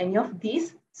of any of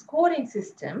these scoring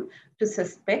system to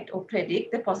suspect or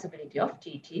predict the possibility of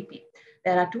TTP.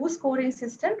 There are two scoring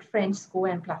systems, French score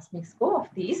and plasmic score. Of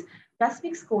these,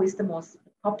 plasmic score is the most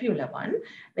popular one,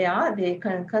 where they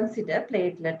can consider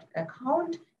platelet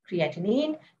count,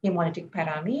 creatinine, hemolytic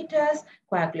parameters,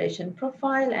 coagulation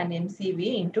profile, and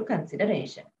MCV into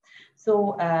consideration.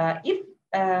 So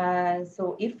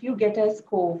if you get a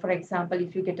score, for example,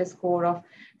 if you get a score of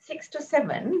 6 to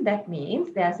 7, that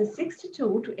means there's a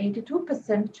 62 to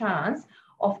 82% chance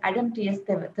of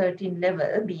ADAMTS13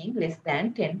 level being less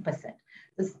than 10%.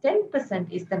 This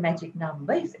 10% is the magic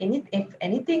number. If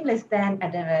anything less than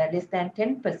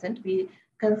 10%, we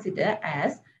consider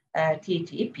as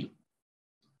TTP.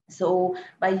 So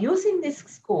by using this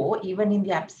score, even in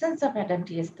the absence of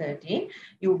ADAMTS13,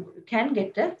 you can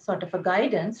get a sort of a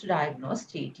guidance to diagnose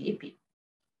TTP.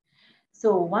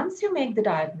 So once you make the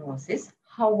diagnosis,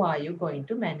 how are you going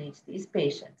to manage these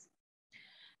patients?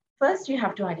 First, you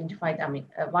have to identify,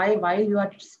 while you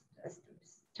are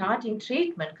starting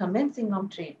treatment, commencing on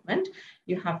treatment,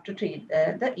 you have to treat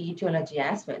the etiology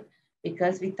as well.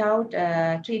 Because without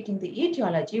treating the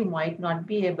etiology, you might not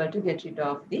be able to get rid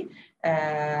of the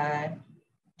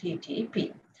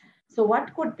TTP. So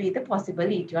what could be the possible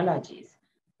etiologies?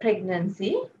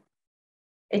 Pregnancy,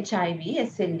 HIV,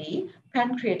 SLE,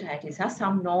 pancreatitis are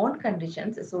some known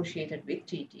conditions associated with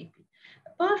TTP.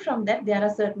 Apart from that, there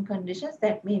are certain conditions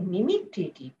that may mimic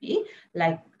TTP,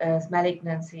 like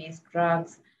malignancies,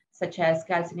 drugs, such as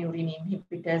calcineurin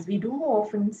inhibitors. We do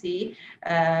often see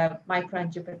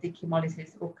microangiopathic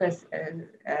hemolysis occurs,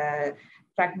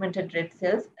 fragmented red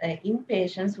cells in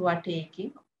patients who are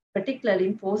taking, particularly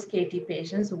in post-KT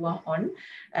patients who are on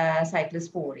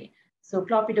cyclosporine. So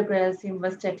clopidogrel,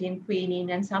 simvastatin,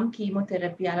 quinine, and some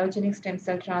chemotherapy, allogeneic stem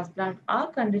cell transplant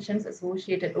are conditions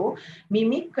associated or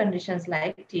mimic conditions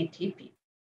like TTP.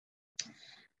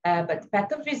 But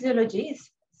pathophysiology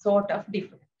is sort of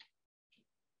different.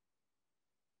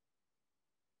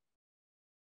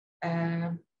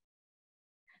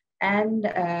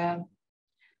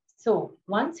 So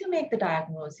once you make the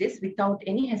diagnosis, without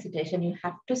any hesitation, you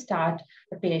have to start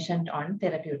the patient on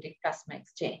therapeutic plasma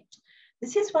exchange.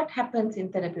 This is what happens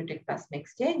in therapeutic plasma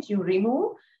exchange. You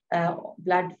remove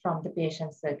blood from the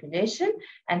patient's circulation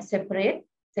and separate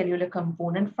cellular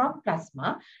component from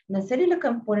plasma. And the cellular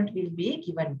component will be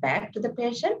given back to the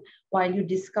patient while you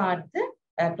discard the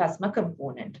plasma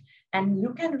component. And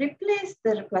you can replace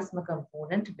the plasma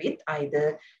component with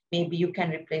either, maybe you can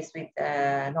replace with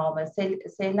normal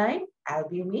saline,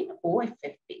 albumin, or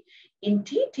FFP. In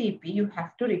TTP, you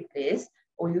have to replace,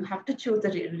 or you have to choose the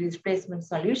replacement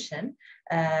solution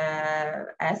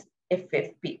as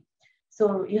FFP.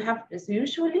 So you have, so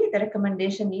usually the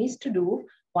recommendation is to do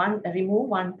remove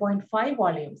 1.5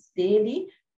 volumes daily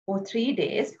for 3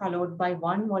 days, followed by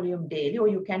 1 volume daily, or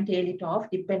you can tail it off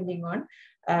depending on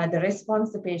the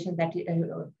response the patient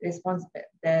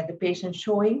the patient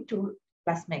showing to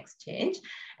plasma exchange,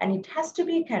 and it has to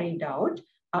be carried out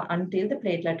until the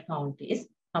platelet count is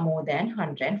more than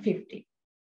 150.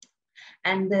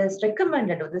 And the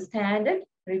recommended or the standard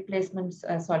replacement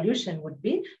solution would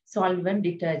be solvent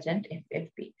detergent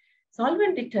FFP.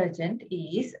 Solvent detergent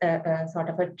is a sort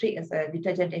of a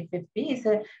detergent FFP is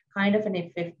a kind of an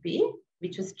FFP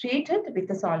which was treated with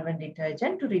the solvent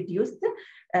detergent to reduce the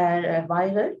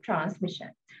viral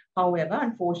transmission. However,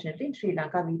 unfortunately, in Sri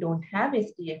Lanka, we don't have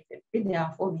SDFFP,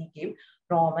 therefore we give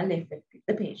normal FFP to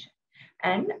the patient.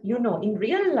 And you know, in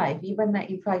real life, even I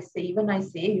say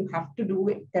you have to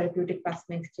do therapeutic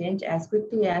plasma exchange as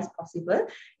quickly as possible,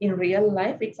 in real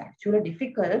life, it's actually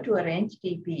difficult to arrange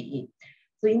TPE.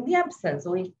 So in the absence,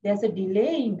 so if there's a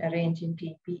delay in arranging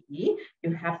TPE,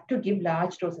 you have to give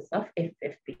large doses of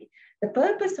FFP. The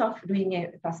purpose of doing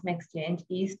a plasma exchange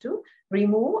is to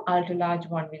remove ultra-large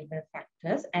von Willebrand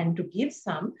factors and to give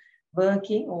some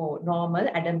working or normal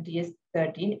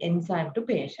ADAMTS13 enzyme to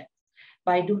patients.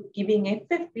 By giving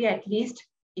FFP, at least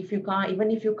if you can't,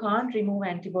 even if you can't remove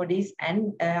antibodies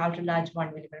and ultra-large von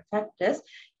Willebrand factors,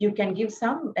 you can give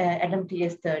some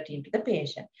ADAMTS13 to the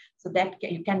patient, so that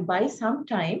you can buy some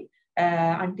time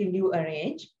until you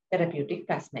arrange therapeutic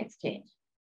plasma exchange.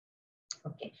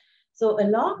 Okay. So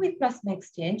along with plasma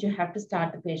exchange, you have to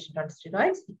start the patient on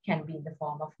steroids. It can be in the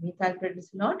form of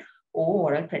methylprednisolone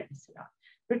or oral prednisolone.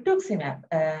 Rituximab,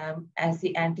 as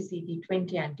the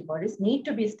anti-CD20 antibodies, need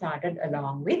to be started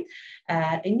along with.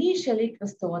 Initially, it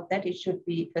was thought that it should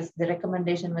be, because the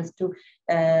recommendation was to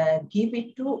give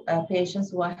it to patients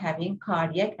who are having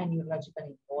cardiac and neurological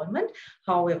involvement.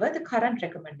 However, the current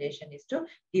recommendation is to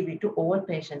give it to all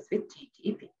patients with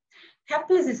TTP.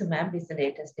 Caplizumab is the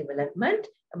latest development.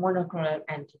 A monoclonal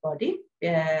antibody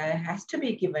has to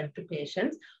be given to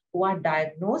patients who are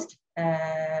diagnosed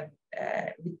with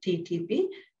TTP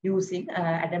using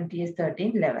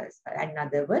ADAMTS13 levels. In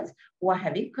other words, who are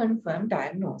having confirmed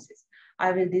diagnosis.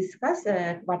 I will discuss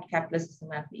what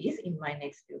caplizumab is in my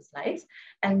next few slides,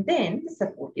 and then the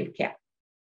supportive care.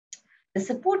 The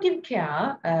supportive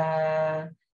care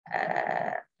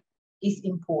is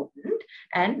important,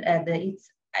 and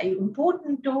it's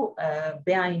important to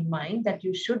bear in mind that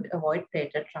you should avoid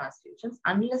platelet transfusions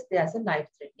unless there's a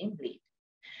life-threatening bleed.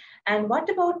 And what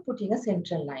about putting a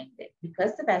central line there?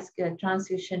 Because the vascular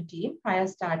transfusion team, prior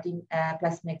starting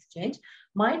plasma exchange,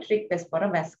 might request for a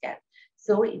VASCAP.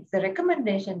 So the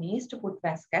recommendation is to put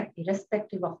VASCAP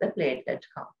irrespective of the platelet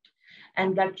count.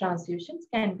 And blood transfusions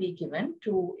can be given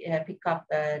to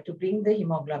to bring the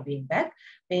hemoglobin back.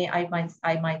 I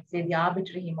might say the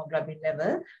arbitrary hemoglobin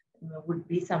level would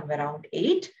be somewhere around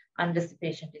 8. Unless the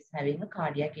patient is having a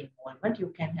cardiac involvement, you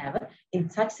can have in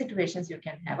such situations, you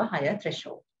can have a higher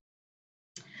threshold.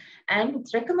 And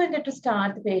it's recommended to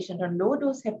start the patient on low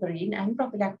dose heparin and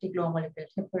prophylactic low molecular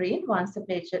heparin once the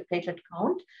platelet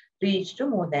count reached to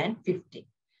more than 50.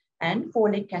 And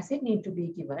folic acid need to be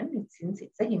given since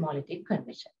it's a hemolytic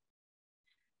condition.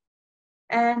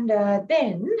 And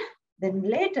then the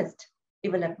latest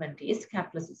development is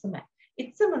caplacizumab.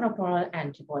 It's a monoclonal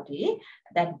antibody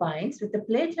that binds with the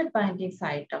platelet binding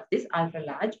site of this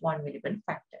ultra-large 1 milligram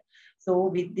factor. So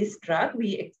with this drug,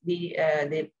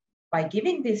 by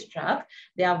giving this drug,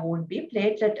 there won't be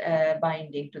platelet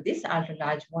binding to this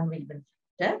ultra-large 1 milligram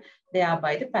factor,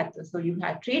 thereby the patho. So you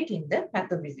are treating the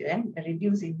pathophysiology and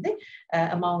reducing the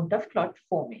amount of clot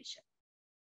formation.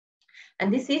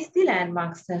 And this is the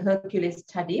landmark Hercules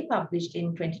study published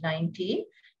in 2019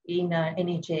 in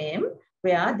NEJM,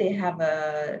 where they have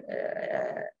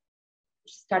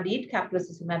studied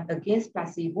caplacizumab against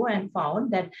placebo and found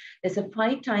that there's a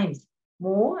 5 times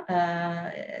more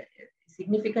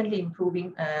significantly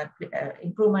improvement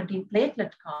in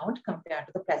platelet count compared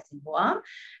to the placebo arm,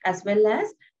 as well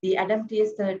as the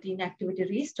ADAMTS13 activity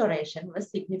restoration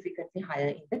was significantly higher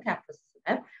in the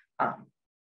caplacizumab arm.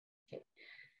 Okay.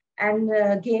 And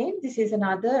again, this is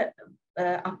another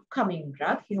upcoming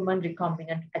drug, human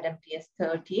recombinant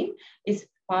ADAMTS13, is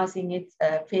passing its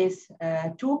phase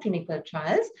 2 clinical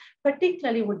trials,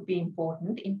 particularly would be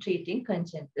important in treating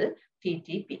congenital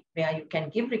TTP, where you can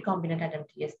give recombinant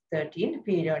ADAMTS13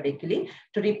 periodically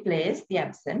to replace the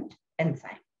absent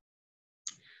enzyme.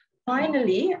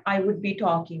 Finally, I would be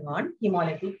talking on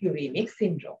hemolytic uremic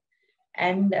syndrome.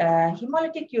 And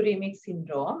hemolytic uremic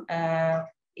syndrome,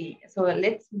 so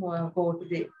let's go to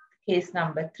the case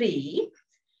number 3.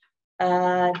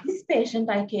 This patient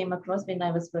I came across when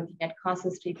I was working at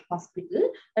Castle Street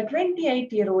Hospital, a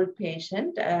 28-year-old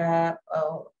patient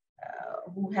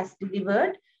who has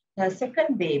delivered her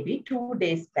second baby 2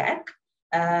 days back,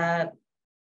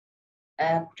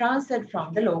 transferred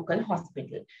from the local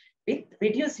hospital with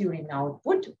reduced urine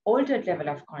output, altered level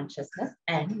of consciousness,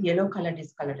 and yellow color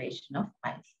discoloration of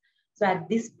eyes. So at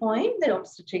this point, the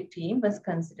obstetric team was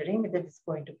considering whether it's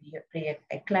going to be a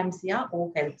preeclampsia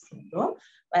or HELP syndrome,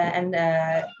 and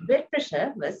blood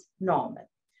pressure was normal.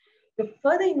 The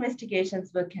further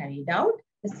investigations were carried out.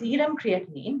 The serum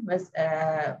creatinine was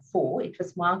 4, it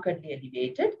was markedly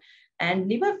elevated, and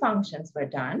liver functions were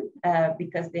done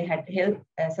because they had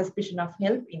suspicion of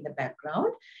HELP in the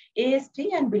background. AST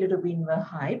and bilirubin were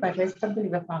high, but rest of the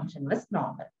liver function was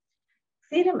normal.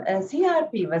 Serum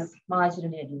CRP was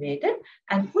marginally elevated,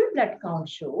 and full blood count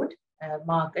showed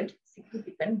marked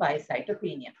significant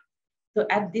bicytopenia. So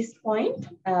at this point,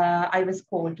 I was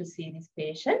called to see this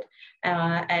patient.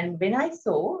 And when I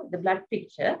saw the blood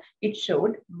picture, it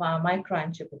showed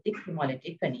microangiopathic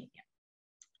hemolytic anemia.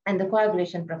 And the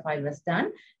coagulation profile was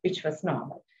done, which was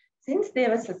normal. Since they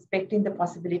were suspecting the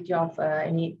possibility of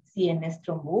any CNS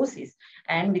thrombosis,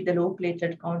 and with the low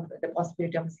platelet count, the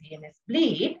possibility of CNS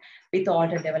bleed with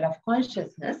altered level of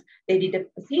consciousness, they did a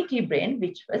CT brain,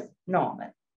 which was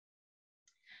normal.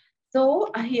 So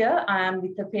here I am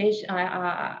with the patient.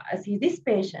 I see this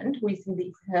patient who is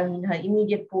in her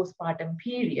immediate postpartum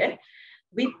period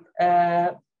with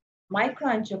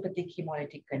microangiopathic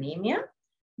hemolytic anemia,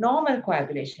 normal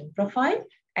coagulation profile,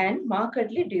 and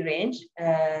markedly deranged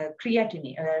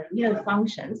creatinine renal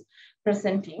functions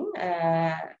presenting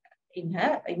in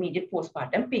her immediate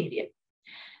postpartum period.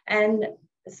 And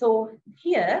so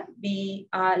here we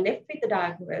are left with the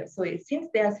diagnosis. So since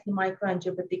there's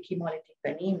microangiopathic hemolytic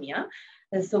anemia,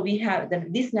 so we have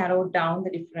this narrowed down the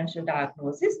differential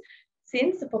diagnosis.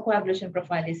 Since the coagulation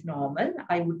profile is normal,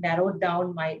 I would narrow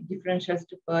down my differentials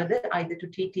to further either to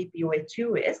TTP or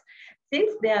HUS.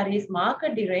 Since there is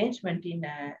marked derangement in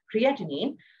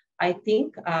creatinine, I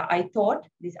think I thought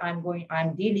this I'm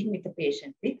dealing with a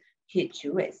patient with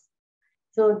HUS.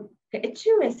 So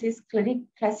HUS is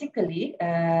classically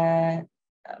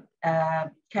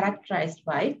characterized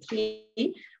by 3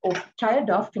 triad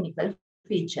of clinical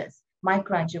features: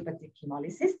 microangiopathic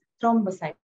hemolysis,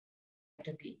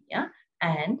 thrombocytopenia,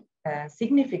 and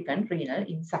significant renal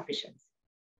insufficiency.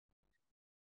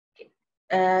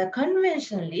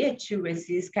 Conventionally, HUS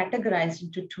is categorized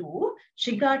into 2: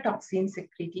 Shiga toxin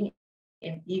secreting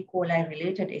in E. coli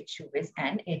related HUS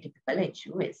and atypical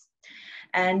HUS.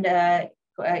 And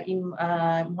in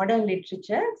modern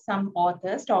literature, some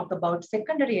authors talk about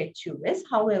secondary HUS.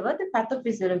 However, the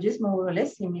pathophysiology is more or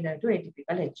less similar to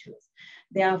atypical HUS.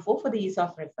 Therefore, for the ease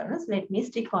of reference, let me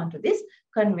stick on to this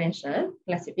conventional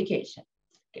classification.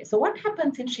 Okay, so what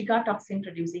happens in Shiga toxin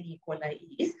producing E. coli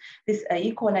is this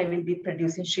E. coli will be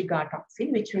producing Shiga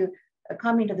toxin, which will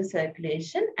come into the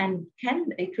circulation and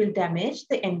it will damage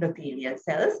the endothelial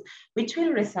cells, which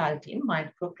will result in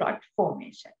microclot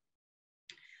formation.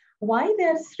 Why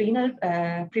there's renal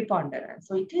preponderance?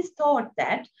 So it is thought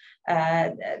that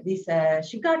this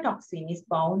Shiga toxin is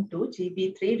bound to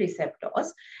GB3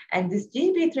 receptors, and these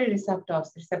GB3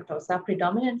 receptors are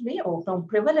predominantly or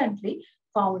prevalently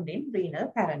found in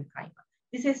renal parenchyma.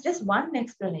 This is just one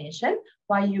explanation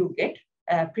why you get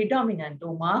predominant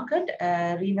or marked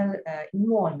renal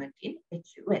involvement in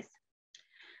HUS.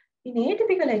 In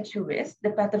atypical HUS, the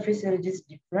pathophysiology is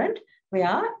different,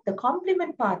 where the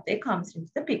complement pathway comes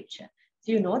into the picture.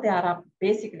 So, you know, there are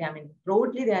basically, I mean,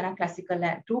 broadly, there are classical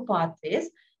two pathways,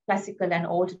 classical and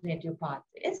alternative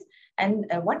pathways. And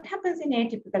what happens in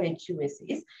atypical HUS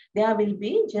is there will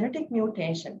be genetic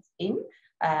mutations in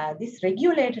these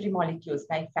regulatory molecules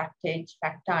like FACT-H,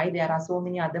 FACT-I, there are so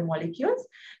many other molecules.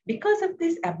 Because of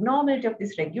this abnormality of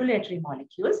these regulatory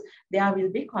molecules, there will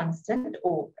be constant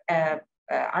or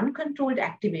uncontrolled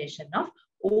activation of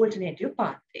alternative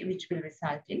pathway, which will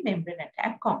result in membrane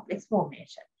attack complex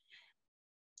formation.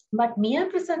 But mere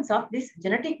presence of these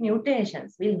genetic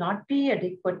mutations will not be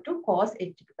adequate to cause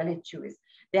atypical HUS.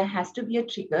 There has to be a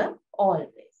trigger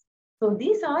always. So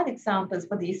these are examples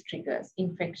for these triggers: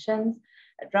 infections,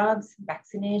 drugs,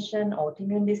 vaccination,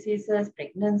 autoimmune diseases,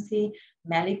 pregnancy,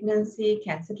 malignancy,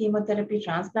 cancer chemotherapy,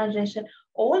 transplantation,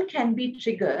 all can be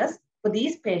triggers for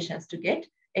these patients to get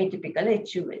atypical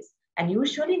HUS. And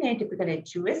usually in atypical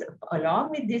HUS,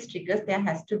 along with these triggers, there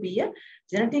has to be a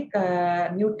genetic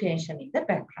mutation in the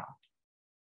background.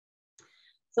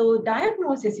 So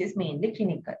diagnosis is mainly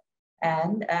clinical.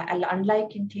 And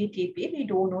unlike in TTP, we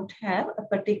do not have a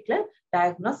particular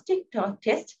diagnostic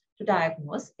test to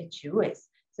diagnose HUS.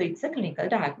 So it's a clinical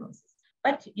diagnosis.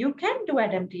 But you can do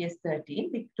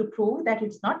ADAMTS13 to prove that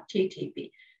it's not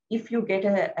TTP. If you get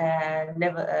a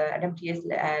ADAMTS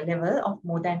level of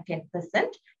more than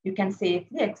 10%, you can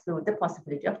safely exclude the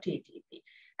possibility of TTP.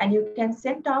 And you can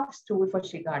send off stool for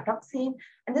Shiga toxin.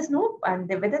 And there's no, and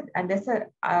there's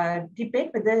a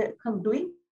debate whether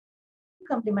doing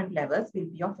complement levels will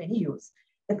be of any use.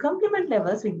 The complement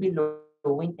levels will be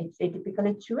low in atypical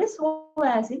HUS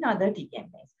as in other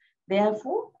TMAs.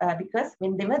 Therefore, because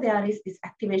whenever there is this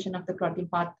activation of the clotting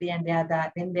pathway and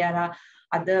then there are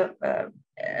other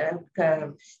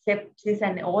sepsis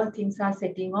and all things are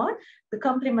setting on, the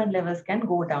complement levels can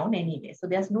go down anyway. So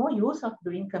there's no use of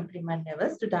doing complement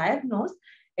levels to diagnose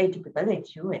atypical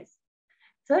HUS.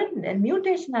 Certain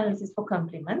mutation analysis for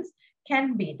complements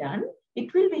can be done.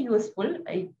 It will be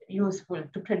useful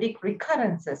to predict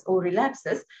recurrences or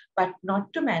relapses, but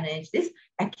not to manage this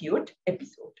acute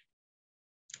episode.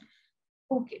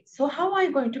 Okay, so how are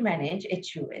you going to manage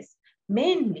HUS?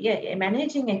 Mainly,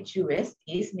 managing HUS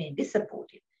is mainly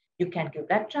supportive. You can give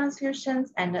blood transfusions,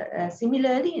 and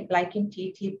similarly, like in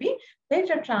TTP,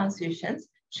 platelet transfusions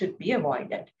should be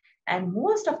avoided. And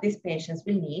most of these patients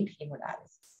will need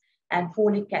hemolysis. And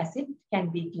folic acid can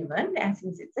be given, and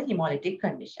since it's a hemolytic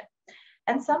condition.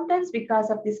 And sometimes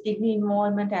because of this kidney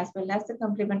involvement as well as the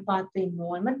complement pathway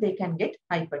involvement, they can get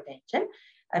hypertension,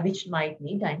 which might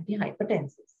need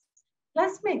antihypertensives.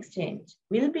 Plasma exchange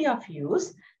will be of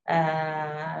use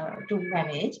to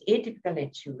manage atypical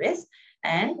HUS,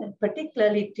 and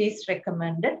particularly it is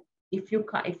recommended if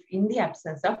in the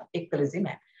absence of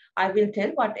eculizumab. I will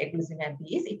tell what eculizumab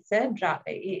is. It's a drug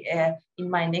in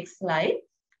my next slide,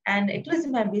 and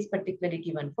eculizumab is particularly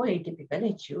given for atypical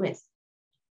HUS.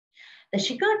 The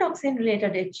Shiga toxin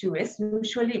related HUS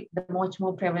usually the much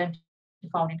more prevalent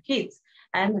found in kids.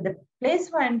 And the place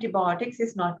for antibiotics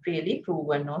is not really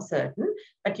proven or certain,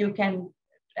 but you can,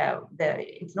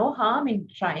 it's no harm in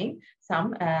trying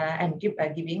some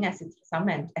giving some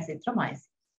azithromycin.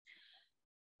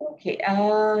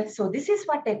 Okay, so this is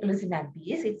what eculizumab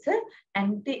is. It's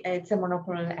a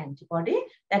monoclonal antibody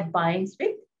that binds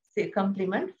with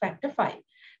complement factor 5.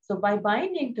 So by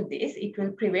binding to this, it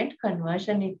will prevent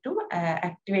conversion into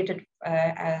activated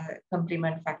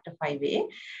complement factor 5A,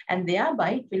 and thereby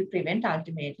it will prevent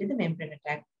ultimately the membrane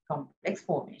attack complex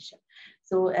formation.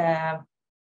 So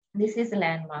this is a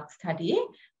landmark study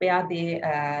where they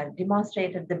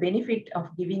demonstrated the benefit of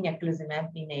giving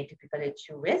eculizumab in atypical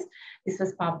HUS. This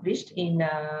was published in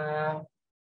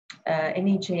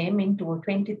NEJM in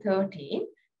 2013.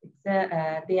 It's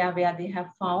where they have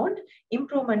found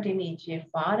improvement in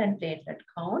eGFR and platelet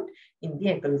count in the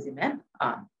eculizumab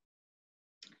arm.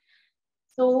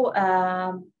 So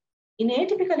in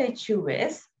atypical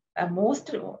HUS,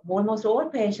 almost all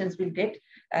patients will get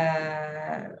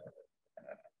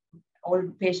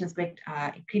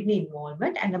kidney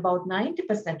involvement, and about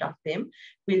 90% of them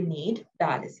will need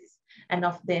dialysis. And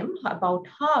of them, about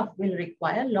half will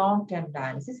require long-term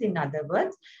dialysis. In other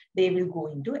words, they will go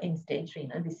into end-stage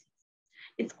renal disease.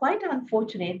 It's quite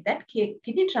unfortunate that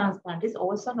kidney transplant is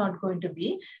also not going to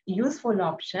be a useful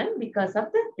option because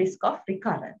of the risk of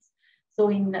recurrence. So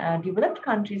in developed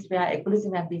countries where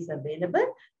eculizumab is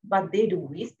available, what they do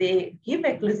is they give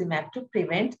eculizumab to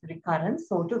prevent recurrence,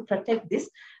 so to protect this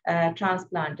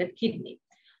transplanted kidney.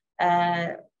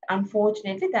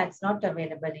 Unfortunately, that's not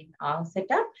available in our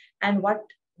setup. And what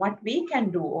we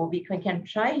can do, or we can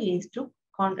try, is to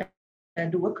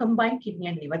do a combined kidney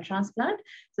and liver transplant.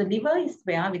 So liver is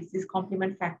where with these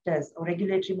complement factors or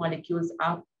regulatory molecules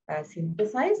are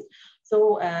synthesized.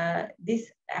 So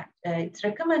it's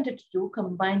recommended to do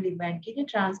combined liver and kidney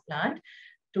transplant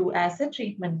as a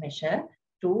treatment measure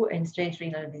to end-stage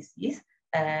renal disease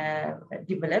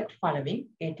developed following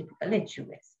atypical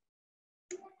HUS.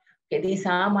 Okay, these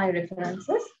are my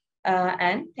references,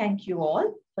 and thank you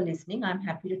all for listening. I'm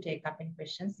happy to take up any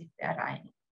questions if there are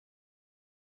any.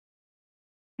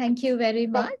 Thank you very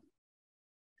much.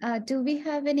 Do we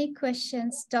have any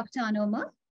questions, Dr.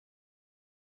 Anoma?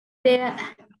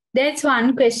 There's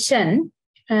one question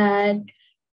to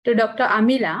Dr.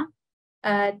 Amila.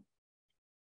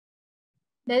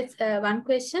 There's one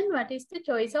question. What is the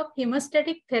choice of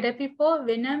hemostatic therapy for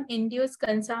venom-induced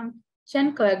consumption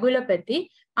coagulopathy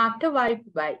after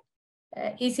YPY?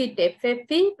 Is it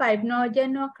FFP,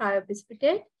 fibrinogen, or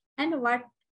cryoprecipitate? And what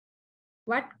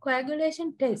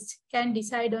coagulation test can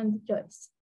decide on the choice?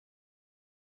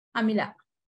 Amila.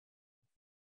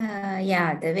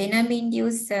 Yeah, the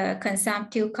venom-induced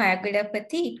consumptive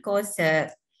coagulopathy, it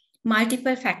causes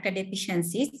multiple factor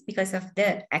deficiencies because of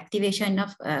the activation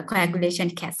of coagulation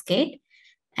cascade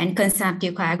and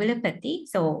consumptive coagulopathy.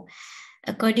 So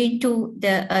according to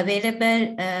the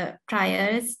available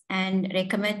trials and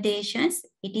recommendations,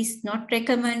 it is not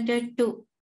recommended to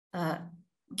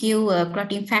give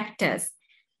clotting factors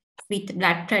with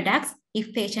blood products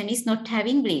if patient is not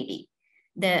having bleeding.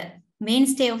 The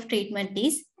mainstay of treatment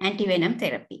is antivenom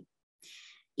therapy.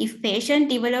 If patient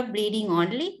develop bleeding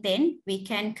only, then we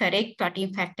can correct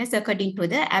clotting factors according to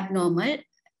the abnormal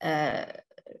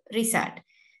result.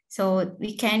 So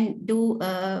we can do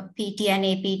PT and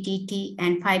APTT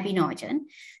and fibrinogen.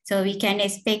 So we can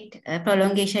expect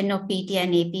prolongation of PT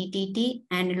and APTT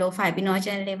and low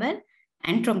fibrinogen level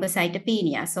and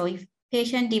thrombocytopenia. So if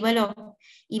patient develop,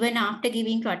 even after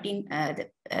giving clotting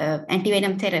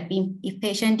antivenom therapy, if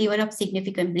patient develops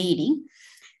significant bleeding,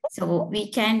 so we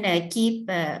can keep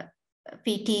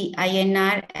PT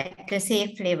INR at a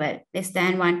safe level, less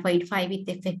than 1.5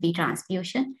 with FFP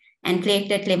transfusion, and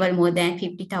platelet level more than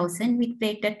 50,000 with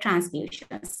platelet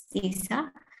transfusions. These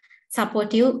are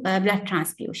supportive blood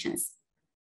transfusions.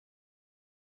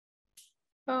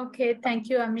 Okay, thank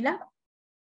you, Amila.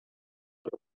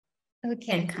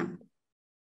 Okay. Welcome.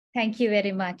 Thank you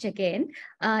very much again.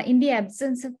 In the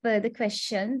absence of further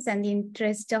questions and the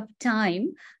interest of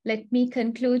time, let me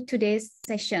conclude today's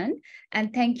session.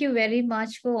 And thank you very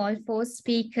much for all four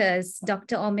speakers,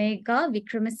 Dr. Omega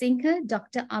Vikramasinghe,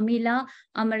 Dr. Amila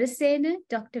Amarasena,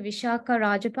 Dr. Vishaka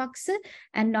Rajapaksa,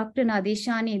 and Dr.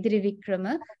 Nadishani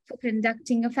Idirivikrama for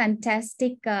conducting a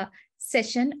fantastic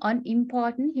session on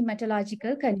important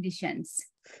hematological conditions.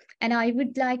 And I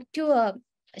would like to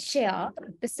share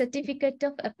the certificate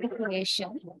of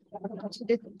appreciation to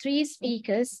the three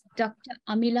speakers, Dr.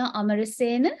 Amila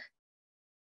Amarasena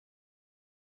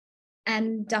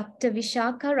and Dr.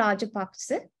 Vishaka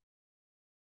Rajapaksa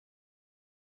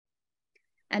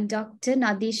and Dr.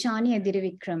 Nadishani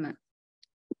Idirivikrama.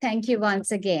 Thank you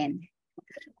once again.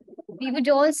 We would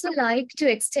also like to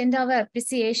extend our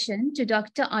appreciation to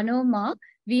Dr. Anoma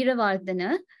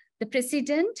Veeravardhana, the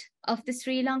President of the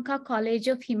Sri Lanka College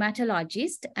of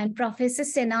Hematologists, and Professor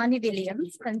Senani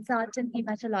Williams, Consultant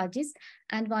Hematologist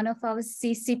and one of our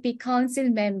CCP Council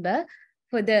member,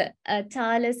 for the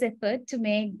tireless effort to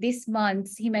make this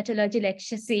month's Hematology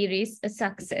Lecture Series a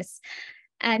success.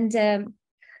 And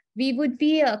we would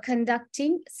be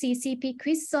conducting CCP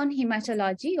quiz on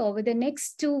hematology over the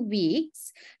next 2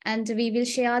 weeks, and we will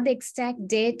share the exact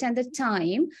date and the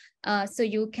time so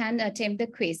you can attempt the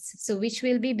quiz, so which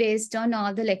will be based on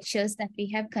all the lectures that we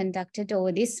have conducted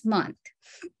over this month.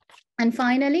 And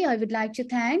finally, I would like to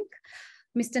thank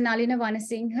Mr. Nalina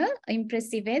Vanasinghe,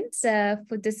 Impress Events,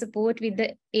 for the support with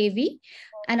the AV,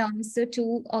 and also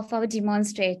 2 of our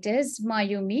demonstrators,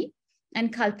 Mayumi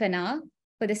and Kalpana,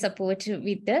 for the support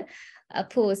with the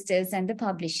posters and the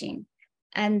publishing.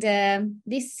 And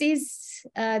this is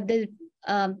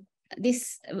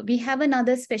we have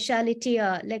another specialty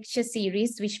lecture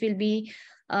series, which will be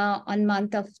on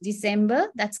month of December.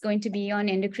 That's going to be on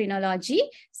endocrinology.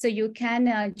 So you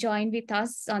can join with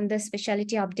us on the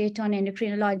specialty update on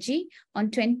endocrinology on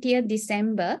 20th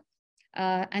December.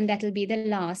 And that will be the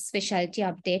last specialty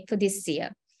update for this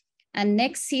year. And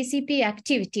next CCP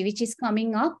activity, which is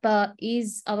coming up,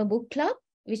 is our book club,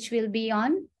 which will be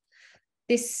on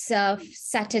this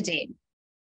Saturday,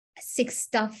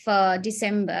 6th of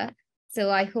December. So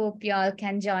I hope you all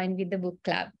can join with the book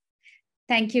club.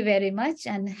 Thank you very much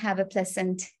and have a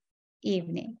pleasant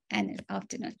evening and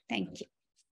afternoon. Thank you.